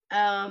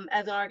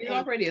an archangel.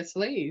 He's already a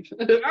slave.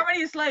 He's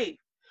already a slave.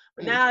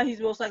 But now he's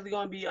most likely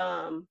going to be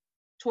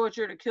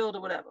tortured or killed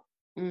or whatever.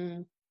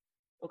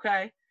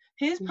 Okay?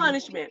 His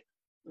punishment,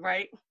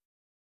 right?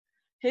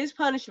 His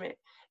punishment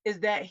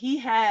is that he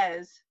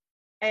has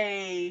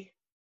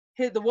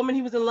the woman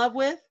he was in love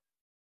with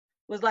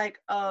was like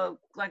a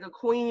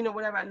queen or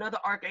whatever, another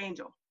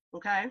archangel,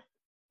 okay?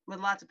 With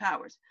lots of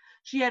powers.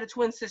 She had a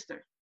twin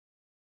sister.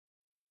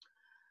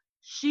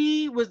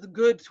 She was the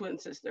good twin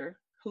sister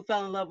who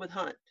fell in love with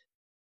Hunt,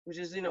 which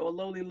is, a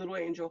lowly little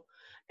angel.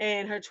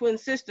 And her twin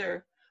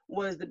sister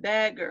was the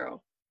bad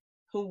girl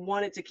who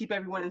wanted to keep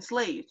everyone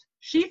enslaved.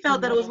 She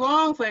felt that it was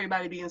wrong for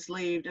everybody to be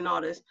enslaved and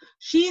all this.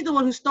 She's the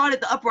one who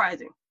started the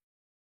uprising.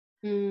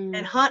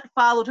 And Hunt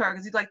followed her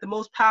because he's like the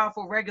most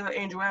powerful regular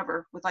angel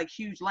ever with like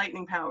huge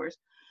lightning powers.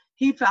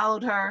 He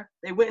followed her.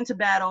 They went into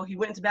battle. He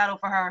went into battle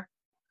for her.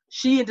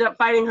 She ended up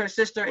fighting her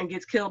sister and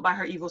gets killed by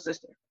her evil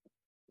sister.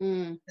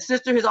 The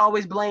sister has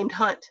always blamed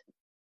Hunt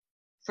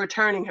for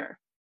turning her.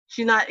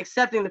 She's not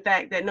accepting the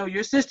fact that, no,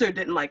 your sister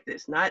didn't like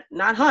this. Not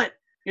Hunt.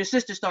 Your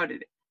sister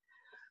started it.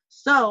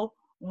 So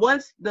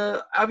once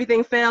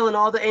everything fell and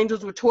all the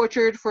angels were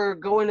tortured for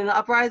going in the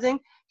uprising,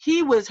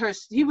 he was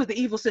the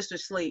evil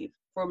sister's slave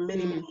for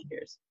many, many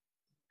years.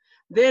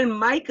 Then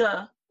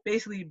Micah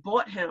basically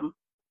bought him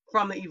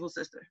from the evil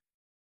sister.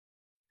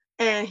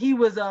 And he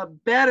was a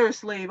better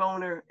slave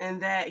owner in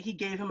that he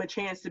gave him a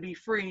chance to be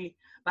free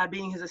by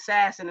being his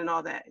assassin and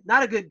all that.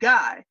 Not a good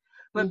guy,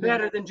 but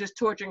better than just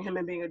torturing him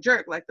and being a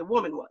jerk like the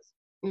woman was.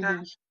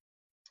 Okay?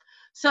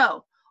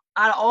 So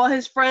out of all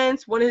his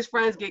friends, one of his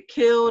friends get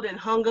killed and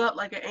hung up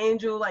like an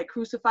angel, like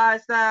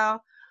crucified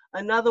style.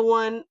 Another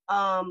one,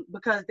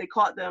 because they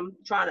caught them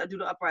trying to do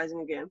the uprising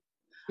again.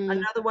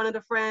 Another one of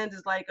the friends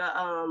is like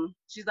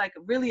she's like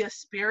really a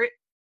spirit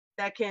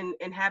that can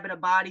inhabit a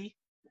body.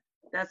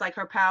 That's like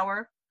her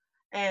power.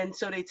 And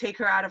so they take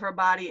her out of her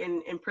body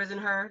and imprison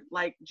her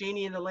like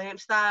Genie in the Lamp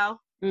style.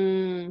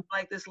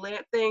 Like this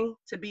lamp thing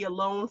to be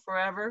alone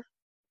forever.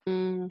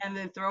 And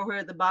then throw her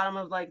at the bottom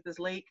of like this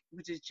lake,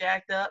 which is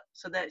jacked up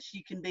so that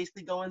she can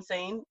basically go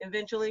insane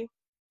eventually.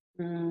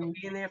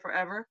 Be in there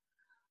forever.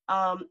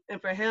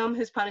 And for him,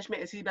 his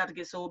punishment is he's about to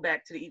get sold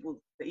back to the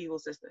evil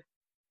sister.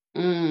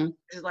 Which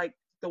is like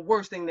the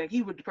worst thing, that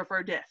he would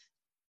prefer death.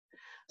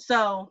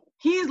 So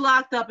he's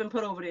locked up and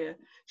put over there.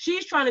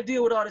 She's trying to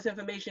deal with all this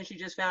information she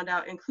just found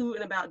out,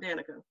 including about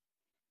Danica.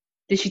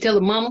 Did she tell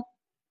the mama?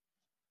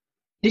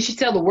 Did she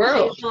tell the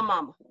world? She didn't tell the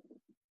mama.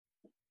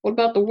 What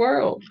about the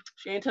world?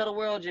 She ain't tell the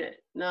world yet.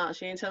 No,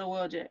 she ain't tell the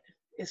world yet.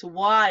 It's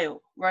wild,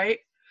 right?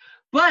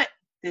 But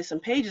there's some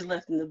pages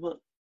left in the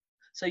book.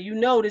 So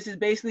this is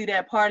basically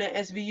that part of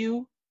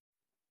SVU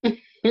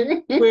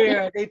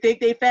where they think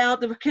they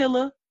found the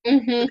killer.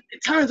 It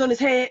turns on his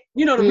head.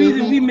 The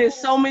reason we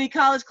missed so many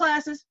college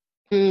classes.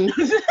 Oh,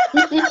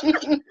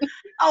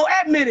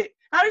 admit it.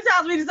 How many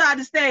times we decided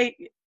to stay?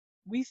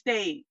 We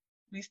stayed.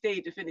 We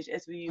stayed to finish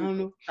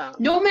SVU.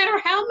 No matter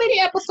how many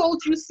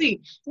episodes you see,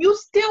 you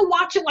still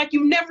watch it like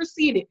you've never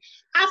seen it.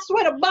 I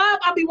swear to Bob,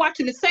 I'll be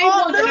watching the same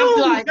one. And I'm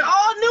like,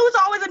 all new. It's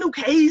always a new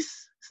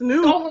case. It's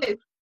new. Always.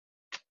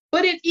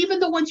 But even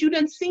the ones you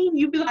done seen,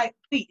 you'd be like,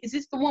 wait, is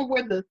this the one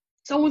where the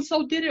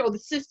so-and-so did it or the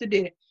sister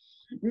did it?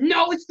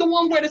 No, it's the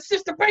one where the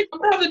sister brings the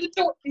brother to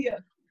do it. Yeah.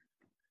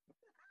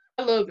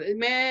 I love it,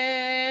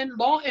 man.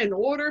 Law and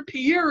Order,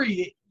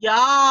 period.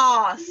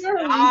 Yes.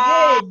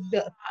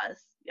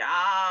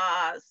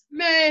 Yes.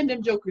 Man,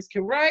 them jokers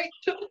can write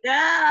too.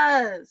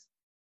 Yes.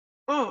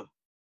 Mm.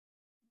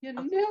 You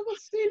never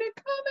seen it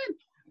coming.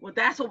 Well,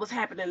 that's what was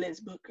happening in this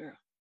book, girl.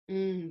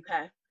 Mm.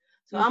 Okay.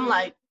 So I'm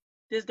like,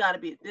 there's gotta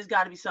be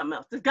something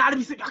else. There's gotta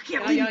be something. I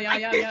can't leave me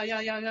like this.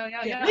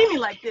 Can't leave me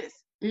like this.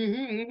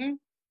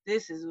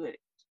 This is what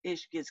it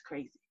gets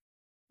crazy.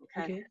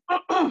 Okay.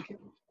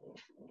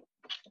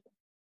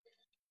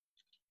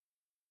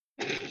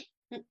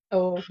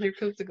 Oh, here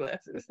comes the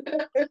glasses.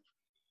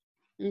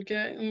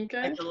 Okay.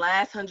 Like the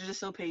last 100 or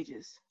so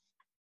pages.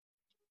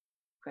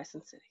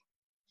 Crescent City.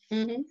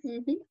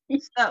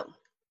 So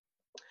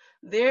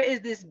there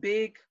is this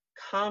big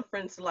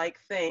conference-like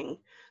thing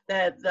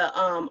that the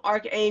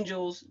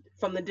archangels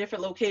from the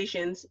different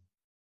locations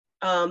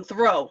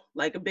throw,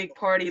 like a big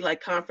party,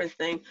 like conference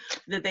thing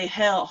that they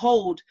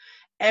hold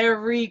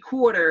every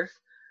quarter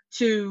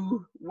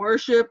to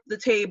worship the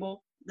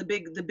table, the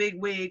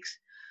big wigs,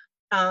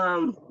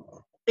 and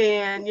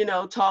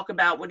talk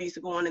about what needs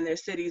to go on in their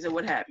cities or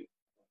what have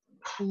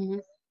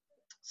you.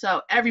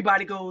 So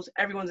everybody goes,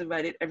 everyone's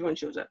invited, everyone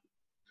shows up.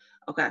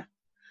 Okay.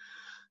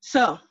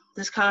 So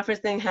this conference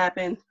thing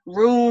happened.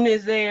 Rune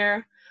is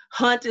there.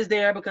 Hunt is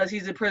there because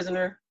he's a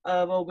prisoner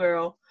of old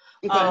girl.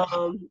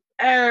 Okay.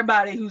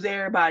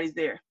 Everybody's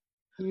there,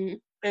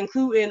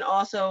 including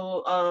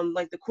also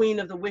like the queen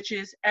of the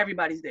witches.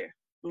 Everybody's there.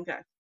 Okay.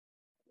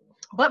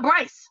 But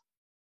Bryce,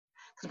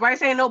 because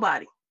Bryce ain't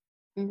nobody.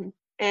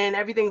 And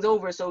everything's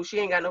over, so she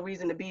ain't got no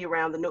reason to be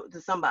around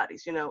the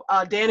somebodies,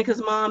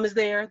 Danica's mom is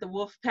there, the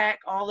wolf pack,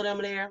 all of them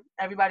are there,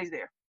 everybody's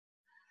there.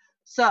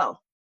 So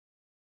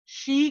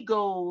she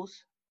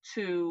goes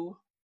to,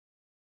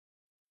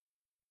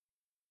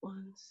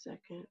 one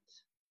second,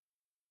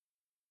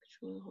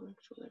 control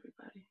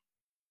everybody.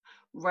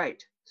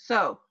 Right,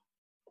 so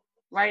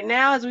right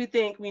now, as we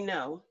think we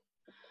know,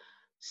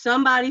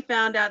 somebody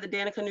found out that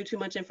Danica knew too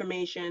much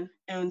information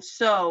and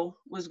so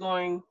was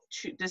going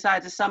to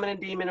decide to summon a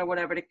demon or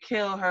whatever to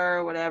kill her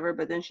or whatever,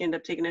 but then she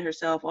ended up taking it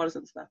herself, all this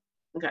other stuff.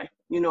 Okay,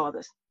 you know all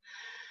this.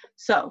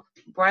 So,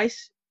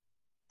 Bryce.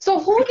 So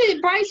who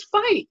did Bryce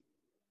fight?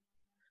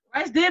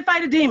 Bryce did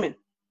fight a demon,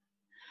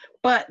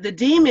 but the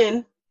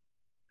demon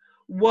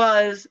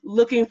was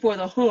looking for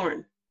the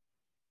horn.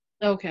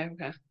 Okay.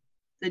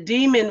 The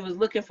demon was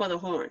looking for the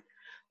horn.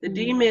 The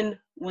demon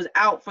was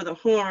out for the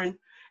horn.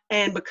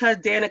 And because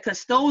Danica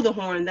stole the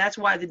horn, that's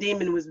why the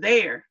demon was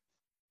there.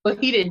 But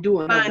he didn't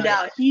do it. Find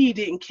out he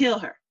didn't kill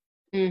her.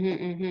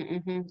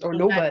 Or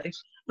nobody.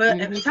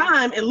 But at the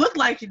time, it looked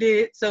like she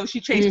did, so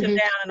she chased him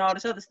down and all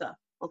this other stuff.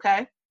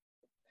 Okay?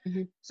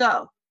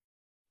 So,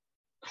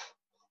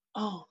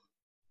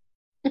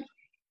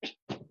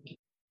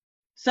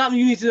 something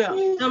you need to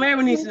know. Something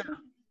everyone needs to know.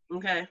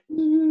 Okay?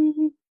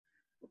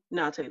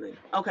 No, I'll tell you later.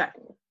 Okay.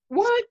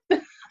 What?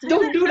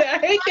 Don't do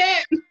that. I hate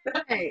that.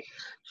 Hey.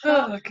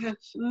 Oh,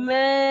 gosh.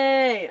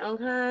 May.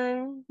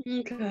 Okay.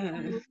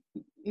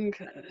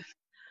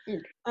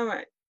 All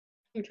right.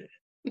 Okay.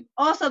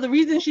 Also, the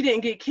reason she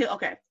didn't get killed.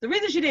 Okay. The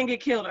reason she didn't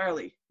get killed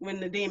early because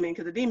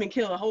the demon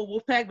killed a whole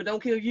wolf pack, but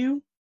don't kill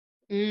you.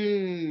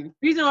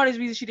 All these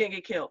reasons she didn't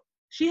get killed.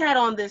 She had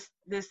on this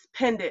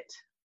pendant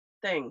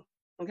thing.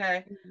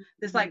 Okay.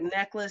 This like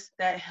necklace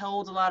that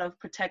holds a lot of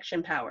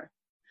protection power.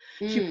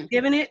 She was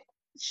given it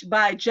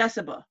by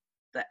Jessica,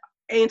 the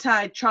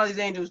anti-Charlie's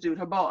Angels dude,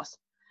 her boss.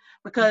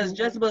 Because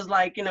Jessica's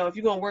like, if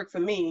you're going to work for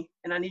me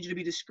and I need you to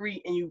be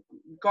discreet and you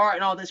guard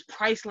and all this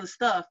priceless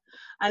stuff,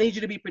 I need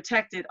you to be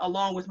protected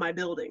along with my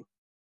building.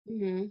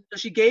 So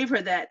she gave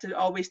her that to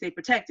always stay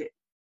protected.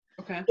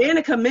 Okay.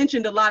 Danica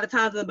mentioned a lot of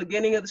times in the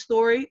beginning of the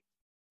story,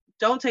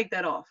 don't take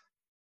that off.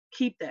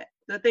 Keep that.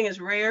 That thing is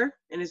rare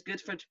and it's good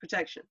for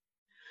protection.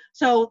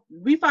 So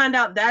we find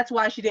out that's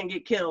why she didn't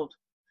get killed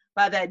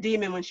by that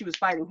demon when she was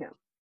fighting him.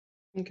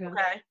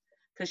 Okay?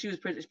 Because she was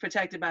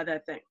protected by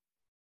that thing.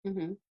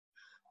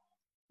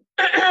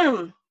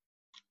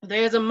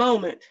 There's a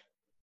moment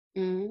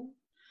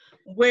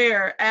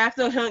where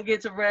after Hunt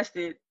gets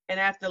arrested and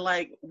after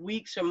like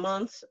weeks or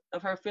months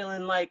of her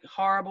feeling like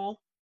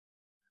horrible,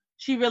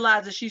 she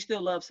realizes she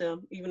still loves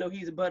him, even though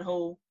he's a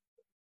butthole,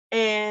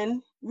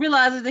 and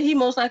realizes that he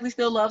most likely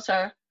still loves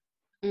her.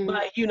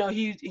 But he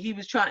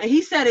was trying, and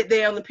he said it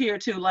there on the pier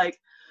too, like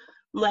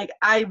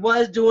I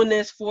was doing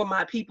this for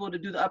my people to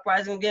do the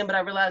uprising again, but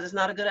I realized it's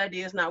not a good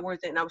idea, it's not worth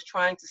it, and I was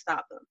trying to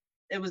stop them.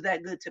 It was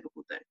that good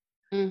typical thing.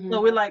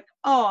 So we're like,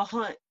 oh,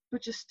 Hunt,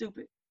 but you're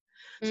stupid.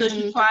 So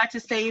she tried to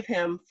save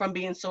him from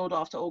being sold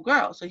off to old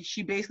girl. So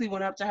she basically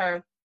went up to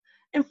her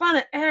in front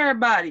of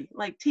everybody,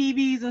 like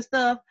TVs and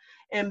stuff,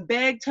 and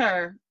begged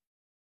her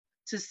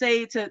to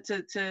say to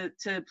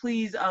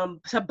please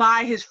to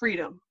buy his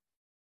freedom.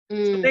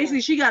 So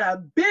basically she got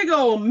a big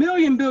old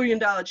 $1 billion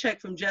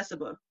check from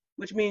Jessica,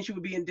 which means she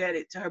would be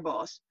indebted to her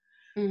boss,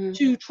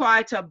 to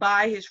try to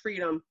buy his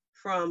freedom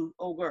from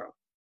old girl.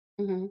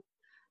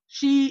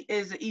 She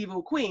is an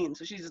evil queen,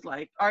 so she's just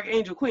like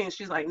Archangel Queen.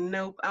 She's like,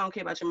 nope, I don't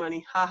care about your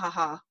money. Ha ha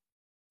ha.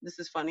 This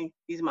is funny.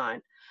 He's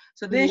mine.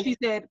 So then she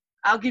said,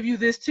 I'll give you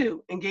this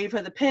too, and gave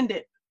her the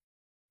pendant.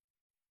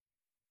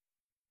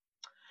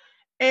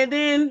 And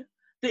then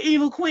The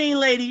evil queen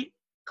lady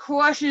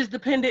crushes the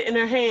pendant in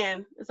her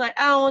hand. It's like,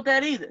 I don't want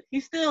that either.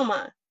 He's still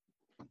mine.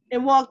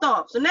 And walked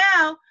off. So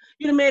now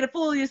you done made a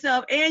fool of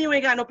yourself and you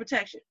ain't got no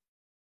protection.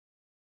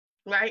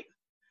 Right?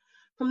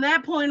 From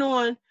that point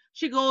on,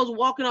 she goes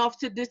walking off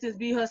to distance,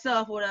 be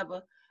herself or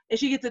whatever, and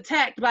she gets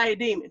attacked by a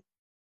demon.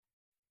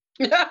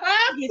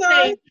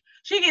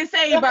 She gets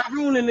saved by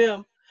ruining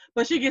them,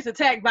 but she gets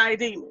attacked by a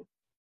demon.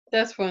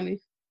 That's funny.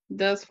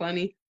 That's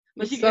funny.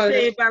 But she gets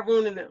saved by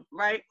ruining them,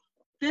 right?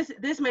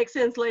 This makes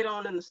sense later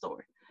on in the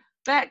story.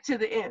 Back to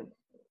the end,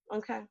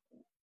 okay?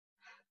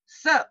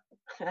 So,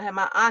 I have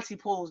my auntie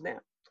pulls down.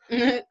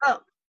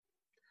 So,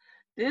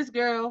 this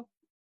girl,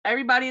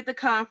 everybody at the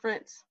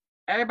conference,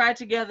 everybody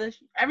together,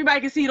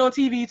 everybody can see it on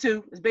TV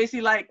too. It's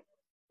basically like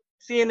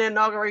seeing the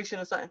inauguration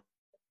or something,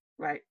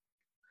 right?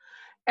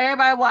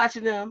 Everybody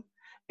watching them,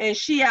 and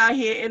she out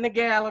here in the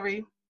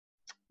gallery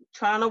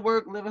trying to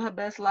work, living her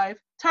best life.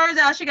 Turns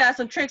out she got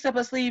some tricks up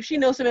her sleeve. She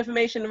knows some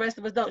information the rest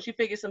of us don't. She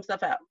figured some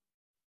stuff out.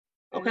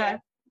 Okay?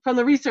 From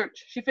the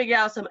research, she figured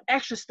out some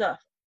extra stuff.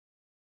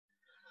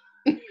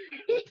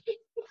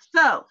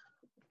 So,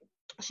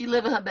 she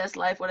living her best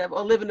life, whatever,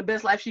 or living the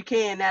best life she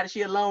can now that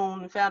she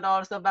alone and found all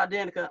the stuff about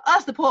Danica.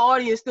 Us, the poor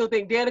audience, still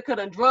think Danica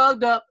done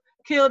drugged up,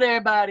 killed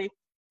everybody.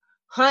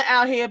 Hunt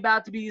out here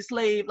about to be a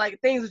slave. Like,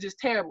 things are just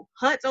terrible.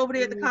 Hunt's over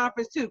there at the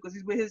conference, too, because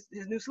he's with his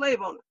new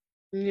slave owner.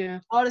 Yeah.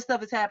 All this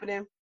stuff is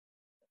happening.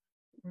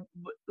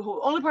 The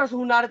only person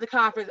who's not at the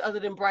conference other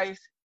than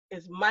Bryce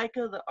is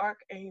Micah the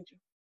Archangel.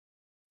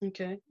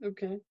 Okay.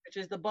 Which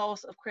is the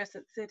boss of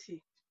Crescent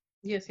City.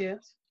 Yes.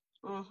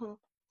 Mm-hmm.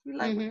 We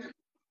like,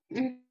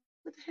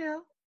 what the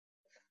hell?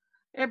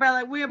 Everybody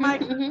like, where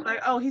Mike?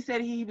 Like, oh, he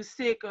said he was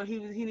sick or he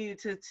needed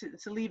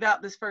to leave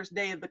out this first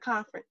day of the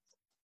conference.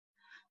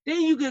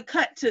 Then you get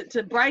cut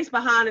to Bryce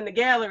behind in the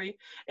gallery,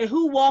 and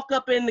who walk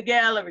up in the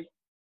gallery?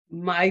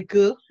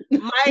 Micah.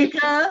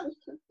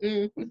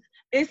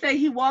 They say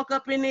he walk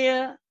up in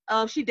there.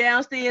 She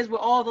downstairs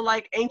where all the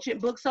like ancient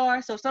books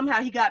are. So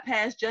somehow he got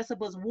past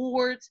Jessica's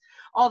wards,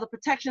 all the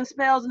protection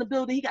spells in the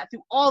building. He got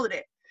through all of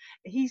that.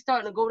 And he's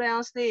starting to go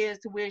downstairs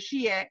to where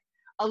she at,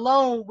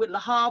 alone with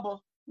Lahaba,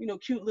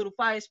 cute little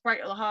fire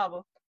sprite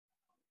Lahaba.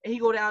 And he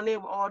go down there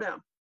with all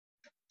them.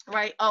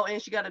 Right? Oh,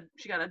 and she got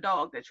a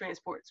dog that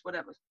transports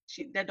whatever.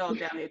 That dog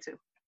down there too.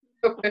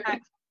 Okay.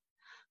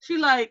 She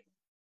like,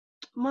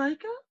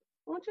 Micah,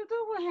 what you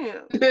doing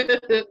here?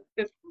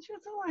 What you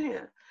doing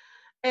here?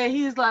 And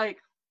he's like,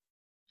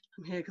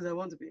 I'm here because I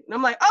want to be. And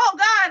I'm like, oh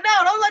God,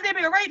 no, don't let there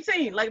be a rape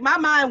scene. Like my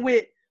mind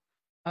went,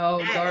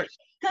 dark.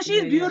 Because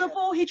she's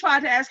beautiful. He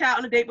tried to ask her out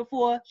on a date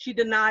before. She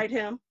denied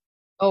him.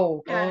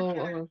 Oh.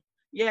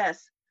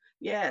 Yes.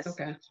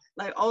 Okay.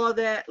 Like all of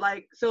that,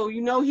 like, so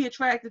he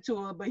attracted to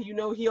her, but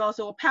he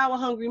also a power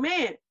hungry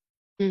man.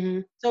 Mm-hmm.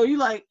 So you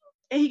like,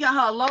 and he got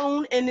her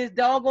alone in this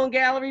doggone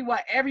gallery while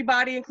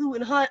everybody,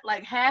 including Hunt,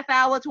 like half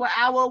hour to an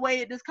hour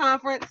away at this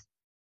conference.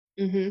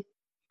 Mm-hmm.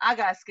 I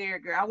got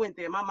scared, girl. I went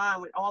there. My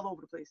mind went all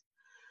over the place.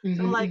 Mm-hmm,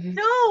 so I'm like, dude,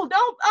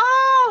 don't,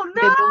 oh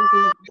no.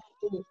 Yeah,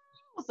 don't.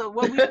 So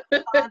what we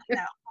found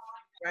out,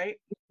 right,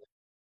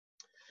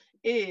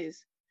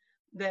 is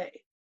that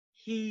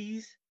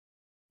he's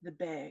the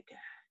bad guy.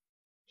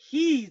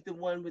 He's the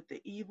one with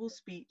the evil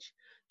speech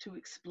to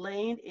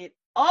explain it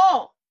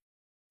all.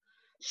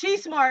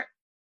 She's smart.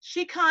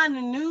 She kind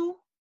of knew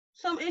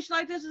some ish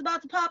like this was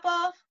about to pop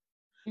off.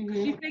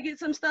 Mm-hmm. She figured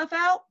some stuff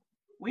out.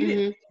 We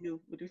didn't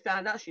know, but we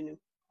found out she knew.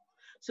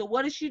 So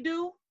what does she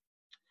do?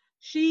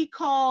 She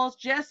calls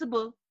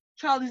Jessica,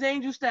 Charlie's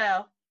Angel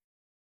style,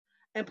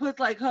 and puts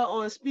like her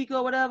on speaker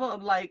or whatever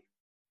of like,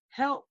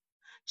 help.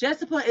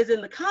 Jessica is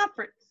in the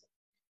conference,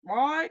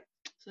 right?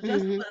 So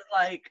Jessica is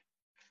like,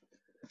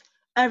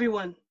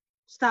 everyone,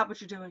 stop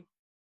what you're doing.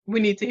 We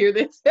need to hear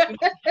this.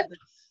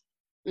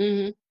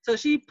 So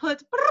she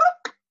puts,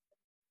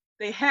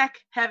 they have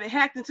it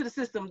hacked into the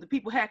system. The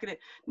people hacking it.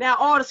 Now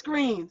all the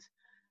screens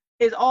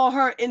is all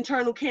her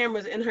internal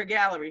cameras in her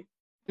gallery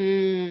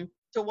to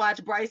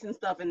watch Bryce and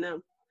stuff in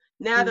them.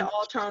 Now they're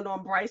all turned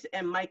on Bryce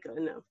and Micah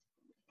in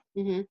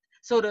them.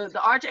 So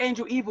the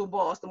Archangel Evil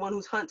boss, the one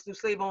who's Hunt's new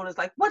slave owner, is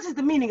like, what is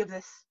the meaning of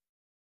this?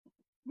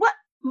 What?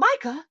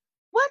 Micah?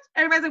 What?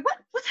 Everybody's like, what?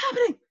 What's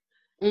happening?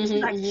 She's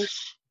like,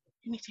 shh,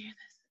 you need to hear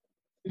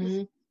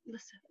this.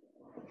 Listen.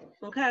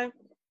 Okay?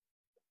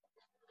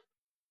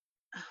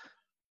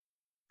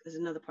 There's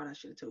another part I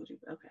should have told you,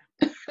 but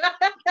okay.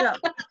 So,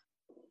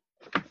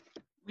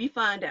 we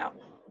find out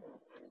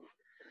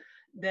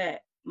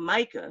that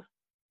Micah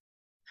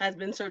has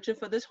been searching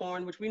for this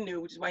horn, which we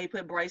knew, which is why he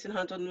put Bryce and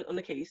Hunt on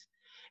the case.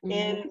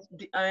 And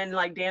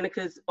like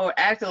Danica's, or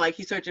acting like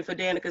he's searching for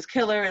Danica's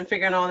killer and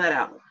figuring all that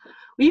out.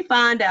 We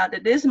find out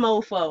that this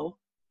mofo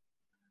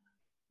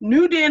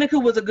knew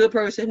Danica was a good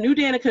person, knew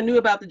Danica knew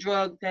about the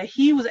drug that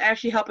he was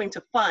actually helping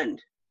to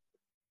fund.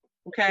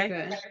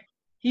 Okay?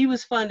 He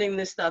was funding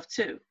this stuff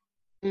too.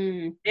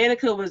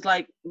 Danica was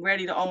like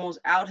ready to almost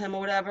out him or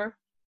whatever.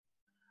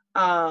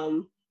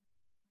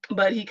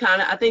 But he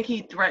kind of, I think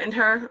he threatened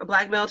her,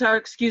 blackmailed her.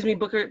 Excuse me,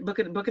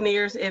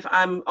 Buccaneers, if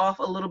I'm off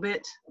a little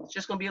bit. It's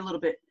just going to be a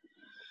little bit.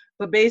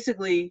 But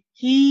basically,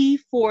 he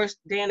forced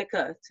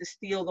Danica to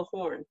steal the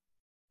horn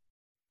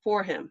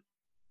for him.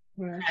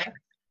 Right. Okay?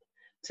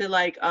 To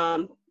like,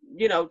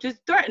 just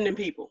threatening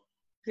people.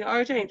 The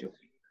Archangel.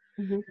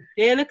 Mm-hmm.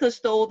 Danica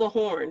stole the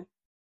horn,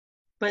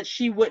 but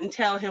she wouldn't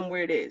tell him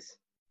where it is.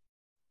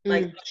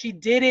 Like she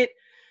did it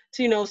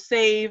to,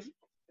 save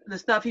the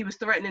stuff he was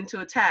threatening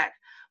to attack.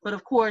 But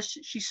of course,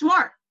 she's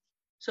smart.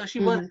 So she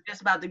wasn't just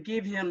about to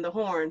give him the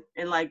horn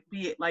and like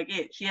be it like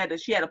it. She had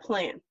a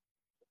plan.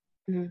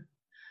 Mm-hmm.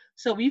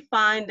 So we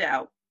find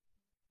out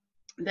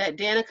that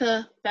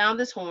Danica found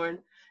this horn,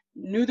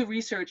 knew the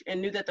research,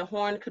 and knew that the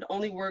horn could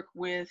only work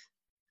with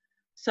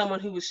someone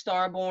who was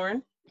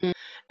starborn,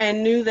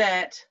 and knew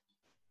that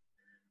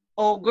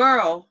old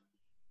girl,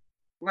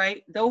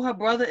 right, though her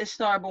brother is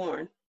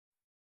starborn,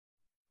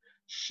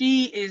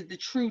 she is the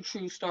true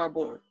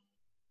starborn.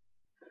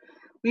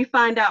 We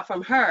find out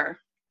from her,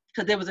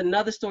 because there was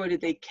another story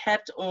that they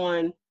kept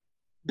on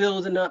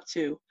building up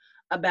to,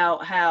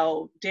 about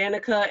how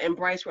Danica and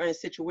Bryce were in a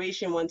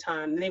situation one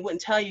time, and they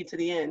wouldn't tell you to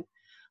the end,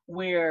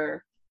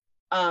 where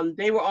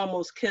they were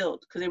almost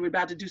killed because they were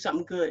about to do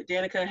something good.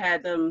 Danica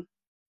had them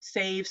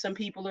save some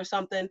people or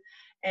something,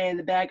 and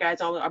the bad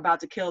guys are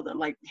about to kill them,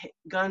 like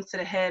guns to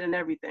the head and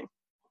everything,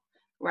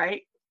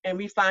 right? And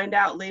we find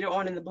out later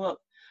on in the book,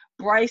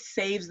 Bryce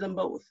saves them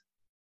both.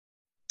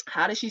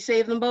 How does she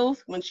save them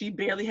both when she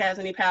barely has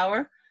any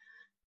power?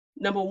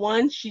 Number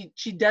one, she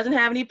doesn't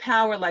have any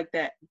power like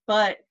that,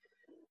 but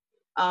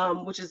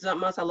which is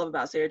something else I love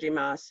about Sarah J.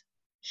 Maas.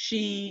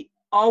 She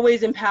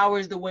always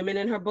empowers the women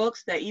in her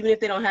books that even if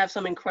they don't have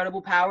some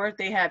incredible power,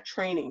 they have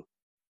training.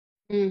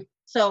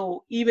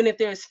 So even if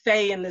there's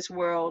fae in this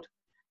world,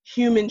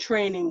 human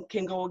training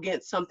can go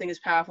against something as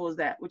powerful as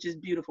that, which is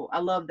beautiful. I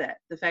love that.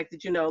 The fact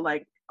that,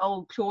 like,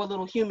 oh, poor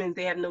little humans,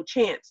 they have no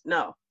chance.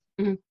 No.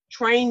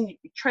 Train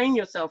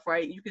yourself,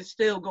 right? You can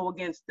still go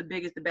against the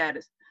biggest, the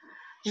baddest.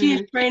 She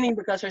is training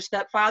because her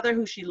stepfather,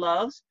 who she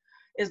loves,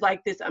 is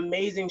like this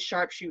amazing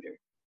sharpshooter.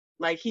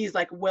 Like he's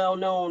like well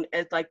known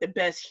as like the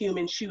best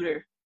human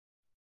shooter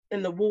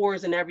in the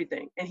wars and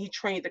everything. And he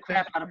trained the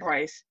crap out of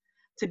Bryce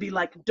to be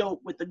like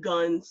dope with the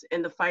guns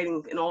and the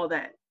fighting and all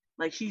that.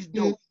 Like she's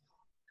dope.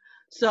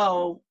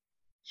 So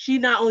she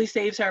not only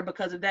saves her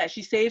because of that,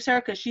 she saves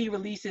her because she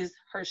releases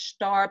her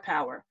star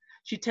power.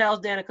 She tells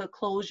Danica,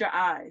 close your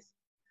eyes.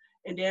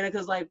 And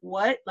Danica's like,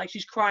 what? Like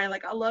she's crying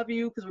like, I love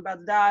you because we're about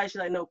to die. She's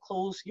like, no,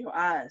 close your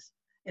eyes.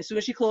 As soon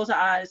as she closes her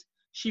eyes,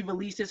 she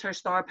releases her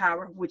star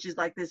power, which is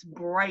like this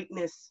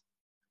brightness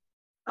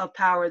of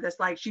power that's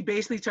like, she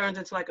basically turns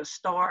into like a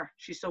star.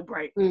 She's so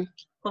bright.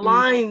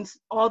 Blinds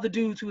all the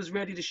dudes who was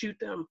ready to shoot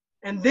them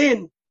and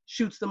then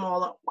shoots them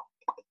all up.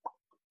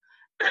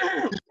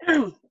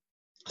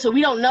 So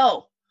we don't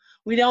know.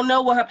 We don't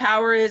know what her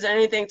power is or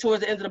anything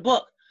towards the end of the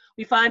book.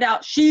 We find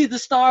out she's the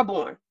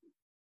starborn.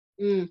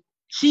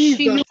 She's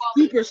the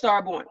super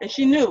starborn. And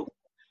she knew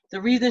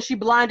the reason she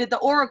blinded the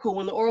Oracle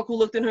when the Oracle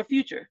looked in her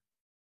future.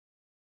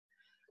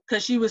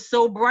 Because she was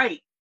so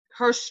bright.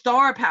 Her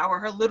star power,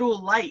 her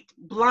little light,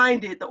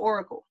 blinded the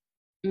Oracle.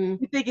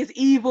 You think it's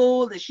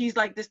evil, that she's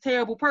like this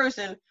terrible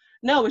person.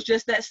 No, it's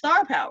just that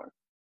star power.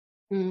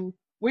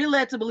 We're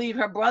led to believe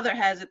her brother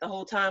has it the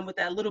whole time with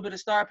that little bit of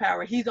star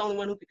power. He's the only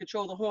one who can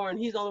control the horn.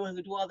 He's the only one who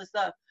can do all this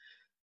stuff.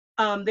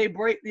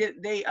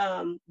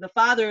 The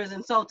father is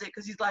insulted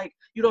because he's like,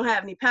 you don't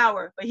have any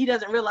power, but he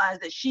doesn't realize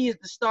that she is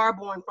the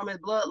starborn from his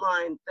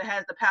bloodline that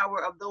has the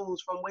power of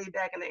those from way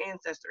back in the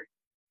ancestry.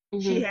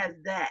 She has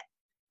that,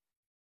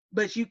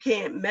 but you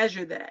can't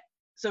measure that.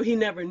 So he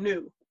never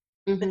knew.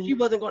 And she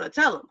wasn't going to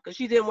tell him because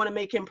she didn't want to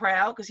make him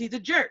proud because he's a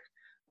jerk.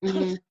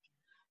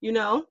 You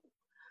know,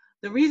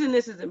 the reason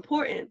this is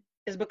important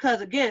is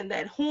because, again,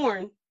 that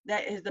horn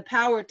that is the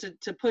power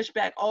to push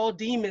back all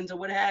demons or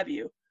what have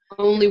you.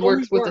 Only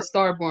works with the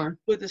starborn.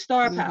 With the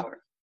star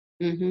power.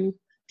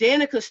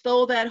 Danica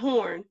stole that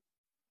horn,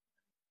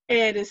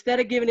 and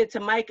instead of giving it to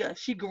Micah,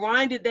 she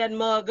grinded that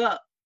mug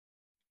up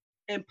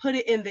and put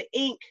it in the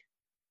ink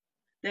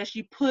that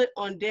she put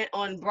on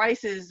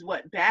Bryce's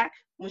back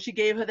when she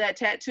gave her that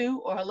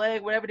tattoo, or her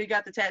leg, whatever they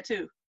got the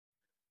tattoo.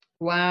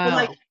 Wow. But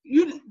like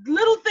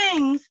little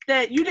things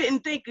that you didn't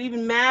think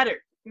even mattered.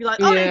 You're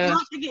like, oh, they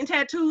drunk, they're getting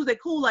tattoos, they're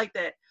cool like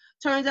that.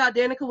 Turns out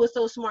Danica was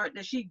so smart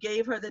that she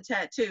gave her the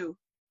tattoo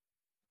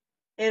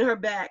in her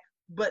back,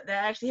 but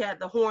that actually had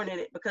the horn in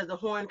it because the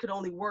horn could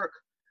only work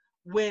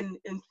when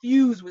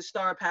infused with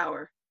star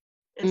power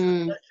into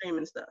the bloodstream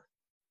and stuff.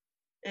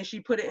 And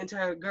she put it into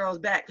her girl's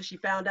back because she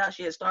found out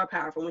she had star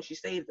power from when she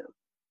saved them.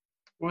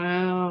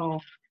 Wow.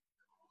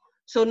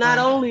 So not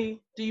only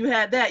do you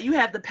have that, you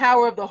have the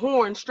power of the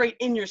horn straight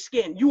in your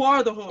skin. You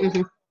are the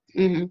horn.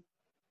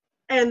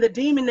 And the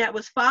demon that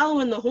was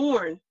following the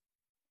horn,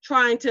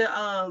 trying to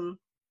following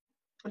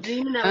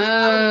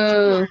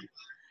the horn,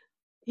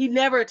 he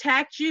never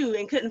attacked you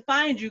and couldn't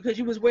find you because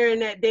you was wearing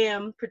that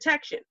damn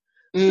protection.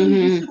 So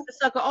you took the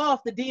sucker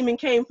off, the demon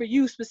came for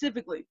you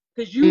specifically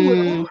because you were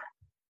the horn.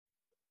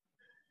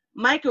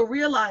 Micah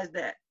realized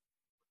that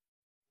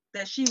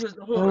she was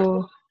the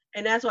horn,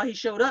 and that's why he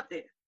showed up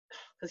there,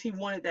 because he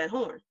wanted that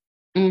horn.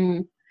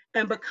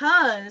 And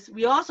because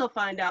we also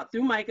find out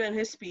through Micah and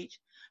his speech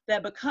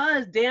that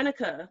because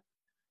Danica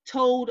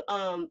told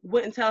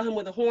wouldn't tell him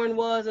where the horn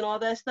was and all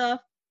that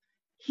stuff,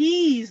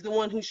 he's the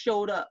one who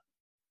showed up,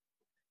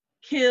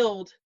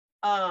 killed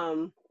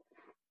and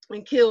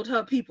killed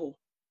her people.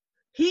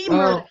 He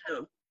murdered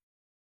him.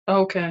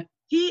 Okay.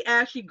 He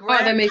actually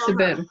grabbed that makes it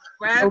better.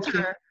 Grabbed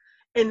her,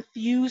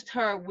 infused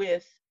her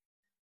with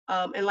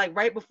and like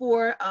right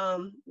before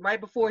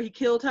he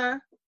killed her,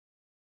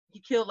 he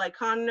killed like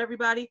Khan and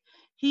everybody,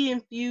 he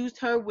infused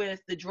her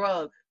with the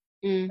drug.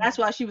 That's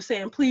why she was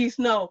saying, please,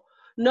 no,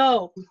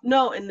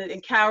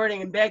 and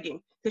cowering and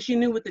begging, because she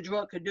knew what the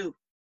drug could do.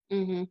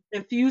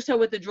 Infused her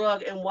with the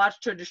drug and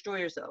watched her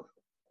destroy herself.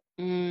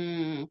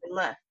 And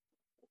left.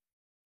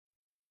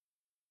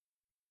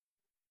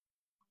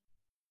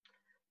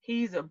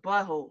 He's a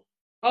butthole.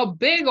 A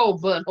big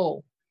old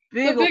butthole.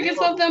 The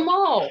biggest of them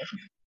all.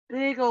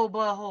 Big old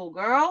butthole,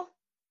 girl.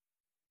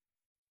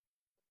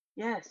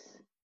 Yes.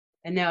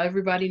 And now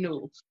everybody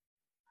knows.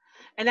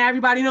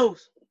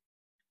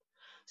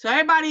 So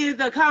everybody at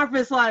the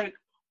conference, like,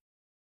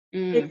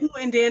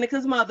 including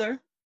Danica's mother.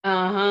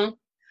 And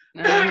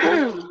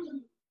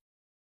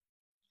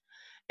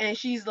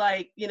she's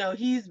like, you know,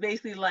 he's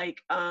basically like,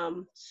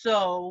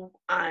 so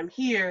I'm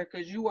here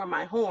because you are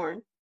my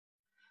horn.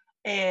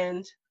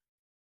 And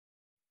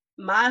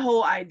my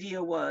whole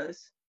idea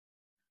was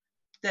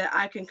that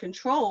I can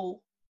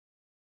control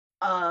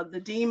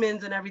the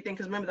demons and everything,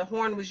 because remember the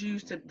horn was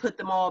used to put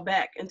them all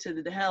back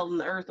into the hell and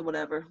the earth or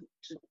whatever,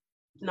 to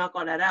knock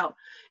all that out.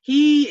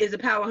 He is a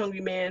power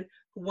hungry man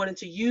who wanted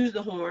to use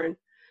the horn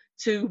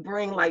to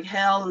bring like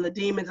hell and the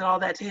demons and all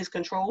that to his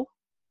control.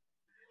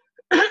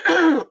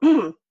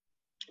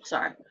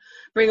 Sorry.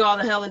 Bring all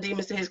the hell and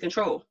demons to his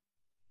control.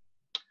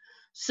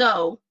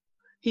 So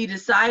he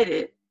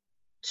decided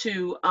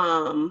to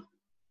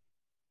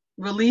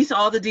release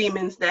all the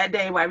demons that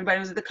day while everybody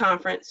was at the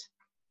conference,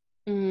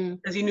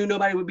 because he knew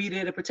nobody would be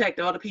there to protect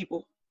all the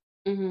people.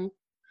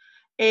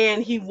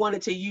 And he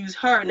wanted to use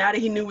her. Now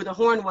that he knew where the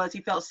horn was,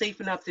 he felt safe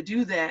enough to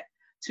do that,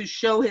 to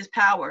show his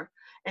power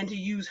and to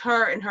use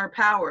her and her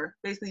power,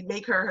 basically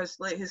make her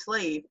his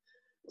slave,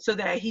 so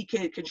that he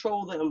could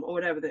control them or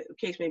whatever the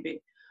case may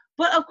be.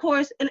 But of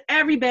course, in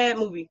every bad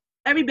movie,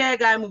 every bad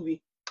guy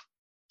movie,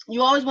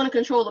 you always want to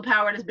control the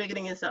power that's bigger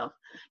than yourself.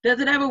 Does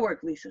it ever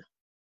work, Lisa?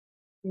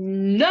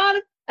 Not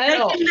at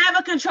all. They can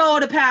never control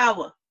the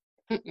power.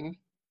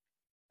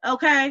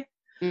 Okay?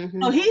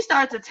 So he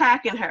starts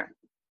attacking her,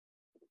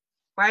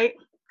 right?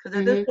 Because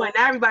at this point,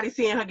 now everybody's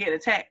seeing her get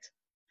attacked.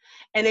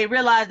 And they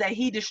realize that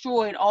he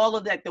destroyed all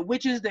of that. The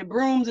witches, the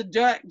brooms are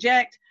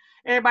jacked,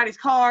 everybody's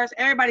cars,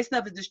 everybody's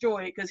stuff is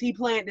destroyed, because he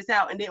planned this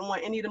out and didn't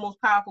want any of the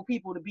most powerful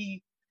people to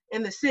be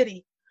in the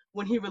city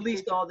when he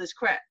released all this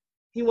crap.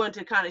 He wanted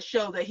to kind of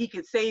show that he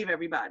could save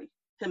everybody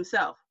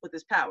himself with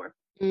his power.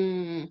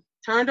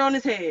 Turned on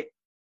his head.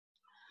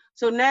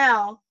 So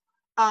now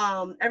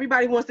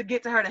everybody wants to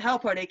get to her to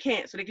help her. They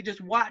can't. So they can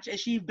just watch as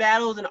she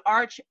battles an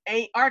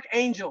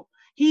archangel.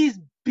 He's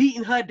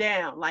beating her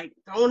down, like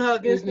throwing her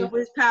against her with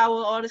his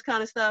power, all this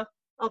kind of stuff.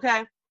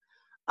 Okay.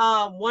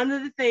 One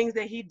of the things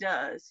that he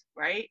does,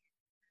 right,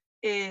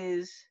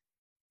 is,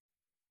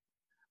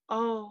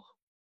 oh,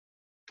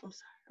 I'm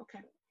sorry. Okay.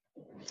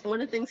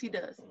 One of the things he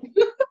does.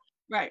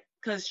 Right,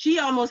 because she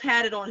almost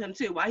had it on him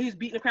too. While he was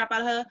beating the crap out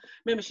of her,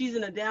 remember, she's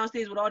in the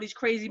downstairs with all these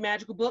crazy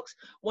magical books.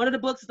 One of the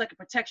books is like a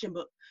protection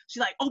book.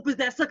 She like opens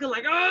that sucker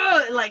like,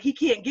 oh, like he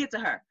can't get to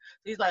her.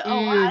 So he's like,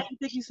 oh, I didn't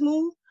think you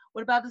smooth.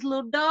 What about this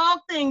little dog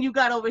thing you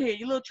got over here?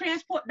 Your little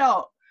transport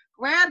dog.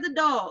 Grab the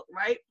dog,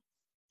 right?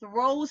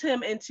 Throws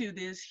him into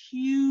this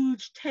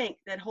huge tank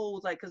that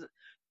holds, like, because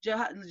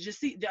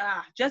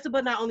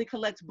Jezebel not only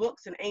collects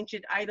books and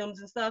ancient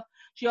items and stuff,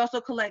 she also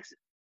collects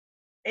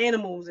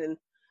animals and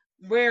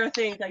rare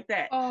things like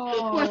that. So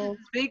of course, this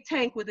big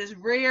tank with this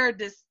rare,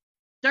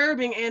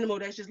 disturbing animal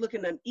that's just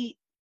looking to eat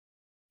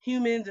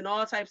humans and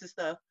all types of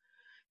stuff.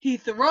 He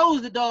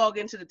throws the dog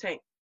into the tank.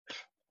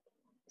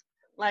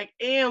 Like,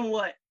 and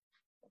what?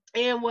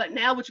 And what?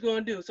 Now what you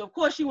gonna do? So of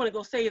course she want to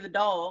go save the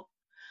dog.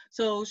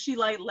 So she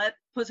like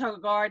puts her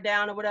guard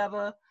down or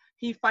whatever.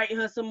 He fighting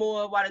her some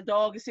more while the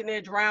dog is sitting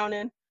there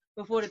drowning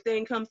before the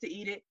thing comes to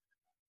eat it.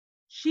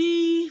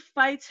 She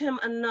fights him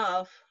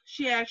enough.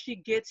 She actually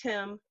gets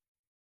him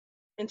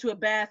into a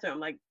bathroom.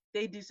 Like,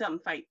 they do something,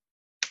 fight.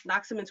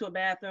 Knocks him into a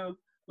bathroom,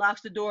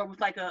 locks the door with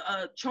like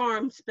a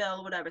charm spell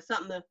or whatever,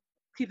 something to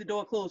keep the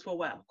door closed for a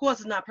while. Of course,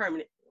 it's not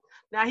permanent.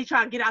 Now he's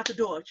trying to get out the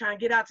door, trying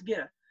to get out to get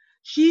her.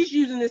 She's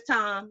using this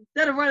time,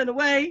 instead of running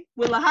away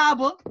with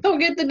Lahaba, don't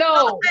get the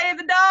dog. Save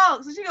the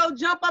dog. So she go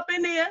jump up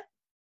in there,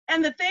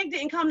 and the thing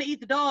didn't come to eat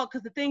the dog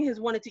because the thing has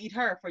wanted to eat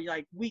her for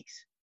like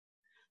weeks.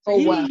 So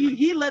he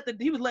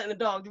was letting the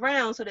dog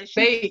drown so that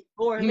she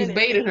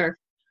baited her.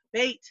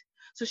 Bait.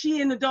 So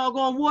she in the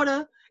doggone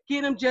water,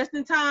 get him just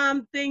in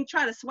time. Thing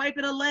try to swipe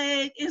at her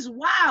leg. It's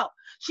wild.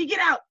 She get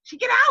out.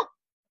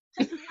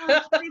 Just in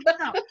time. She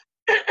get out.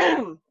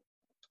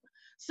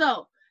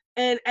 So,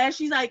 and as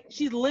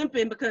she's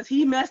limping because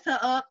he messed her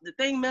up. The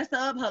thing messed her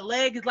up. Her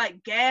leg is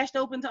like gashed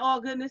open to all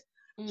goodness.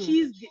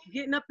 She's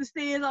getting up the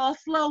stairs all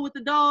slow with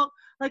the dog.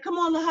 Like, come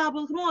on,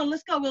 Lahaba, come on,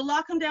 let's go. We'll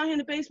lock him down here in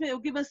the basement.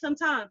 It'll give us some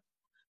time.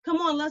 Come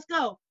on, let's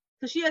go.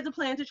 Because she has a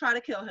plan to try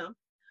to kill him.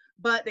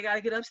 But they got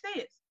to get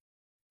upstairs.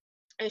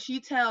 And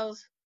she's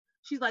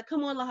like,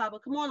 come on, Lahaba,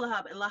 come on,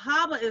 Lahaba. And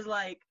Lahaba is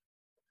like,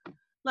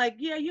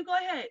 yeah, you go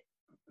ahead.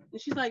 And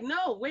she's like,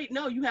 no, wait,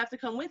 no, you have to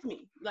come with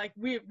me. Like,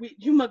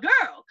 you my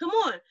girl, come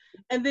on.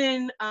 And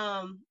then,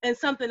 and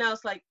something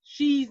else, like,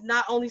 she's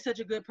not only such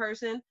a good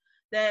person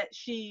that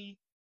she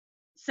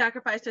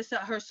sacrificed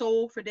her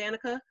soul for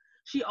Danica,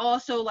 she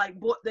also, like,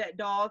 bought that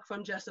dog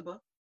from Jessica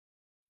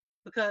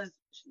because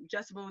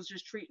Jessica was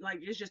just treating, like,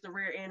 it's just a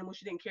rare animal.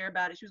 She didn't care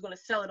about it. She was going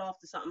to sell it off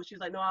to something. She was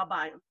like, no, I'll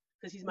buy him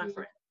because he's my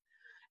friend.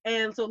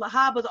 And so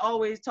Lahaba's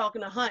always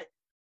talking to Hunt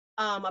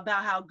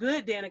about how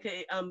good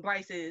Danica,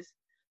 Bryce is.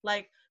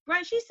 Like,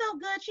 Bryce, she's so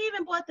good. She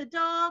even bought the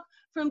dog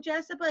from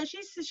Jessica.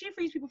 She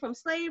frees people from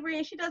slavery,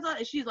 and she does all.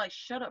 And she's like,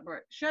 shut up,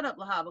 Bryce. Shut up,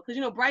 Lahaba, because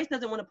you know Bryce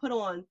doesn't want to put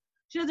on.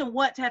 She doesn't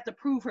want to have to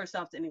prove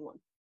herself to anyone,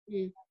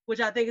 which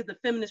I think is the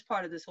feminist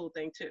part of this whole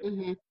thing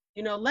too.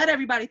 You know, let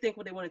everybody think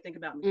what they want to think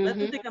about me. Let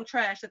them think I'm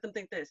trash. Let them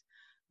think this.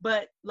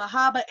 But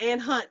Lahaba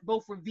and Hunt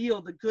both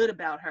reveal the good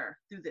about her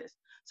through this.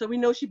 So we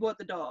know she bought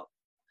the dog.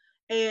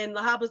 And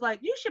Lahaba's like,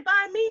 you should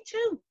buy me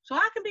too, so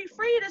I can be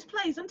free of this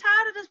place. I'm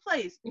tired of this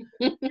place.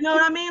 You know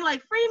what I mean?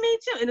 Like, free me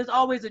too. And it's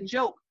always a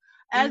joke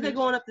as they're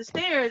going up the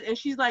stairs. And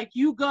she's like,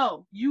 you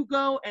go,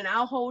 and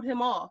I'll hold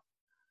him off.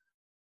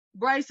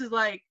 Bryce is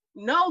like,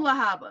 no,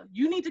 Lahaba,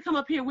 you need to come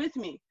up here with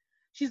me.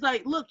 She's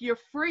like, look, you're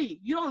free.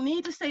 You don't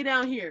need to stay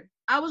down here.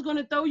 I was going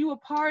to throw you a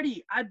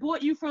party. I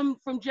bought you from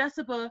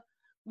Jessica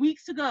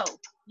weeks ago.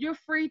 You're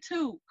free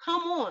too.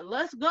 Come on,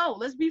 let's go.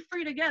 Let's be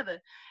free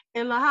together.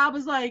 And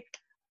Lahaba's like,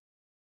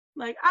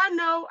 I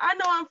know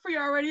I'm free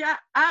already.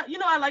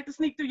 I like to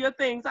sneak through your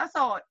things. I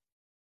saw it.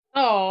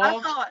 Oh.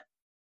 I saw it.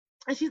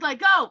 And she's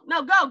like, go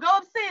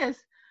upstairs.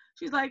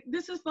 She's like,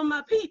 this is for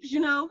my peeps, you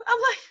know.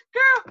 I'm like,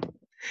 girl,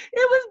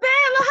 it was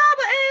bad.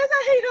 Lahaba ass.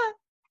 I hate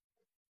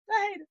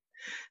her.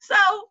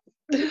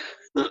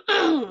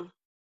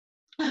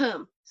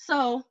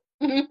 So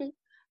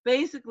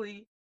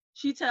basically,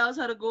 she tells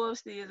her to go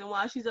upstairs, and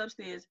while she's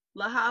upstairs,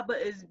 Lahaba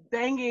is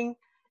banging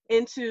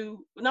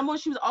into, number one,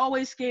 she was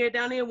always scared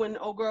down there when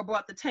old girl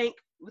brought the tank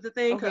with the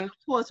thing, because of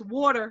course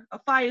water, a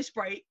fire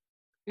sprite.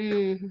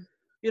 You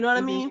know what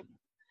I mean?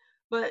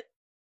 But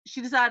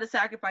she decided to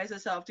sacrifice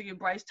herself to give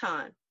Bryce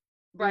time.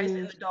 Bryce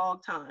and the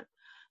dog time.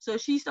 So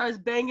she starts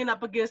banging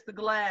up against the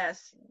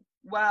glass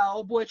while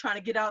old boy trying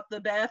to get out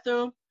the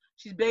bathroom.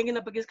 She's banging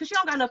up against, because she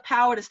don't got enough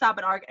power to stop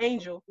an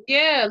archangel.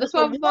 Yeah, that's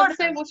what I was about to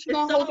say. What's she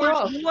gonna hold her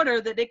off? So much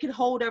water that they can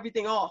hold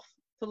everything off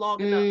for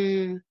long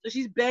enough. So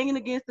she's banging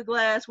against the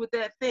glass with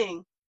that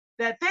thing.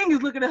 That thing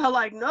is looking at her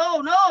like,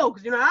 no,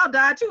 because you know I'll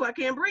die too. I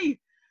can't breathe.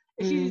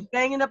 And she's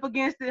banging up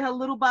against it, her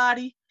little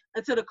body,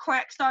 until the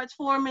crack starts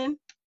forming.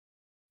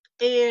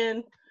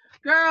 And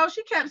girl,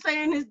 she kept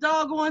saying this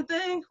doggone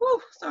thing.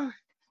 Whew, sorry.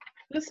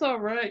 That's all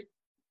right.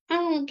 I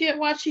don't get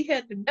why she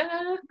had to die.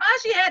 Why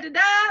she had to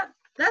die?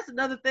 That's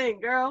another thing,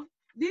 girl.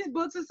 These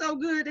books are so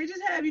good. They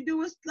just have you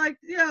do it like,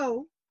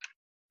 yo.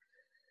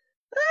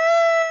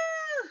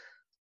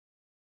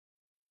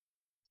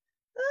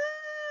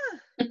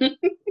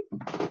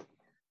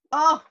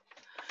 Oh,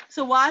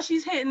 so while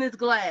she's hitting this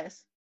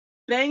glass,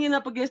 banging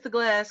up against the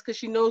glass because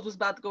she knows what's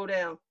about to go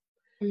down,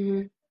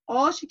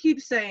 all she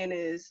keeps saying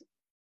is,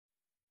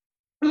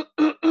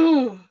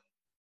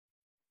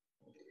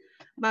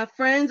 my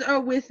friends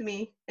are with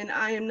me and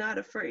I am not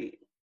afraid.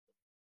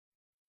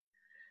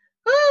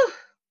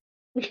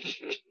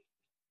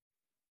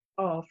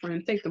 Oh,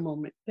 friend, take the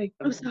moment.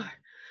 I'm sorry.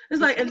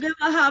 It's like, and then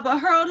Lahaba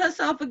hurled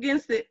herself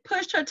against it,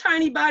 pushed her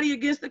tiny body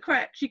against the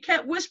crack. She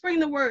kept whispering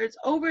the words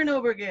over and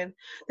over again.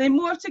 They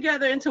morphed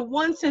together into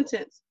one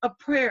sentence, a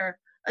prayer,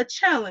 a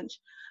challenge.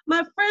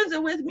 My friends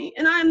are with me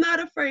and I am not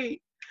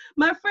afraid.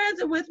 My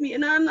friends are with me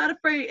and I am not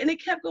afraid. And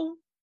it kept going.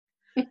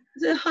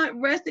 The Hunt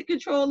wrested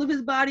control of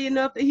his body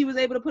enough that he was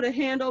able to put a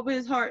hand over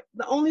his heart.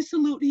 The only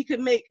salute he could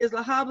make is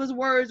Lahaba's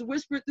words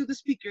whispered through the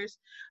speakers.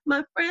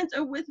 My friends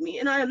are with me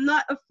and I am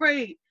not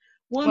afraid.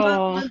 One by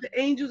one, the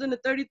angels in the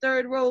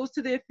 33rd rose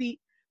to their feet.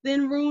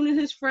 Then Rune and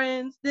his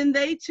friends. Then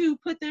they too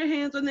put their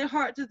hands on their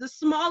hearts as the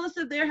smallest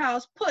of their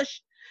house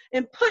pushed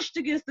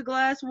against the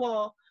glass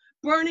wall,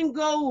 burning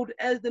gold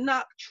as the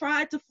knock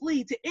tried to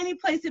flee to any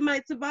place it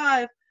might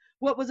survive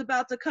what was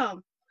about to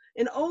come.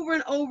 And over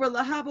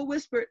Lahaba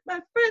whispered, my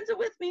friends are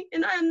with me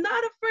and I am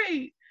not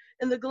afraid.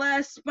 And the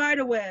glass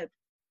spiderwebbed.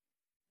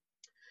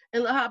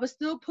 And Lahaba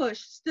still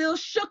pushed, still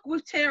shook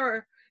with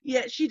terror,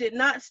 yet she did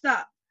not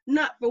stop.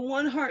 Not for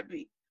one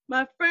heartbeat.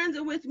 My friends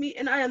are with me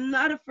and I am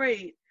not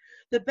afraid.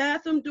 The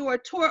bathroom door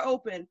tore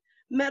open,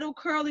 metal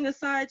curling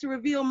aside to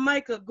reveal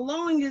Micah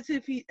glowing as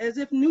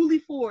if newly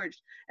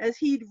forged, as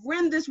he'd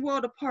rend this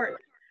world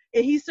apart.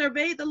 And he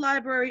surveyed the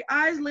library,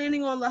 eyes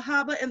landing on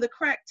Lahaba and the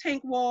cracked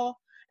tank wall,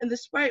 and the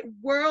sprite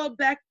whirled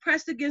back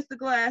pressed against the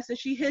glass, and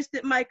she hissed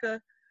at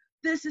Micah,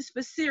 this is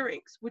for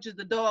Syrinx, which is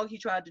the dog he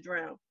tried to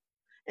drown.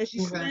 and she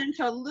slammed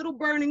her little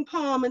burning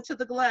palm into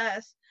the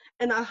glass,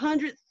 and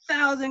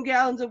 100,000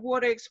 gallons of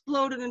water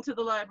exploded into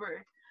the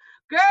library.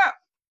 Girl, I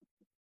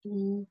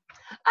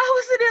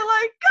was sitting there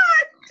like,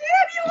 God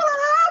damn you,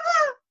 Lava!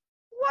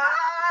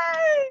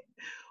 Why?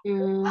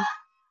 Why?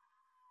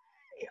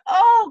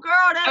 Oh, girl,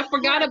 I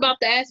forgot about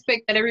the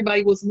aspect that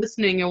everybody was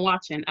listening and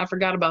watching. I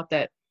forgot about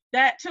that.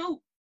 That too.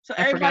 So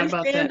everybody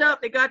stand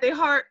up. They got their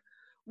heart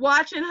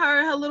watching her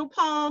and her little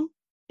palm.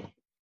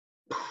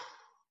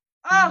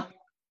 Oh,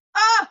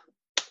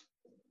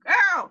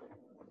 girl.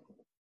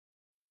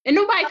 And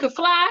nobody could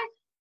fly?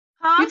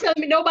 Huh? You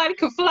telling me nobody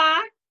could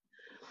fly?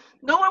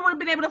 No one would have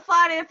been able to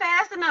fly there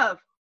fast enough.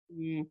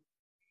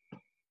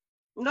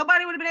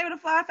 Nobody would have been able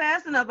to fly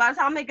fast enough. By the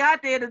time they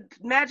got there, the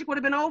magic would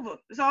have been over.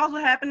 This also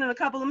happened in a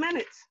couple of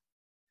minutes.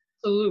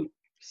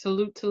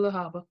 Salute to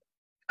Lahaba.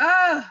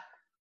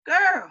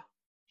 Girl.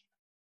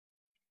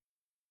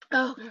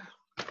 Oh, girl.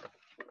 All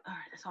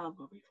right, that's all I'm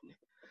going to read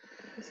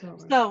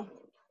from there.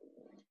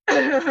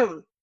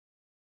 So,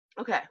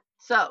 okay,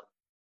 so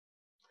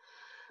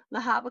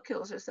Lahaba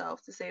kills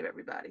herself to save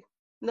everybody.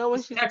 No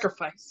one should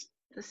sacrifice.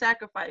 To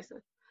sacrifice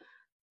her.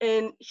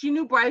 And she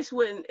knew Bryce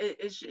wouldn't,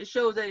 it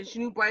shows that she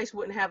knew Bryce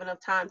wouldn't have enough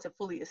time to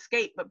fully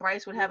escape, but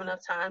Bryce would have enough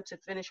time to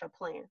finish her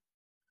plan.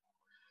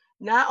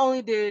 Not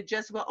only did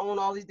Jessica own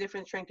all these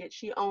different trinkets,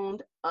 she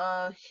owned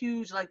a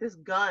huge, like this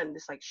gun,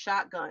 this like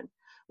shotgun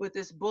with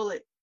this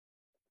bullet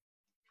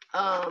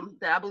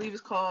that I believe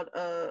is called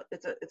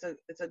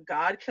it's a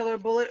God killer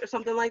bullet or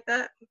something like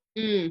that.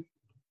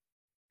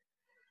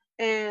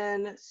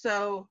 And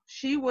so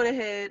she went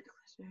ahead.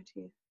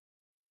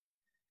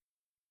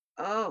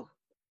 Oh,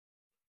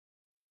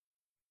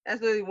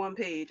 that's literally one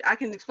page. I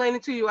can explain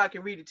it to you. Or I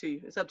can read it to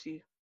you. It's up to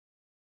you.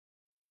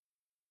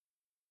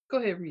 Go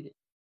ahead, read it.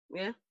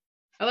 Yeah.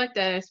 I like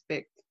that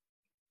aspect.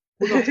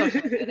 We're gonna talk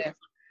about that after.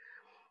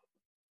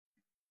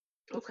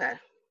 Okay.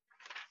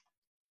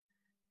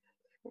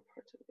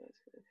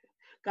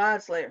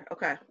 Godslayer.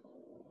 Okay.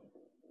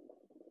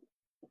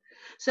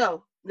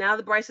 So now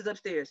the Bryce is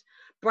upstairs.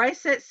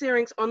 Bryce set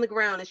Syrinx on the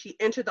ground as she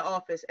entered the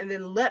office and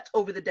then leapt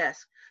over the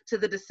desk to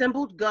the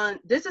disassembled gun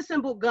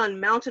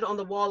mounted on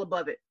the wall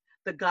above it,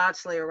 the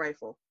Godslayer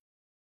rifle.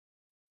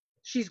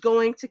 She's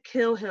going to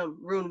kill him,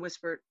 Rune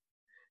whispered.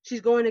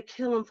 She's going to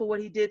kill him for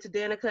what he did to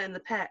Danica and the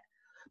pack.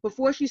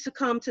 Before she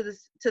succumbed to the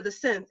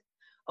synth,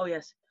 oh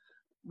yes,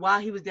 while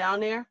he was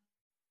down there,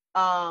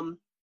 while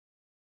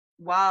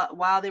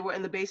they were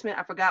in the basement,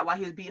 I forgot why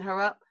he was beating her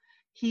up.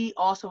 He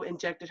also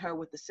injected her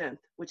with the synth,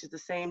 which is the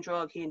same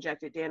drug he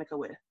injected Danica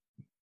with.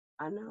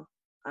 I know.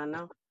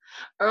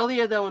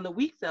 Earlier though in the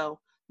week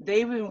though,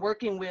 they've been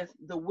working with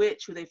the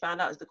witch who they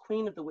found out is the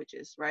queen of the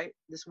witches, right?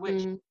 This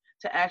witch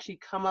to actually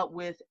come up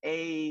with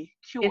a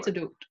cure.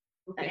 Antidote.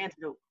 Okay. An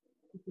antidote.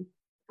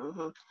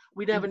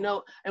 We never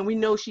know, and we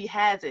know she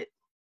has it.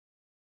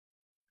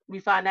 We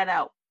find that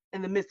out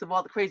in the midst of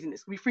all the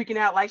craziness. We freaking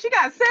out like she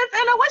got sense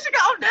in her. What she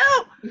gonna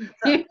do?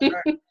 Right.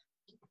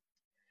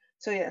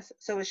 So yes,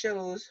 so it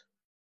shows.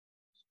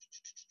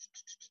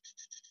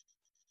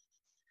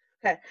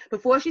 Okay,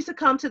 before she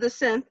succumbed to the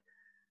synth,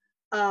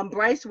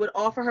 Bryce would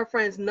offer her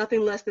friends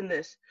nothing less than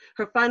this: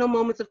 her final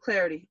moments of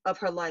clarity of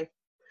her life.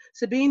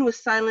 Sabine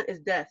was silent as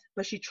death,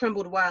 but she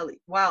trembled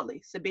wildly.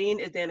 Sabine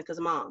is Danica's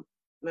mom.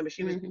 Remember,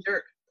 she was the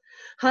jerk.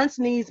 Hunt's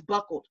knees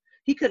buckled.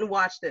 He couldn't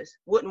watch this,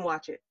 wouldn't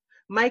watch it.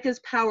 Micah's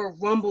power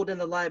rumbled in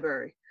the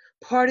library,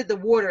 parted the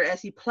water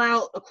as he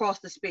plowed across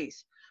the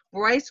space.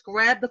 Bryce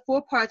grabbed the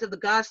 4 parts of the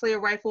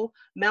Godslayer rifle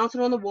mounted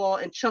on the wall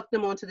and chucked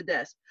them onto the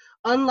desk,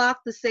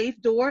 unlocked the safe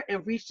door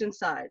and reached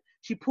inside.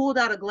 She pulled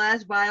out a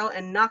glass vial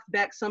and knocked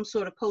back some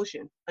sort of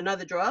potion.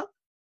 Another drug?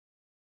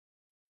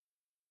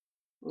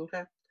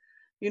 Okay.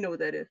 You know what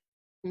that is.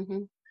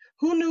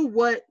 Who knew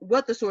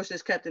what the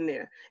sorceress kept in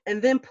there,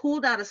 and then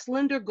pulled out a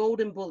slender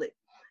golden bullet.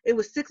 It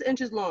was 6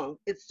 inches long,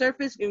 its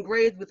surface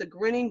engraved with a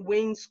grinning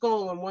winged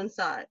skull on one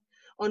side.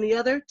 On the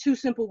other, 2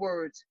 simple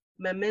words,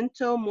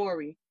 memento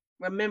mori,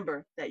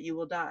 remember that you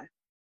will die.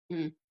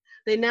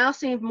 They now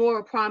seemed more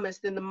a promise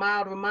than the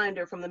mild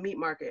reminder from the meat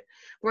market.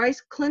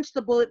 Bryce clenched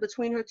the bullet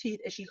between her teeth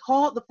as she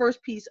hauled the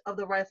first piece of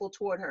the rifle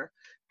toward her,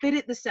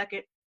 fitted the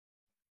second,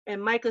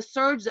 and Micah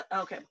surged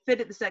up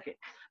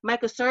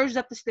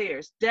the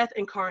stairs, death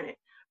incarnate.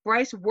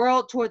 Bryce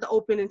whirled toward the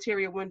open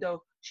interior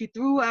window. She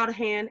threw out a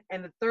hand,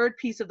 and the third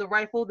piece of the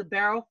rifle, the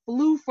barrel,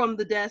 flew from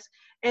the desk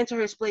into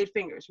her splayed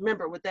fingers.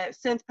 Remember, with that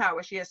sense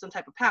power, she has some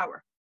type of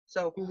power.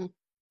 So,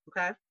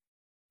 okay.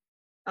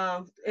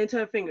 Into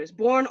her fingers.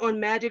 Born on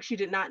magic she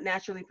did not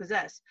naturally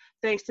possess.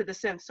 Thanks to the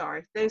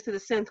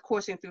synth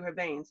coursing through her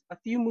veins. A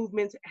few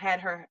movements had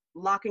her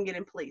locking it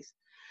in place.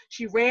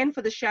 She ran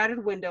for the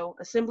shattered window,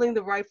 assembling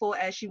the rifle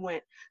as she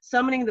went,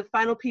 summoning the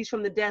final piece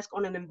from the desk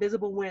on an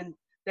invisible wind,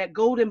 that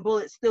golden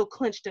bullet still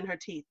clenched in her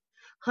teeth.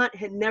 Hunt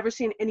had never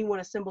seen anyone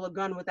assemble a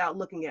gun without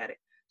looking at it,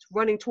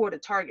 running toward a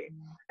target,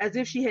 as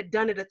if she had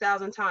done it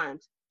 1,000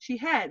 times. She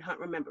had, Hunt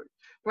remembered.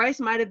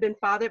 Bryce might have been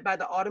fathered by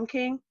the Autumn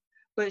King,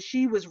 but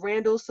she was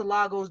Randall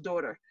Salago's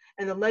daughter,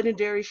 and the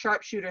legendary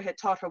sharpshooter had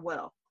taught her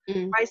well.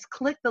 Bryce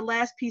clicked the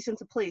last piece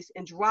into place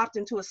and dropped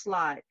into a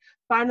slide,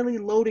 finally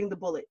loading the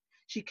bullet.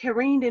 She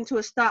careened into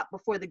a stop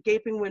before the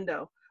gaping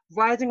window,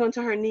 rising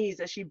onto her knees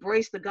as she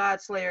braced the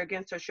Godslayer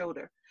against her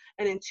shoulder.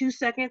 And in 2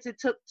 seconds it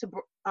took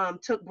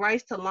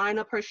Bryce to line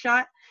up her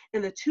shot.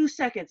 In the 2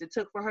 seconds it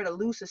took for her to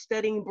loose a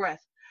steadying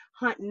breath,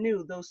 Hunt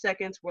knew those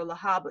seconds were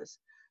Lahaba's.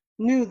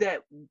 Knew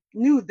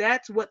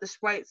that's what the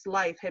sprite's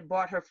life had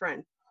brought her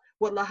friend,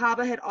 what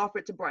Lahaba had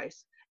offered to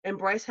Bryce, and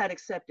Bryce had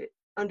accepted,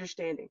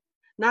 understanding.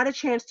 Not a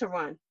chance to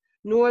run,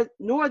 nor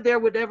there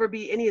would ever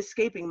be any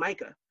escaping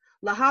Micah.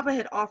 Lahaba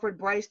had offered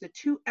Bryce the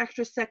 2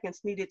 extra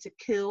seconds needed to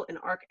kill an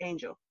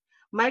archangel.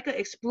 Micah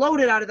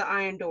exploded out of the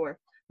iron door,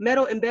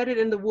 metal embedded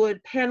in the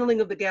wood paneling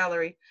of the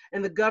gallery,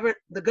 and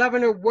the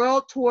governor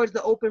whirled towards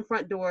the open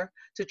front door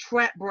to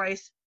trap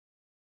Bryce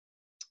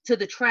to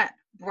the trap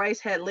Bryce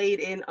had laid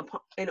in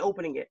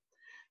opening it.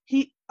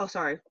 To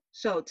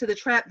the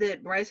trap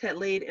that Bryce had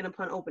laid in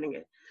upon opening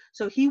it.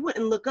 So he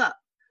wouldn't look up.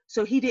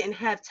 So he didn't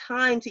have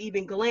time to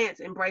even glance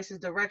in Bryce's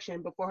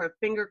direction before her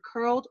finger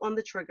curled on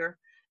the trigger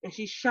and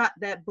she shot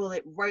that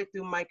bullet right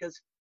through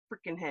Micah's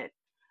freaking head.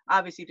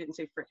 Obviously didn't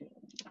say freaking.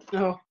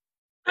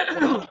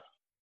 Oh.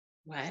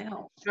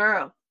 Wow.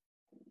 Girl.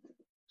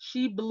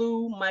 She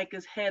blew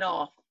Micah's head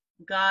off.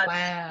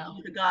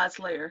 The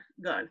Godslayer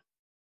gun.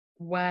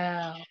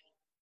 Wow.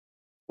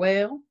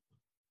 Well,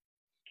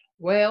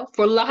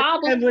 for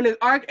Lahaba. And when the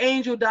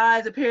archangel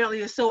dies,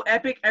 apparently it's so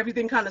epic,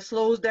 everything kind of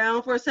slows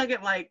down for a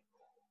second, like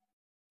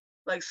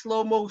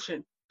slow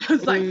motion.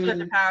 It's like such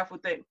a powerful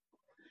thing.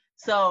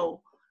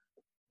 So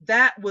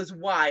that was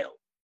wild.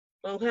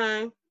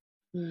 Okay.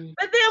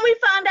 But then we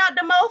found out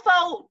the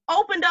mofo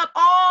opened up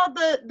all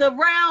the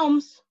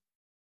realms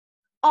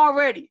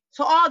already.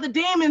 So all the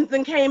demons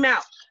then came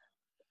out.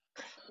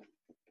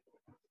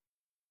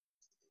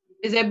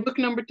 Is that book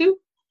number 2?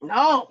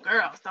 No,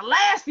 girl, it's the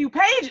last few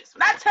pages.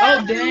 When I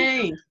tell you,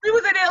 dang. We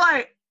was in there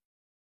like,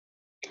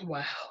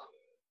 wow.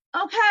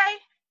 Okay.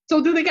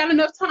 So do they got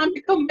enough time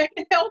to come back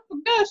and help? For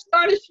gosh,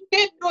 started she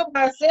can't do it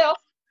by herself.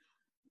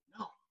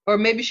 No. Or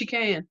maybe she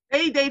can.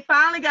 They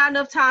finally got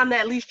enough time to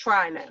at least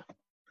try now.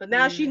 But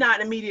now she's not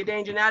in immediate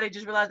danger. Now they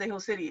just realize the whole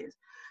city is.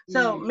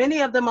 So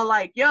many of them are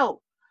like, yo,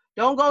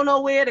 don't go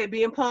nowhere. They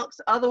being punks.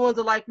 Other ones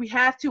are like, we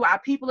have to. Our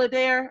people are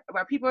there.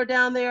 Our people are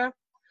down there.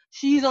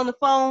 She's on the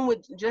phone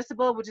with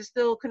Jessica, which is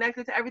still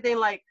connected to everything.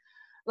 Like,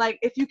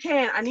 if you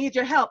can, I need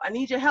your help. I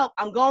need your help.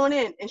 I'm going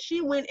in. And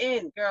she went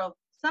in, girl,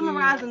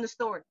 summarizing the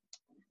story.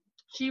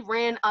 She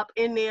ran up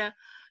in there,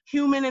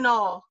 human and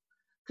all,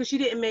 because she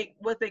didn't make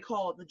what they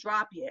call the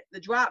drop yet. The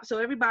drop, so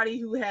everybody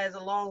who has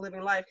a long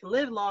living life can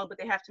live long, but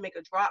they have to make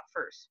a drop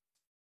first.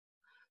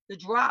 The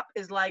drop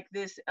is like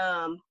this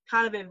kind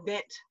of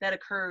event that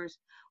occurs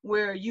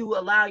where you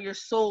allow your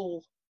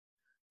soul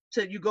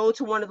you go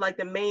to one of like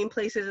the main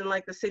places in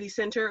like the city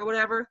center or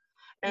whatever,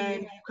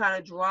 and you kind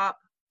of drop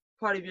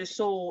part of your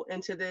soul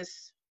into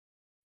this,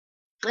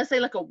 let's say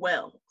like a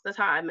well. That's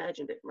how I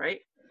imagined it, right?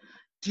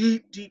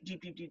 Deep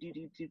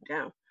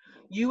down.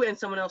 You and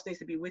someone else needs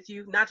to be with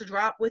you, not to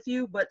drop with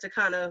you, but to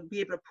kind of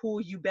be able to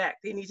pull you back.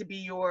 They need to be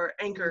your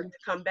anchor to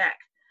come back.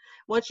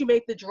 Once you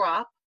make the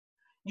drop,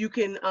 you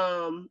can,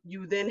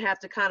 you then have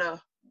to kind of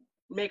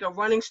make a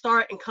running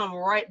start and come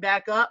right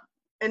back up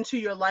into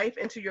your life,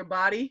 into your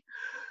body.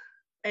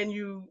 And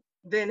you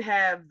then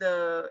have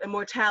the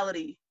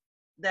immortality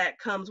that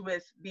comes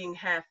with being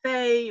half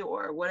fae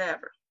or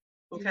whatever.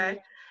 Okay?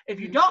 If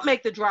you don't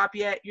make the drop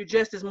yet, you're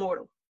just as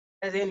mortal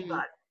as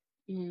anybody.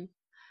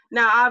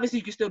 Now, obviously,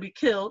 you can still be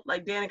killed,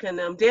 like Danica and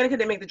them. Danica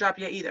didn't make the drop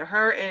yet either.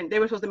 Her and they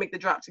were supposed to make the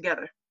drop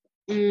together.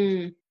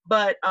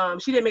 But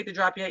she didn't make the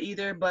drop yet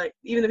either. But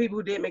even the people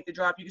who didn't make the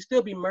drop, you can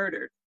still be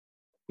murdered.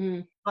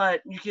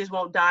 But you just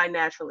won't die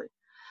naturally.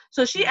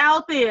 So she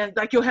out there,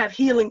 like you'll have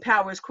healing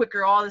powers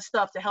quicker, all this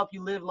stuff to help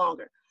you live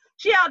longer.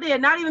 She out there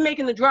not even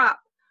making the drop,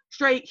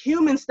 straight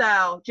human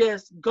style,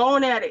 just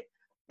going at it.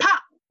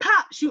 Pop,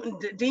 pop, shooting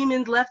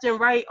demons left and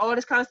right, all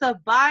this kind of stuff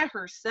by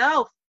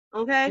herself.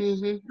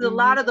 Okay? A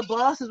lot of the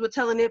bosses were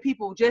telling their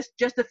people, just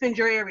defend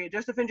your area,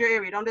 just defend your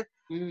area. Don't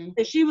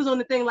and she was on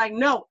the thing like,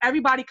 no,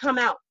 everybody come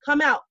out, come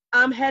out.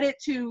 I'm headed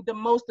to the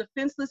most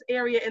defenseless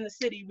area in the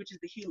city, which is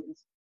the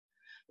humans.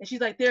 And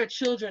she's like, there are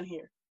children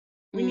here.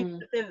 We need to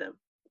defend them.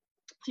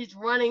 She's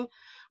running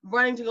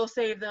to go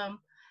save them,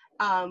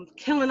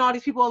 killing all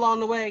these people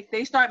along the way.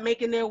 They start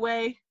making their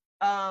way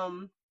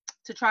to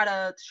try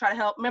to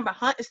help. Remember,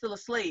 Hunt is still a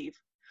slave,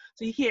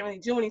 so he can't really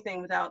do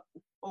anything without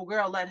old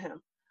girl let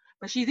him.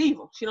 But she's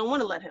evil. She don't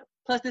want to let him.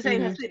 Plus, this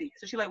ain't her city,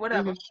 so she's like,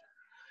 whatever.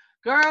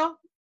 Girl,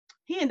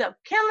 he ended up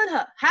killing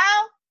her.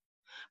 How?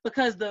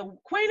 Because the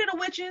queen of the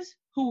witches,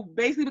 who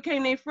basically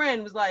became their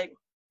friend, was like,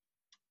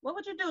 what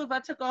would you do if I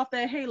took off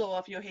that halo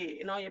off your head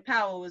and all your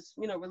power was,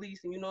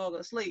 released and you're no longer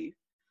a slave?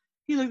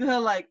 He looked at her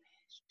like,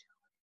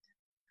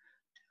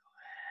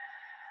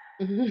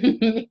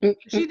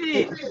 she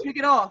did. She took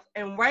it off.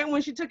 And right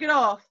when she took it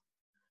off,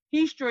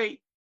 he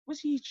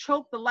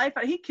choked the life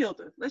out. He killed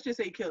her. Let's just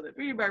say he killed her.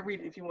 Everybody read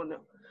it if you want to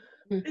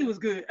know. It was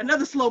good.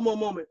 Another slow-mo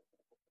moment.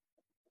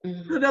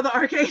 Another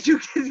archangel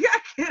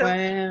got killed.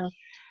 Wow.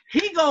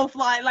 he go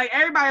fly. Like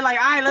everybody, like,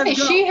 all right, let's Wait,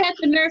 go. she had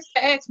the nerve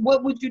to ask,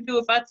 "What would you do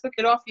if I took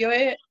it off your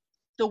head?"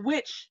 The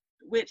witch,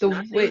 The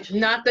not witch,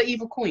 not the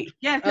evil queen.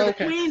 Yeah, because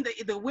Okay.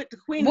 the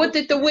queen. What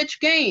did the witch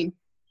gain?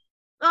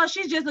 Oh,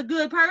 she's just a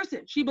good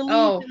person. She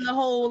believes in the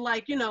whole,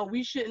 like, you know,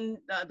 we shouldn't,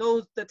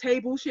 the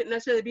table shouldn't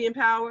necessarily be in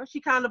power.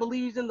 She kind of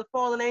believes in the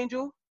fallen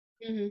angel.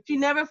 Mm-hmm. She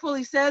never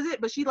fully says it,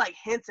 but she like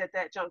hints at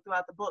that junk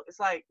throughout the book. It's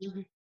like,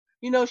 Mm-hmm.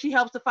 you know, she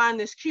helps to find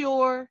this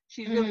cure.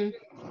 She's really,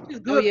 she's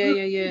good. Oh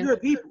yeah.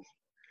 Good people.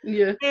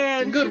 Yeah.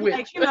 And Good she's witch.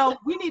 like, you know,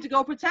 we need to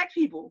go protect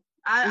people.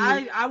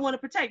 I want to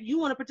protect. You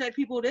want to protect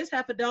people. This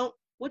heifer don't.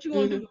 What you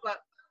gonna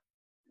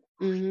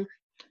do?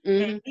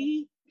 And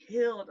he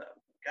killed her.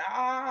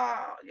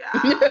 Oh,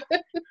 yeah.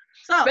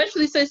 So,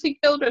 especially since she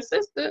killed her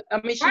sister.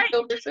 I mean, she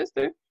killed her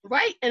sister.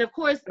 Right. And of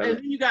course, and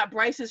then you got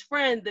Bryce's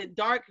friend, the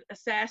dark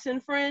assassin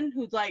friend,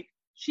 who's like,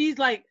 she's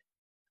like,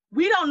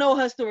 we don't know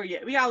her story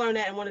yet. We gotta learn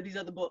that in one of these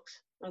other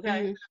books.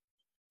 Okay.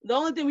 The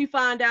only thing we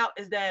find out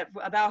is that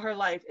about her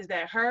life is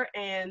that her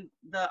and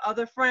the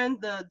other friend,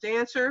 the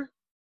dancer,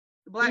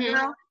 the black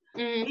girl,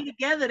 they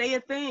together, they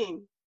a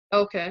thing.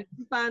 Okay.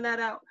 You find that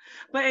out.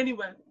 But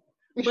anyway.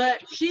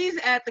 But she's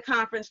at the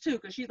conference too,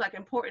 because she's like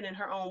important in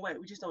her own way.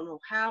 We just don't know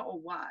how or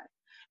why.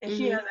 And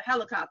she has a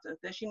helicopter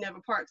that she never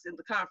parks in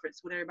the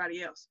conference with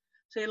everybody else.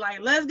 So they're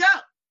like, let's go.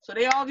 So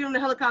they all get on the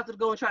helicopter to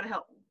go and try to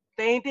help.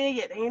 They ain't there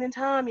yet. They ain't in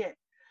time yet.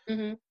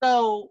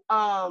 So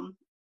the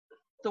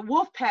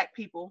Wolfpack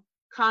people,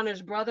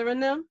 Connor's brother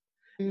and them,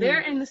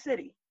 they're in the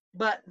city.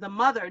 But the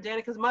mother,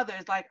 Danica's mother,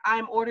 is like,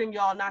 I'm ordering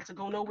y'all not to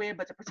go nowhere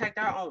but to protect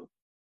our own.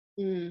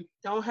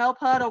 Don't help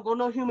her. Don't go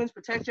no humans.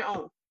 Protect your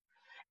own.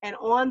 And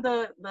on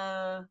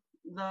the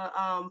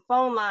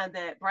phone line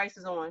that Bryce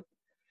is on,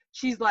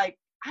 she's like,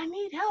 I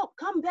need help.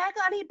 Come back.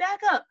 I need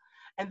backup.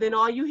 And then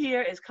all you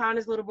hear is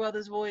Connor's little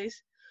brother's voice,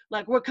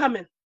 like, we're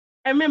coming.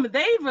 And remember,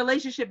 their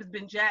relationship has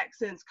been jacked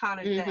since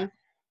Connor's death.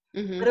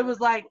 But it was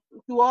like,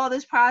 through all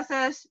this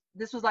process,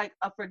 this was like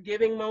a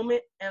forgiving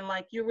moment. And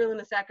like, you're willing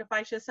to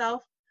sacrifice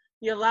yourself.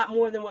 You're a lot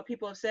more than what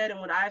people have said and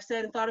what I've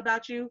said and thought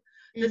about you.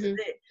 This is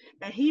it.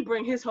 And he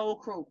bring his whole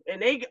crew.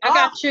 And they I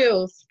got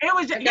chills. It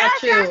was just, yes.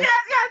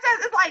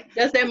 It's like,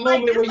 that's that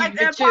moment where you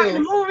get chills. Part of the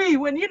movie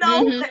when, you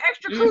know, the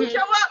extra crew show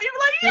up. You were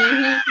like,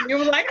 yeah. You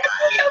were like,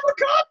 I never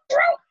come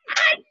through.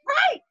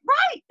 Right.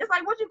 It's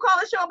like, what you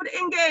call it, show up at the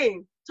end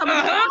game.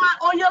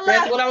 On your left.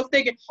 That's what I was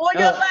thinking. On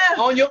your left.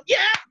 On your,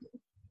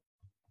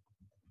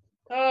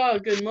 Oh,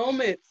 good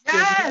moments.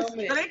 Yes. So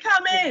they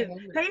come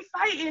in, they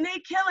fighting, they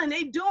killing,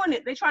 they doing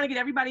it. They trying to get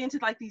everybody into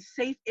like these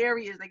safe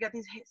areas. They got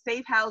these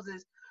safe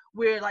houses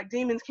where like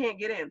demons can't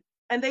get in,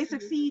 and they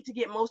succeed to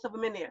get most of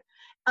them in there.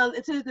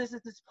 Until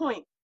this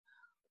point.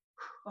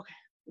 Okay.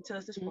 Until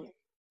it's this point.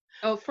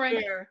 Oh,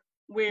 Frank.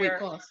 Where?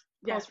 Pause.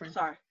 Yes. Frank.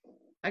 Sorry.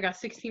 I got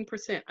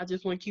 16%. I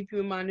just want to keep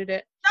you in mind of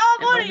that.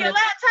 Go to your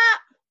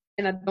laptop.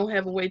 And I don't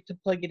have a way to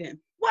plug it in.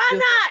 Why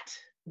not?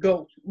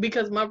 Go,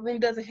 because my room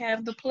doesn't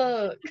have the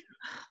plug.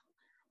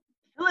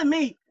 Killing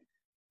me.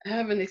 I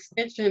have an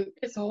extension.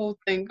 It's a whole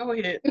thing. Go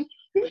ahead.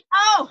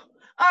 Oh,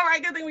 all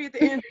right. Good thing we at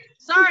the end.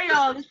 Sorry,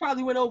 y'all. This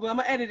probably went over. I'm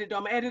gonna edit it though.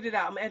 I'm gonna edit it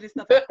out. I'm gonna edit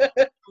stuff out. I'm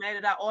gonna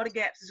edit out all the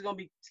gaps. It's gonna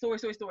be story.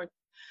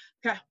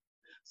 Okay.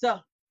 So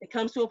it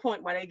comes to a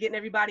point where they're getting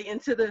everybody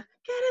into the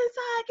get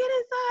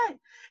inside.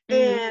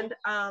 And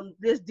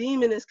this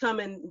demon is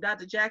coming, about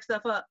to jack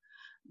stuff up.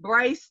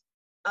 Bryce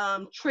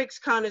tricks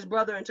Connor's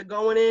brother into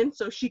going in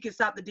so she can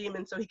stop the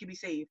demon so he can be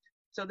saved.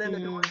 So then the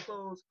door is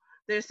closed.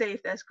 They're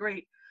safe. That's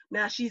great.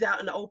 Now she's out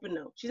in the open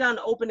though. She's out in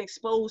the open,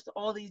 exposed to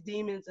all these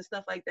demons and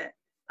stuff like that.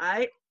 All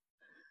right.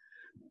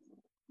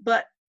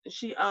 But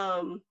she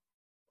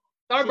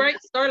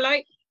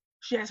Starlight.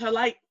 She has her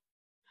light.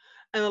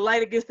 And the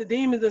light against the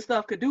demons and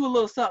stuff could do a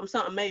little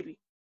something maybe.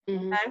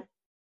 Okay.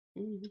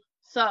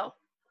 So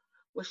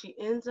what she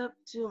ends up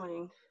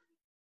doing,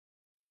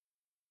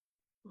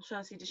 I'm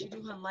trying to see, did she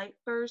do her light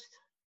first?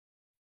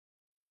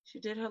 She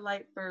did her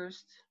light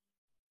first.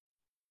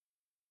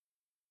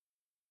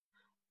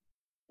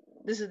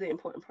 This is the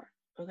important part,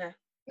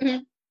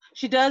 okay?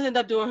 She does end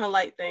up doing her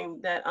light thing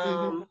that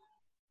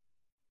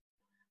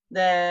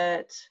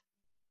that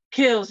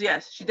kills.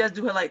 Yes, she does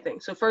do her light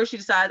thing. So first she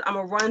decides, I'm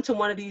gonna run to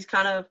one of these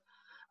kind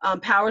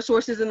of power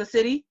sources in the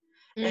city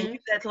and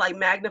use that to like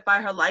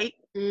magnify her light,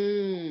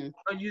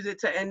 or use it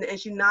to, and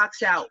she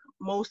knocks out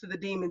most of the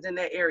demons in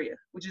that area,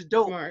 which is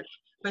dope. Smart.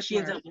 But she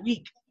ends up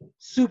weak,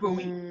 super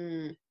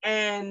weak.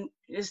 And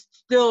there's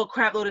still a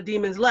crap load of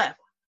demons left.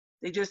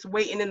 They're just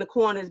waiting in the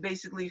corners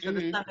basically for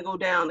the sun to go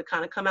down to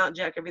kind of come out,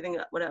 jack everything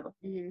up, whatever.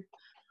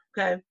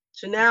 Okay.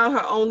 So now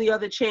her only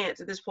other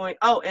chance at this point,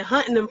 and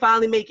Hunt and them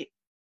finally make it.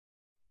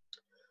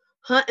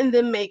 Hunt and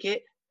them make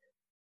it,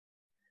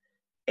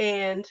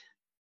 and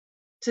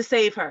to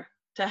save her,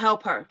 to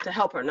help her,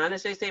 not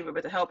necessarily save her,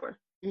 but to help her.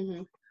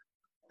 The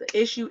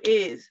issue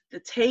is the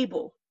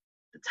table.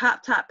 The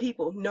top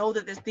people know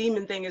that this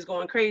demon thing is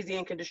going crazy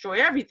and can destroy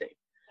everything.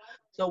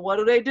 So what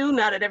do?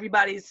 Now that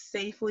everybody's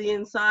safely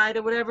inside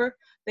or whatever,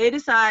 they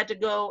decide to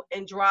go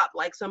and drop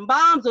like some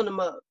bombs on the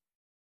mug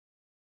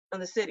of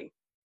the city.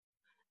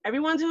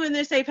 Everyone's who in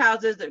their safe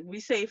houses, that we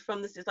safe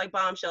from this, it's like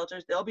bomb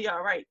shelters, they'll be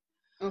all right.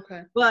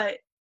 Okay. But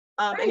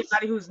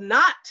anybody who's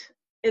not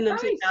in them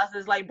safe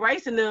houses, like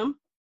Bryce and them,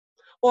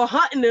 or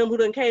Hunt and them, who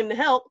done came to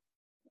help.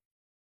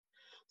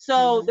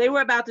 So they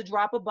were about to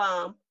drop a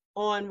bomb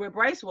on where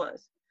Bryce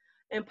was.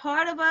 And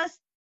part of us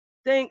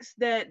thinks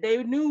that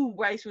they knew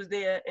Bryce was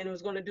there and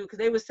was going to do it, because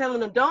they was telling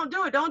them, don't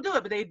do it,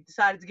 but they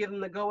decided to give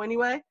them the go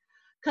anyway.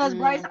 Because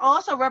Bryce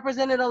also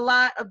represented a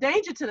lot of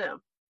danger to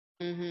them.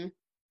 Mm-hmm.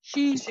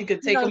 She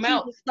could take them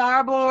out. She's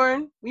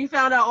starborn. We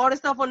found out all the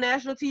stuff on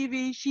national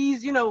TV.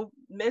 She's,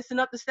 messing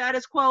up the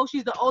status quo.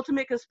 She's the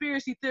ultimate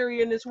conspiracy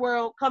theory in this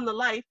world come to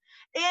life.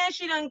 And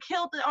she done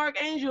killed the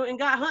Archangel and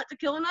got Hunt to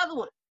kill another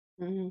one.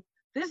 Mm-hmm.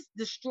 This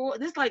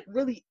like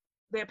really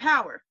their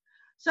power.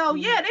 So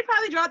yeah, they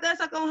probably dropped that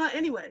sucker on her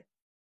anyway.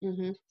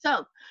 Mm-hmm.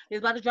 So they're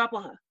about to drop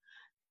on her.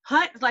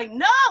 Hunt's like,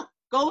 no,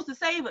 goes to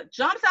save her,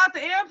 jumps out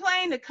the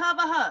airplane to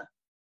cover her,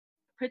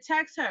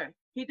 protects her.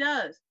 He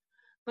does,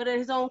 but at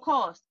his own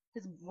cost.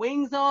 His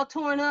wings all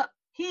torn up.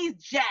 He's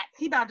jacked.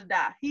 He about to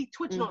die. He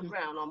twitching on the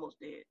ground, almost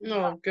dead.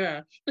 Oh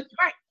gosh.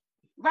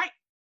 Right.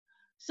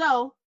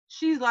 So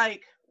she's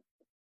like,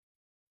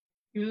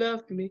 you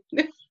loved me.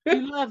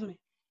 You love me.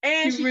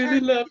 And you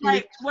really love me.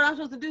 Like, what I'm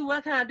supposed to do?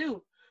 What can I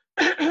do?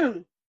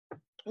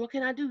 What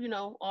can I do?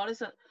 All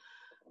this.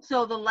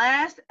 So the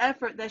last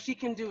effort that she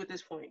can do at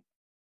this point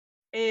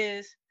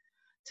is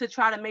to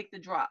try to make the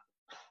drop.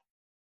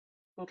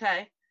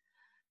 Okay?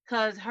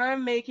 Because her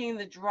making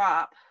the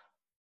drop,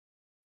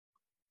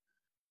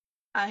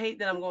 I hate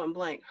that I'm going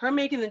blank. Her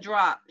making the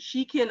drop,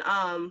 she can,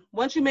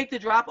 once you make the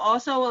drop,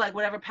 also, like,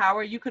 whatever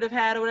power you could have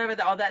had or whatever,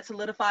 all that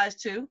solidifies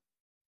too.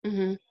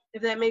 Mm-hmm.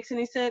 If that makes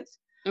any sense.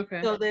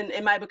 Okay. So then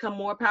it might become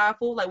more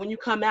powerful. Like, when you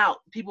come out,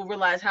 people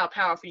realize how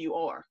powerful you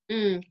are.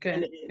 Okay.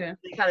 And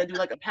they kind of do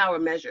like a power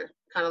measure,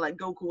 kind of like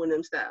Goku and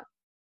them style.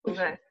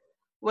 Okay.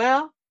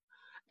 Well,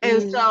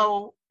 and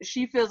so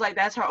she feels like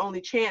that's her only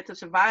chance of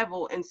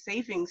survival and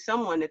saving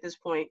someone at this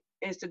point,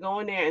 is to go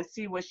in there and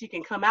see what she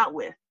can come out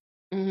with.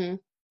 Mm-hmm.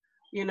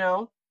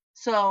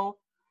 So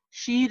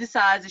she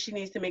decides that she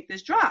needs to make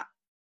this drop,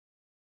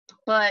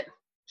 but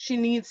she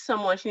needs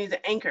someone. She needs an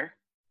anchor.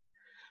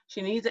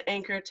 She needs an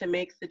anchor to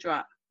make the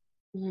drop.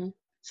 Mm-hmm.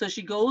 So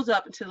she goes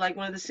up into like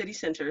one of the city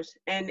centers,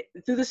 and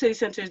through the city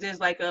centers, there's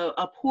like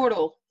a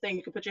portal thing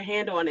you can put your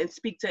hand on and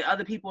speak to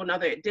other people in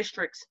other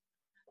districts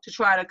to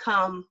try to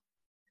come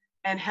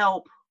and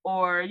help,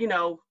 or,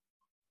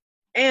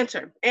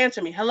 answer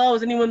me. Hello,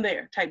 is anyone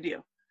there? Type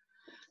deal.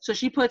 So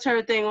she puts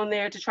her thing on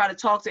there to try to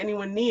talk to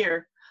anyone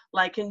near,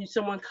 like, can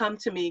someone come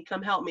to me,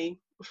 come help me,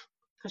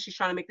 because she's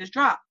trying to make this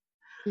drop.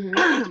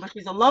 Mm-hmm. But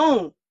she's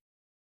alone.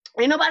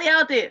 Ain't nobody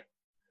out there.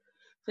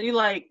 So you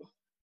like,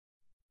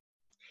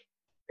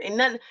 ain't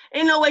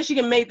no way she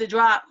can make the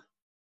drop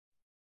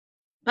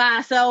by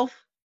herself.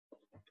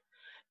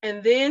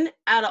 And then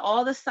out of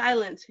all the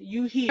silence,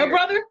 you hear her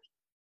brother,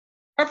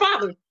 her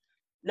father.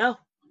 No,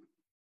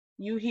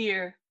 you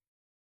hear,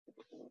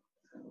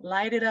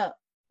 light it up.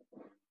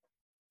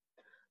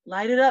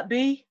 Light it up,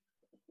 B.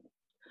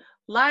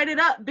 Light it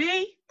up,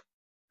 B.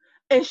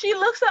 And she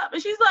looks up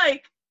and she's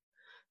like,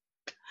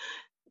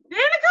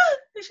 Danica?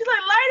 And she's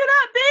like, light it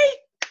up,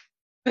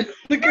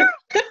 B. Girl,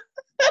 can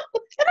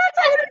I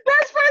tell you the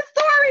best friend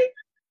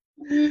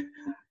story?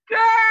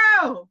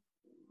 Girl.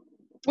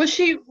 Was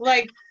she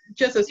like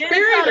just a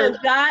spirit?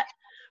 Danica got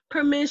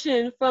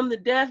permission from the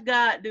deaf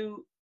god, dude.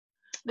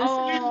 The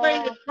same way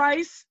that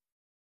Bryce.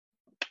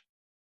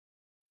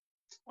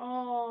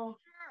 Oh.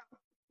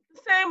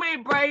 Same way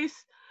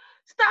Bryce.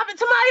 Stop it,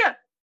 Tamaya.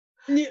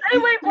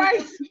 Same way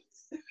Bryce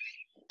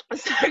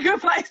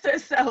sacrificed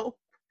herself.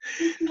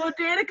 So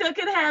Danica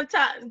could have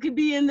time, could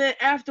be in the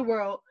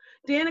afterworld.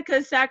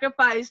 Danica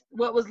sacrificed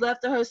what was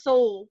left of her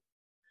soul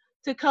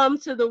to come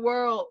to the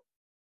world,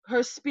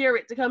 her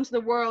spirit to come to the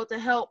world to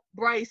help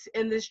Bryce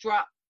in this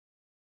drop.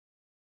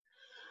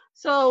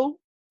 So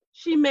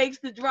she makes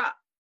the drop.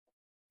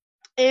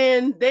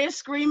 And they're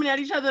screaming at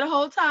each other the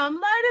whole time,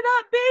 light it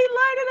up, B,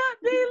 light it up,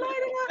 B,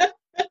 light it up.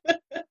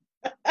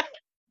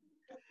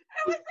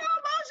 It was so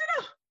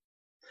emotional.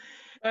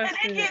 And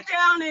they get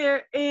down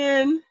there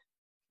and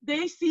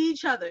they see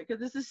each other, because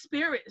this is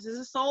spirits, this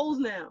is souls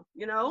now,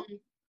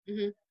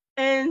 Mm-hmm.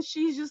 And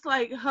she's just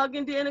like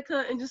hugging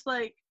Danica and just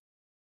like,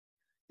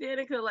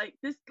 Danica, like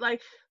this,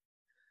 like,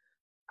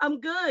 I'm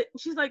good. And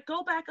she's like,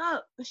 go back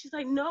up. And she's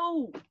like,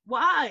 no,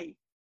 why?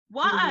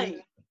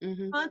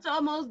 Mm-hmm. Hunt's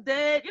almost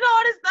dead.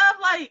 All this stuff,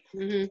 like,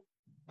 you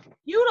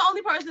the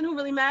only person who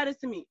really matters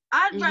to me.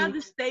 I'd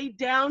rather stay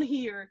down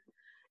here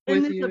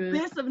in this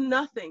abyss of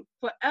nothing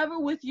forever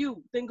with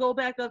you than go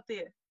back up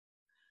there.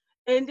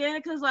 And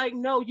Danica's like,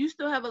 no, you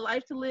still have a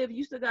life to live.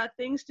 You still got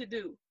things to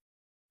do.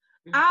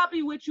 I'll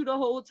be with you the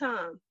whole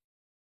time.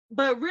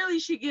 But really,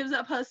 she gives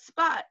up her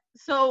spot.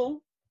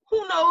 So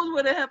who knows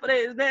where the hell it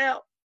is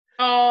now?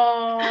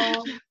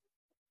 Oh.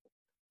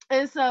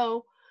 And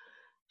so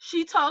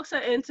she talks her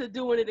into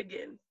doing it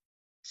again,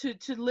 to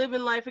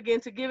living life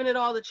again, to giving it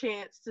all the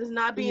chance, to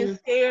not being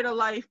scared of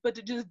life, but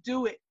to just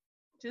do it.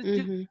 Just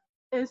do.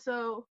 And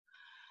so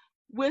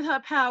with her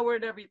power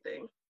and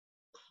everything.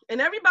 And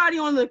everybody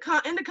on the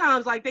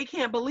intercoms, like, they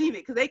can't believe it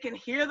because they can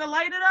hear the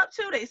light it up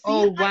too. They see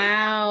Oh it light.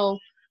 wow.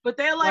 But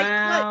they're like,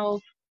 Wow.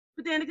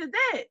 but Danica's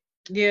dead.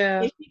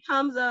 Yeah. And she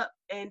comes up,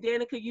 and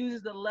Danica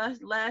uses the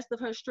last of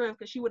her strength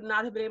because she would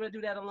not have been able to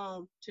do that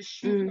alone to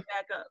shoot her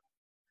back up.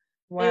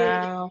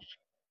 Wow. And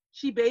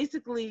she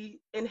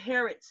basically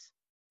inherits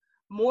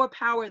more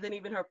power than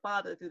even her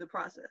father through the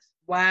process.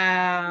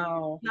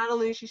 Wow. Not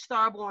only is she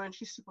starborn,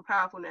 she's super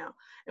powerful now.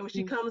 And when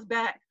she comes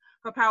back,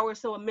 her power is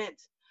so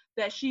immense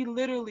that she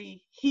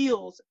literally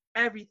heals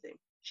everything.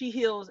 She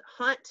heals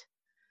Hunt.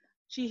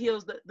 She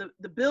heals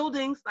the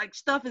buildings, like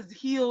stuff is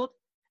healed,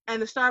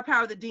 and the star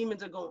power of the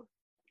demons are gone.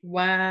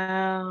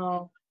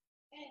 Wow.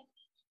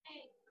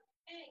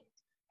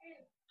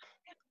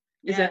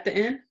 Is that the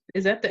end?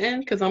 Is that the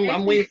end? Because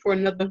I'm waiting for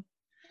another.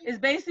 It's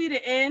basically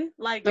the end.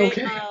 Like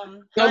Okay.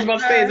 they, I was about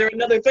to say, is there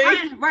another thing?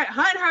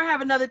 Hunt and her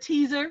have another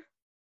teaser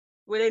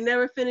where they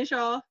never finish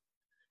off.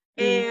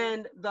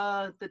 And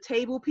the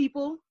table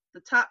people,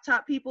 the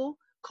top people,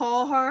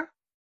 call her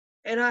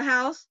in her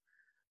house.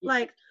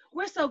 Like,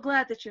 we're so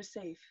glad that you're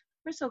safe.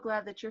 We're so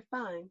glad that you're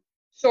fine.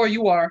 Sure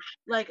you are.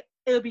 Like,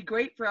 it would be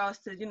great for us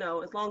to,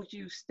 as long as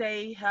you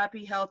stay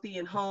happy, healthy,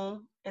 and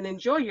home and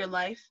enjoy your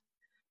life,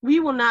 we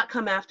will not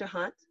come after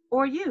Hunt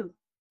or you,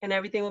 and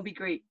everything will be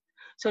great.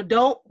 So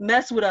don't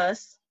mess with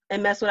us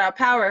and mess with our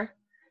power,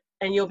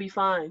 and you'll be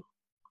fine.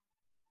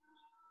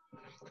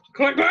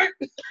 Click.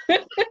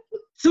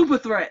 Super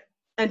threat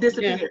and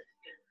disappear. Yeah.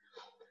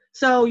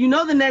 So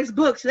the next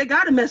books, they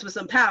got to mess with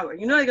some power.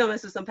 They're going to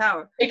mess with some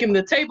power. Taking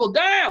the table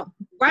down.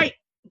 Right.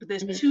 But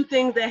there's two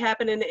things that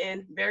happen in the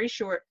end, very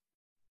short.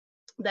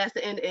 That's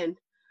the end.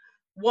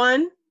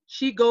 One,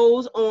 she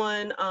goes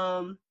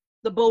on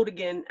the boat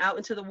again, out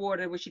into the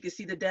water where she can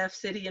see the Death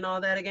City and all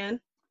that again.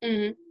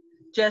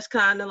 Just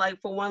kind of like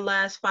for one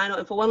last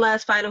final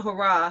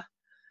hurrah,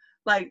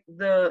 like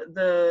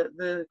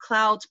the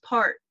clouds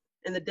part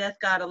and the Death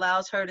God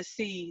allows her to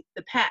see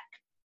the pack,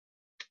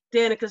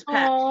 Danica's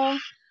pack. Oh,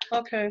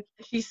 okay.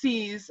 She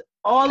sees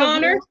all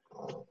Connor.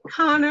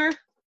 Connor.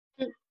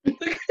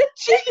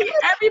 She sees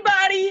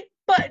everybody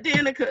but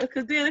Danica,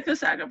 because Danica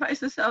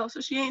sacrificed herself,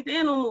 so she ain't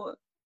there no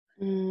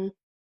more.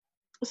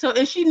 So,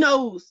 and she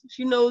knows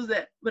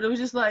that, but it was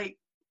just like,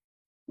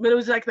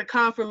 the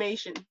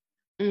confirmation.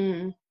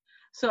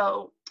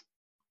 So,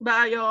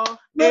 bye y'all.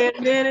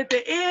 And then at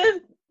the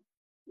end,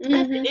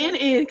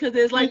 because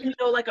there's like,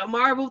 like a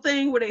Marvel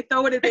thing where they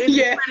throw it at the end.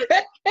 Yeah.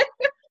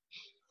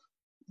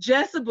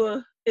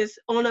 Jessica is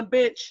on a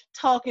bench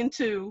talking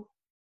to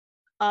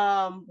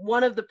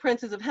one of the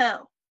princes of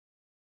hell.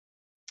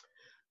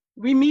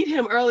 We meet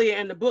him earlier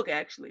in the book,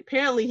 actually.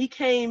 Apparently, he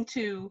came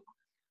to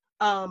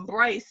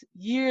Bryce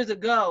years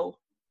ago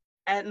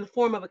in the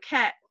form of a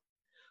cat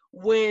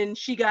when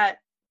she got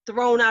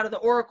thrown out of the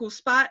Oracle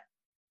spot.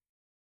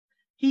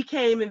 He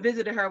came and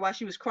visited her while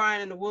she was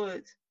crying in the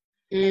woods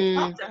and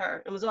talked to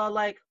her and was all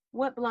like,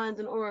 what blinds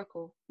an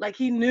Oracle? Like,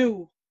 he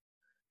knew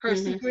her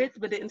secrets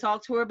but didn't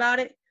talk to her about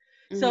it.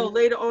 So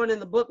later on in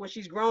the book, when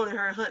she's grown and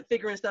her and Hunt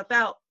figuring stuff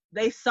out,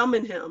 they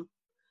summon him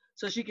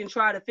so she can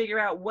try to figure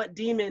out what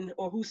demon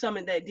or who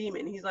summoned that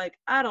demon. He's like,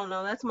 I don't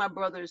know. That's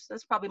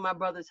probably my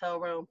brother's hell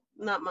realm,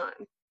 not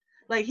mine.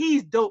 Like,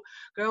 he's dope.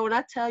 Girl, when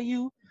I tell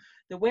you,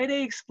 the way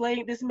they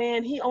explained this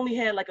man, he only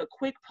had like a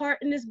quick part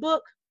in this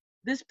book,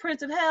 this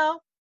Prince of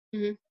Hell.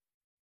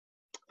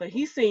 But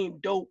he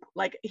seemed dope.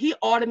 Like, he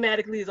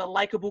automatically is a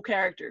likable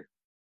character.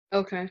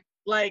 Okay.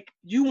 Like,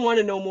 you want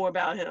to know more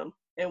about him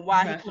and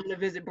why he come to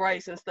visit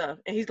Bryce and stuff.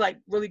 And he's like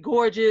really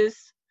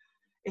gorgeous.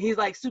 And he's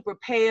like super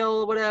pale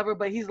or whatever,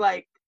 but he's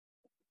like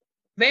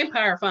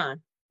vampire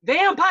fine.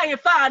 Vampire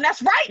fine,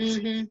 that's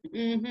right.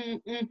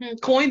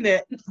 Coin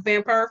that,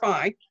 vampire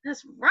fine.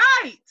 That's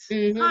right.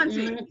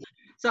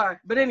 Sorry,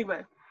 but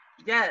anyway,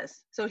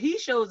 yes. So he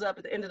shows up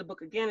at the end of the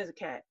book again as a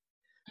cat,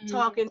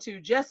 talking to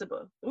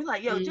Jessica. We're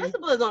like, yo,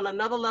 Jessica is on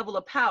another level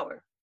of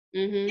power.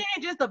 She ain't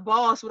just a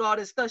boss with all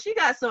this stuff. She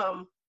got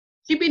some.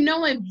 She be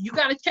knowing. You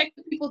gotta check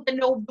the people that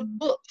know the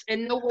books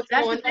and know what's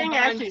going on. That's the thing,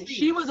 actually.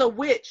 She was a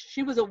witch.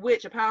 She was a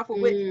witch, a powerful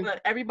witch.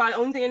 But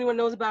only thing anyone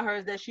knows about her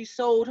is that she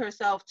sold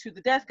herself to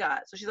the Death God.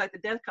 So she's like the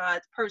Death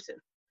God's person.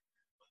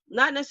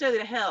 Not necessarily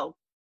the hell,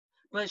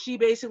 but she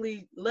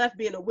basically left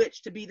being a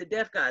witch to be the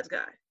Death God's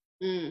guy.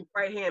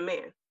 Right-hand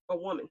man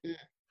or woman.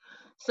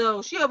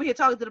 So she over here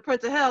talking to the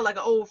Prince of Hell like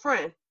an old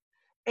friend.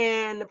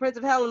 And the Prince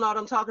of Hell and all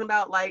them talking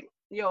about like,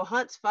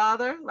 Hunt's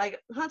father, like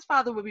Hunt's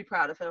father would be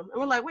proud of him. And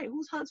we're like, wait,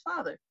 who's Hunt's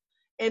father?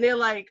 And they're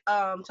like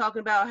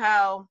talking about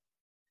how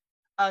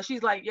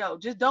she's like, yo,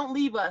 just don't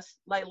leave us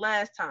like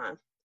last time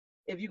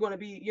if you're going to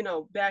be,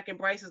 back in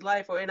Bryce's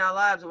life or in our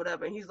lives or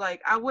whatever. And he's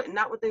like, I wouldn't,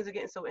 not when things are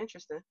getting so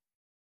interesting.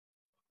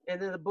 And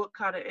then the book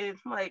kind of is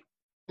like,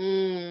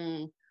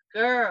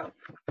 girl.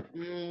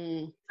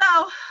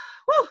 So,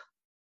 whew.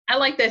 I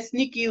like that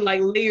sneaky, like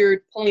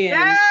layered plan.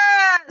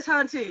 Yes,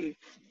 Hunty.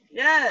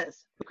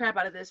 Yes. Crap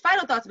out of this.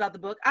 Final thoughts about the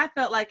book. I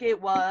felt like it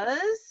was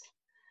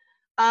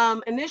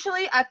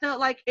initially I felt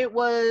like it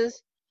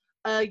was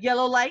a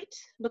yellow light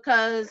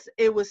because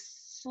it was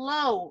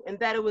slow and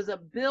that it was a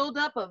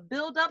buildup of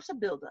buildups of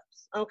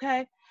buildups.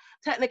 Okay,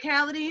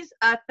 technicalities.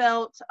 I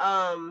felt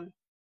I'll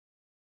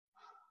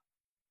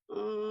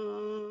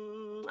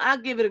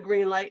give it a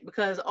green light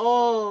because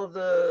all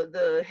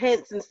the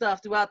hints and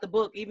stuff throughout the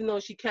book, even though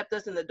she kept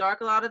us in the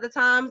dark a lot of the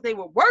times, they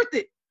were worth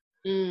it.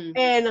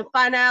 And the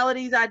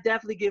finalities, I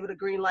definitely give it a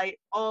green light.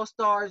 All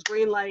stars,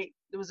 green light.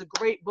 It was a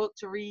great book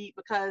to read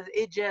because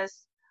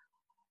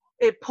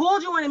it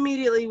pulled you in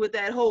immediately with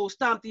that whole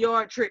stomp the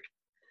yard trick.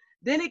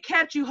 Then it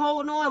kept you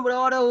holding on with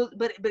all those,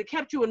 but it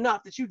kept you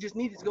enough that you just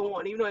needed to go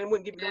on, even though it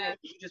wouldn't give you no,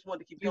 you just wanted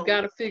to keep going. You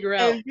got to figure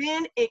out. And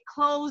then it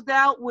closed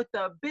out with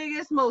the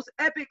biggest, most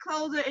epic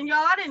closer. And y'all,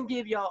 I didn't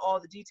give y'all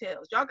all the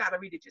details. Y'all got to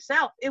read it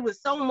yourself. It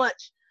was so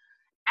much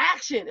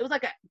action. It was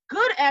like a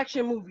good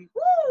action movie.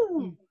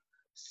 Woo!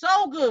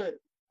 So good.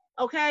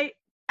 Okay?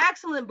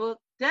 Excellent book.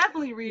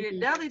 Definitely read it.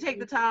 Definitely take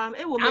the time.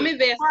 It will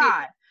make you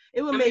cry.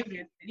 It will make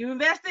you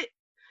invested.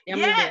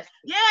 Yes.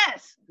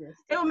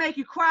 It will make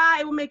you cry.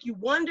 It will make you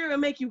wonder. It will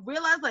make you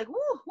realize, like, woo,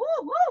 woo,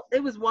 woo.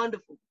 It was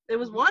wonderful. It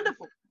was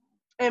wonderful.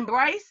 And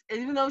Bryce,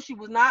 even though she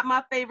was not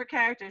my favorite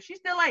character, she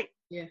still ain't.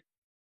 Yeah.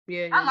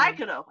 I like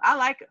her though. I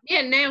like her.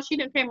 Yeah, now she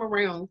done came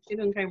around.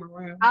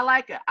 I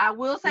like her. I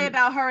will say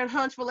about her and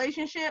Hunt's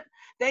relationship,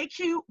 they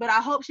cute, but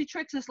I hope she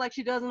tricks us like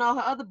she does in all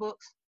her other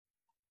books.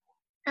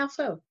 How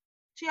so?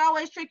 She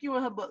always trick you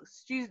in her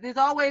books. There's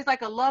always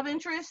like a love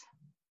interest.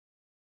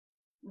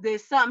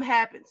 There's something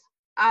happens.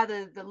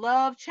 Either the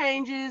love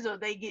changes or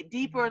they get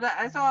deeper.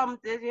 That's all I'm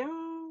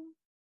thinking.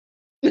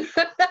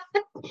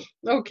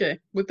 Okay,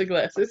 with the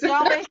glasses. She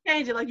always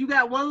change it. Like you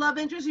got one love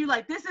interest, you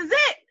like, this is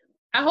it.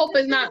 I hope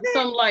it's not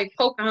some like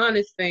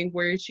Pocahontas thing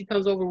where she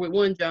comes over with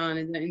one John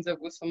and ends up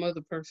with some other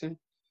person.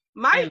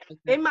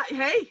 It might.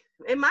 Hey,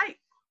 it might.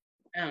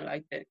 I don't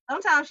like that.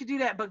 Sometimes she do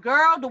that, but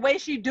girl, the way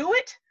she do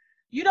it,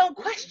 you don't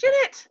question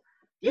it.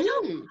 You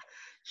don't.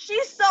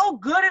 She's so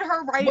good at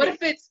her writing. What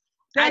if it's?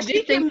 That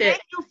she can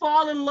make you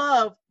fall in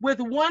love with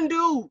one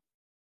dude.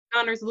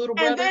 Connor's little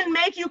brother. And then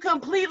make you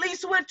completely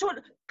switch to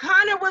it.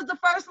 Connor was the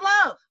first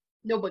love.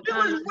 No, but we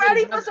was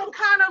ready for some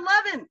Connor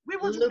loving. We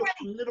was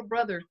ready. Little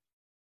brother.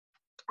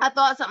 I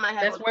thought something I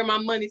had. That's where my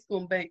money's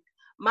going to bank.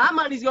 My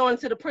money's going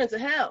to the Prince of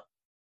Hell.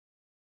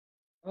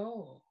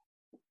 Oh.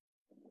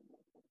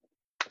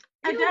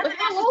 And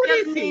how old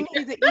is he?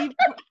 He's an evil.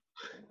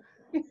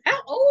 How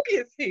old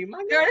is he?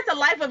 My girl, it's a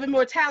life of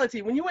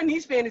immortality. When you're in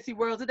these fantasy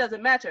worlds, it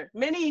doesn't matter.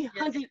 Many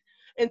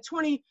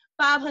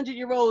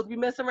 500-year-olds be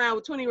messing around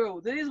with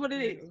 20-year-olds. It is what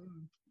it is.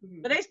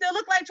 But they still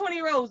look like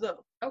 20-year-olds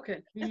though.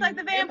 Okay. It's like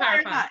the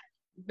vampire fine.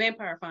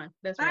 Vampire fine.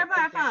 That's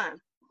vampire fine.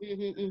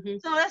 Mm-hmm.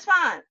 So that's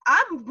fine.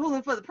 I'm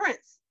pulling for the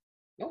prince.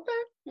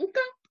 Okay.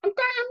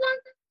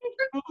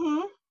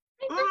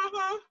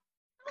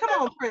 Come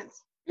on,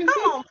 Prince. Come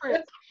on,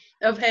 Prince.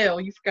 Of hell.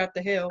 You forgot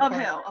the hell. Of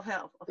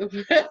hell.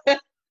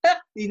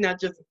 He's not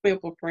just a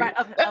simple prince.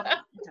 Right,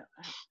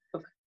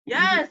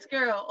 yes,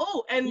 girl.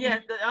 Oh, and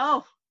yes,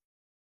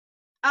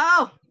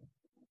 And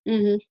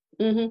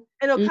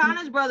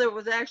O'Connor's brother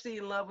was actually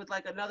in love with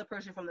like another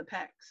person from the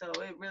pack, so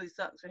it really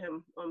sucks for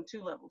him on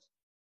 2 levels.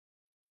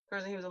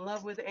 Person he was in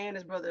love with and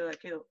his brother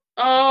got killed.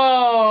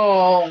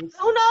 Oh.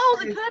 Who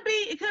knows? It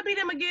could be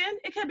them again.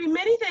 It could be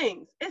many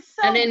things. It's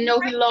so. I didn't know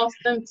he lost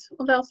them.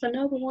 Who lost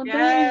another one?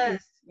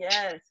 Yes.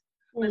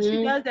 But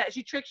she does that.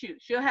 She tricks you.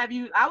 She'll have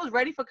you. I was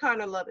ready for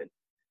Connor loving,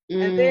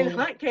 and then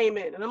Hunt came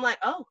in, and I'm like,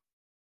 oh,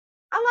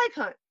 I like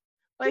Hunt,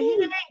 but he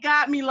ain't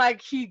got me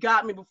like he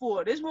got me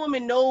before. This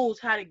woman knows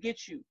how to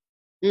get you.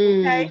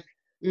 Okay.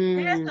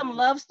 There's some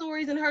love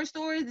stories in her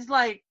stories. It's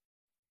like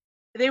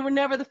they were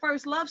never the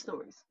first love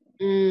stories.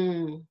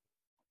 And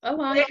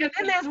then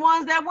there's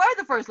ones that were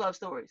the first love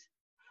stories.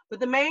 But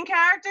the main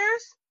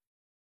characters,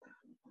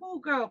 oh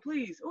girl,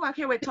 please. Oh, I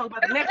can't wait to talk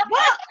about the next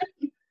book.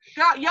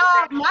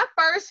 Y'all, my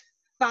first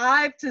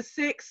 5 to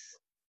 6,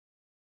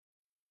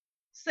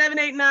 7,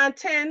 8, 9,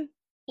 10.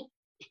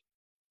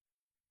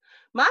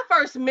 My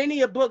first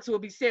many of books will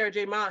be Sarah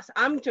J. Maas.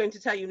 I'm going to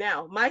tell you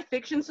now. My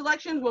fiction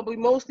selections will be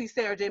mostly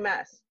Sarah J.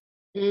 Maas.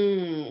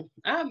 I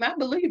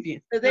believe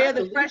you. They're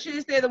the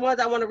freshest. They're the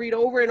ones I want to read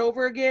over and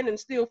over again and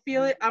still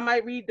feel it. I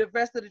might read the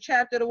rest of the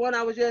chapter, the one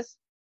I was just.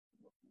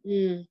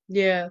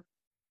 Yeah.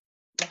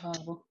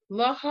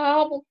 La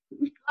Habba.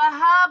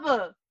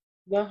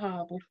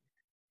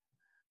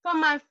 For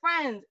my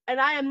friends, and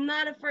I am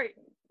not afraid.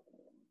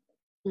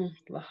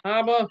 La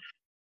Habba.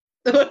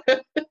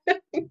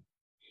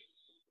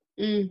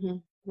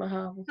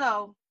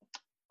 So,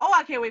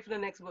 I can't wait for the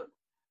next book.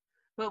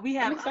 But we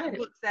have other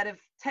books that have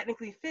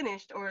technically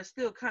finished or are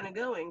still kind of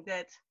going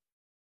that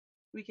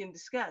we can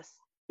discuss.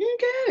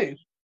 Okay.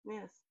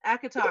 Yes.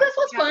 ACOTAR. Well, that's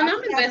what's fun.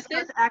 I'm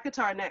invested.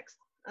 ACOTAR next.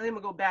 I think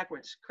I'm going to go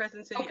backwards.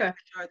 Crescent City, okay.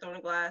 ACOTAR, Throne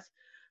of Glass.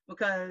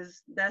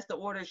 Because that's the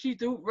order. She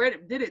did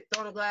it.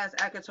 Throne of Glass,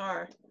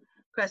 ACOTAR,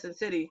 Crescent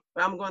City.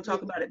 But I'm going to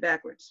talk about it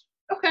backwards.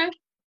 Okay.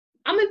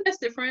 I'm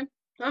invested, friend.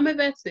 I'm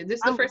invested. This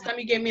is the first time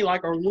you gave me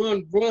like a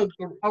run through.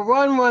 A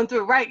run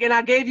through. Right. And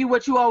I gave you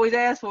what you always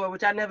ask for,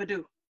 which I never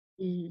do.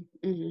 I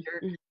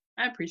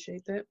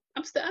appreciate that.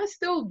 I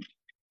still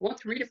want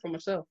to read it for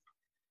myself.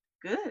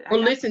 Good. Or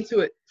listen to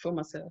it for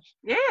myself.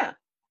 Yeah.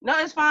 No,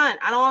 it's fine.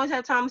 I don't always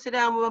have time to sit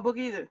down with my book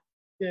either.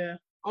 Yeah.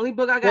 Only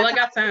book I got, Well, I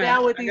got to sit time.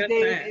 down with I these got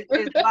days time.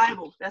 is the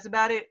Bible. That's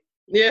about it.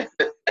 Yeah.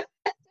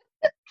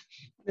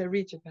 The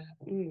reach about.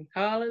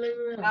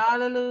 Hallelujah.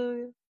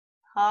 Hallelujah.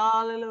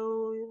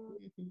 Hallelujah.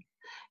 Mhm.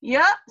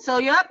 Yep. So,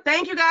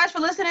 thank you guys for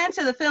listening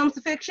to the Films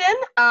to Fiction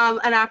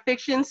and our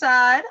fiction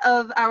side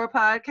of our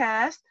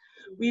podcast.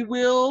 We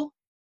will,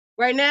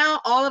 right now,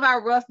 all of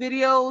our rough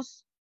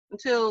videos,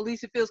 until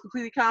Lisa feels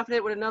completely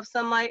confident with enough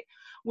sunlight,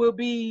 will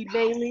be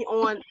mainly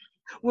on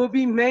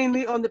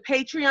the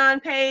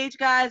Patreon page,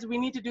 guys. We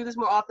need to do this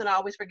more often. I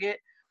always forget.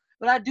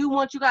 But I do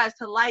want you guys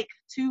to like,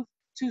 to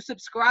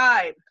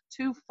subscribe,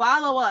 to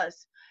follow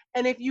us.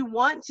 And if you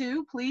want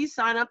to, please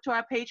sign up to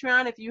our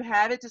Patreon. If you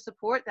have it to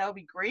support, that would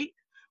be great.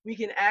 We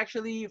can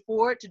actually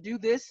afford to do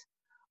this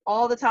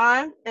all the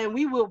time, and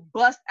we will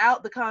bust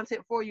out the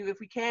content for you if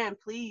we can.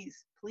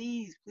 Please,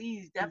 please,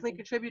 please, definitely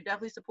contribute,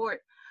 definitely support.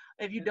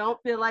 If you don't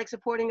feel like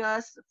supporting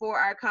us for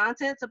our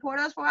content, support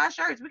us for our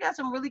shirts. We got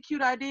some really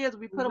cute ideas.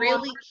 We put them on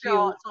merch,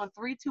 y'all. It's on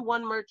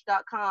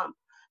 321merch.com.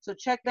 So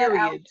check that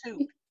out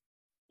too.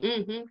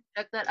 Mm-hmm.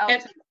 Check that out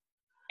too.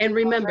 And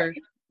remember,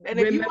 and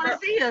if you want to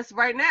see us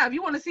right now, if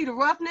you want to see the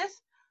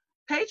roughness,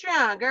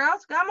 Patreon,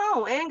 girls, come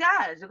on, and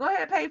guys, go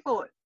ahead, pay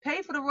for it.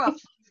 Pay for the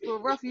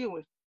rough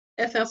viewing.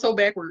 That sounds so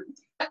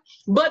backwards.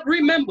 But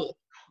remember,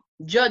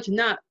 judge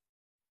not,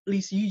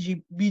 lest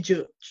ye be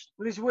judged.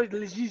 Lest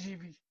ye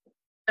be.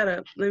 Shut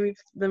up. Let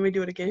me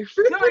do it again.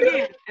 Do it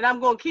again, and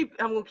I'm gonna keep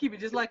it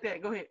just like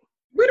that. Go ahead.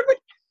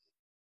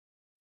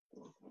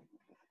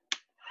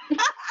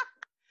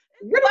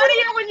 It's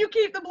funnier when you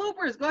keep the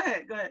bloopers. Go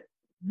ahead.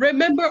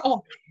 Remember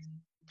always,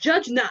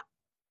 judge not,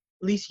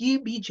 lest ye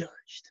be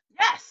judged.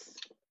 Yes.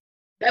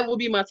 That will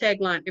be my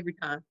tagline every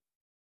time.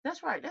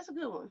 That's right. That's a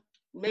good one.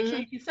 Make sure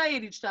you can say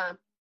it each time.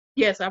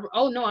 Yes. I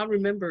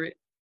remember it.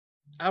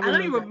 I know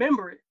you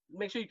remember it.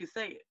 Make sure you can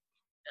say it.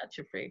 That's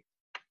your face.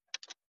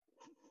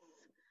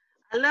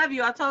 I love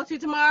you. I'll talk to you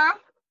tomorrow.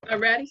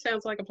 Alrighty.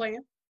 Sounds like a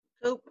plan.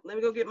 Cool. Let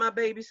me go get my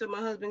baby so my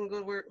husband can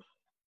go to work.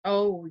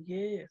 Oh,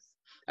 yes.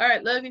 All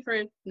right. Love you,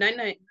 friend.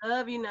 Night-night.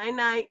 Love you.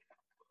 Night-night.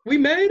 We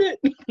made it.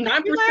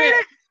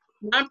 9%.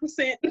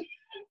 9%.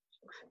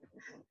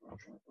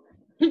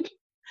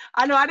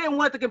 I know. I didn't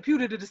want the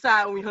computer to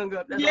decide when we hung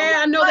up.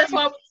 I know. That's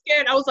why I was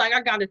scared. I was like,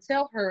 I got to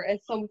tell her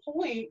at some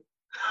point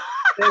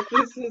that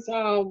this is,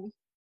 and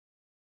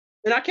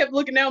I kept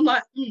looking down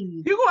like,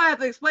 You're going to have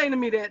to explain to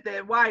me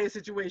that wire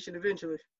situation eventually.